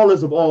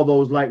smallest of all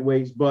those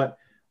lightweights, but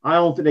I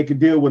don't think they can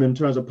deal with him in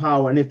terms of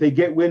power. And if they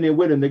get in there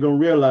with him, they're going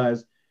to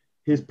realize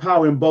his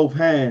power in both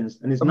hands.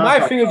 And his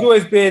my thing has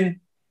always been,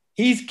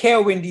 he's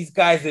KOing these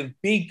guys with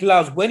big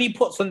gloves. When he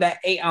puts on that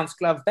 8-ounce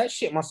gloves, that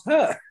shit must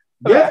hurt.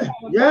 Yeah.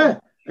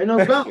 And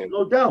no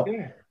doubt.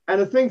 And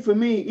the thing for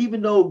me,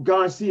 even though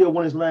Garcia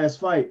won his last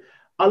fight,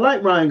 I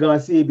like Ryan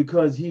Garcia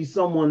because he's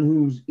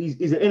someone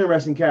he's an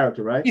interesting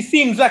character, right? He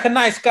seems like a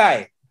nice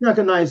guy. He's like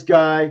a nice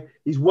guy.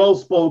 He's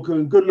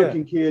well-spoken,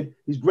 good-looking kid.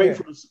 He's great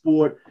for the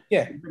sport.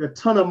 Yeah. He's made a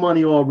ton of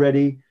money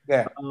already.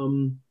 Yeah.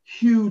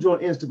 Huge on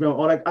Instagram.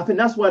 All that. I think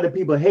that's why the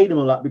people hate him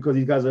a lot, because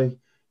he got a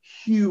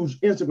huge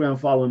Instagram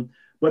following.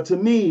 But to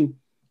me,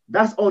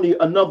 that's only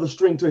another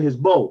string to his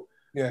bow.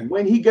 Yeah.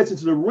 When he gets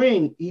into the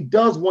ring, he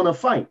does want to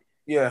fight.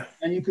 Yeah.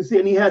 And you can see,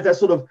 and he has that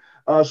sort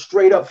of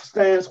straight up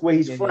stance where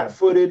he's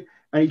flat-footed,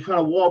 and he kind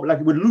of walk like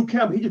with Luke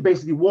Campbell. He just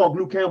basically walked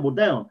Luke Campbell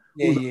down,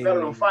 who's a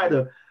veteran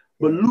fighter.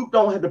 But Luke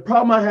don't have, the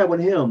problem I have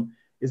with him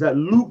is that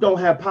Luke don't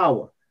have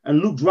power, and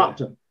Luke dropped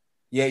him.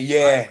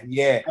 Yeah.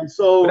 And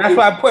so but that's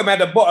why I put him at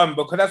the bottom,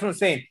 because that's what I'm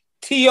saying.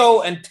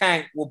 T.O. and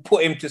Tank will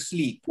put him to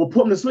sleep. We'll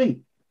put him to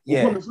sleep.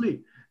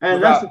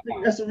 And that's the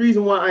thing. That's the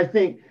reason why I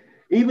think,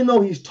 even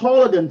though he's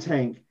taller than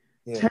Tank,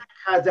 Tank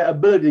has that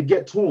ability to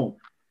get to him.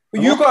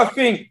 But you got to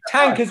think,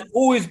 Tank has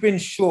always been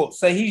short,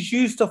 so he's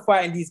used to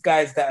fighting these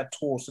guys that are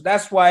tall. So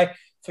that's why,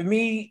 for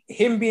me,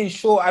 him being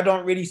short, I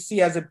don't really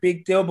see as a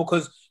big deal,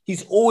 because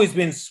he's always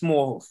been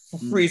small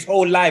for his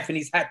whole life, and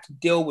he's had to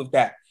deal with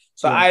that.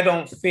 So I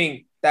don't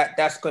think that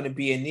that's going to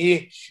be an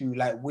issue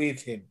like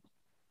with him.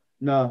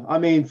 No, I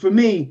mean, for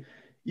me,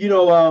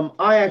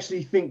 I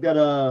actually think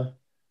that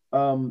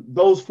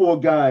those four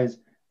guys,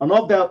 and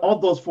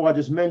of those four I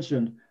just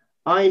mentioned,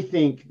 I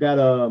think that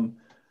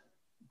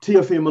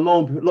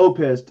Theophane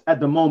Lopez at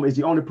the moment is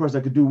the only person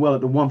that could do well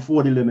at the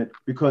 140 limit,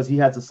 because he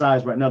has the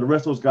size right now. The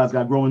rest of those guys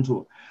got to grow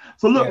into it.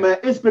 So look, man,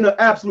 it's been an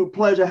absolute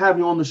pleasure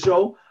having you on the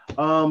show.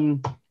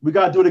 We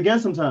got to do it again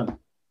sometime.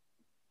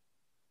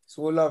 It's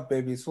all love,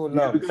 baby. It's all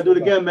love. We got to do it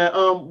again, man.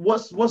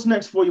 What's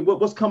next for you?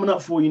 What's coming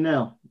up for you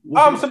now?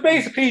 So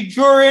basically,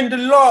 during the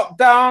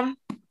lockdown,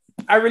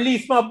 I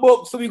released my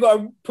book, so we got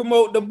to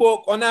promote the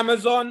book on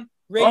Amazon.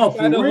 Raised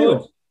by the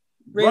Hood.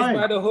 Raised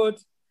by the Hood.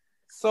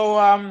 So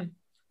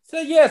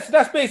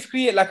that's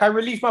basically it. Like, I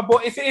released my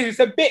book. It's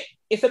a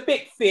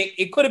bit thick.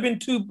 It could have been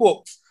 2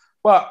 books,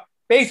 but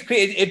basically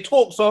it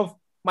talks of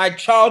my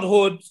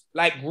childhood,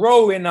 like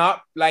growing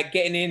up, like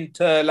getting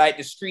into like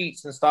the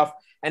streets and stuff.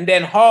 And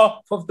then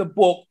half of the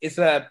book is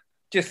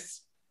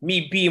just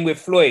me being with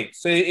Floyd.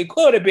 So it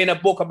could have been a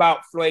book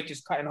about Floyd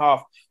just cut in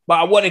half. But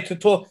I wanted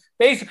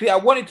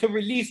to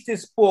release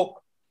this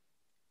book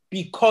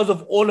because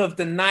of all of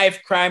the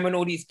knife crime and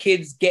all these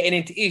kids getting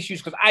into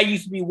issues, because I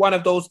used to be one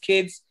of those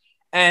kids.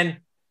 And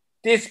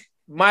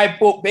my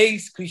book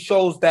basically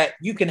shows that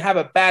you can have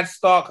a bad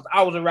start, because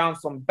I was around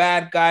some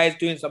bad guys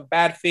doing some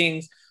bad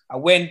things. I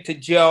went to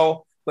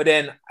jail, but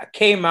then I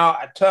came out,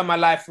 I turned my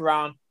life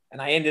around,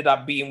 and I ended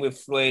up being with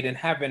Floyd and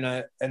having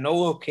an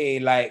okay,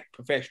 like,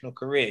 professional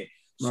career.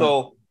 Right.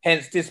 So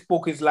hence this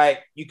book is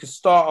like, you can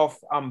start off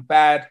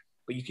bad,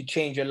 but you can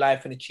change your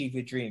life and achieve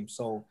your dreams.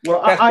 So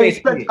I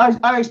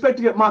expect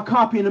to get my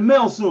copy in the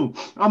mail soon.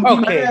 I'm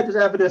gonna give my address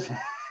after this.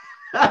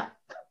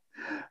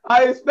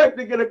 I expect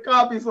to get a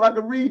copy so I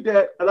can read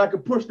that and I can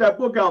push that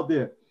book out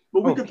there.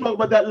 But we can talk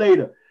about that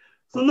later.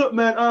 So look,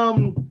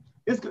 man,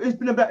 it's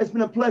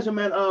been a pleasure,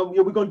 man.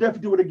 We're gonna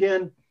definitely do it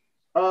again.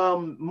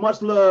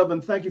 Much love,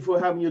 and thank you for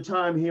having your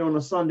time here on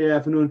a Sunday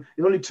afternoon.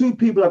 There's only 2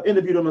 people I've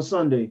interviewed on a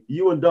Sunday,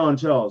 you and Don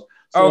Charles.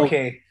 So,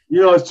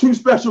 it's 2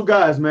 special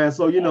guys, man.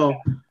 So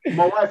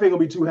my wife ain't gonna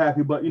be too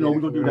happy, but we're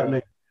gonna do that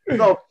later.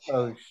 So,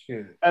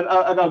 and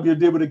I gotta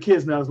deal with the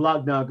kids now. It's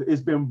lockdown.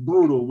 It's been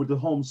brutal with the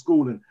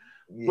homeschooling.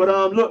 Yeah.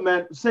 But look,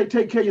 man,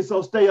 take care of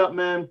yourself. Stay up,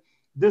 man.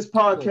 This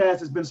podcast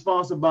has been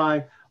sponsored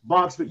by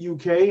Boxfit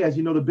UK, as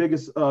you know, the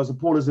biggest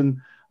supporters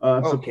in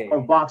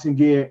of boxing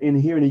gear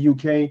here in the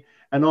UK,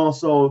 and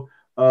also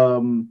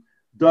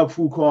Doug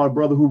Foucault,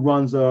 brother who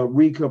runs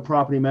Reka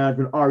Property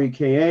Management,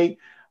 REKA,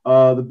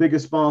 the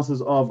biggest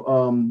sponsors of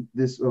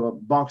this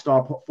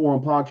Boxstar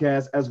Forum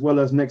podcast, as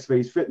well as Next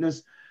Phase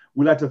Fitness.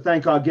 We'd like to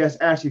thank our guest,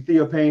 Ashley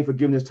Theophane, for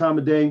giving us time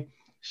today,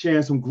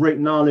 sharing some great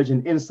knowledge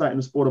and insight in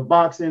the sport of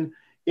boxing,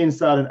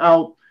 inside and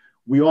out.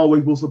 We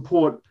always will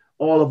support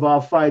all of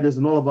our fighters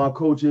and all of our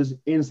coaches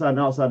inside and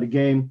outside the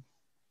game.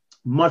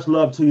 Much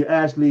love to you,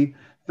 Ashley.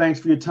 Thanks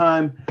for your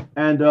time,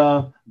 and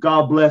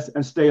God bless,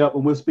 and stay up,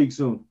 and we'll speak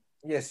soon.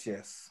 Yes.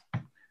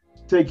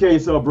 Take care of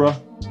yourself, bro.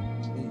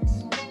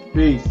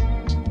 Peace.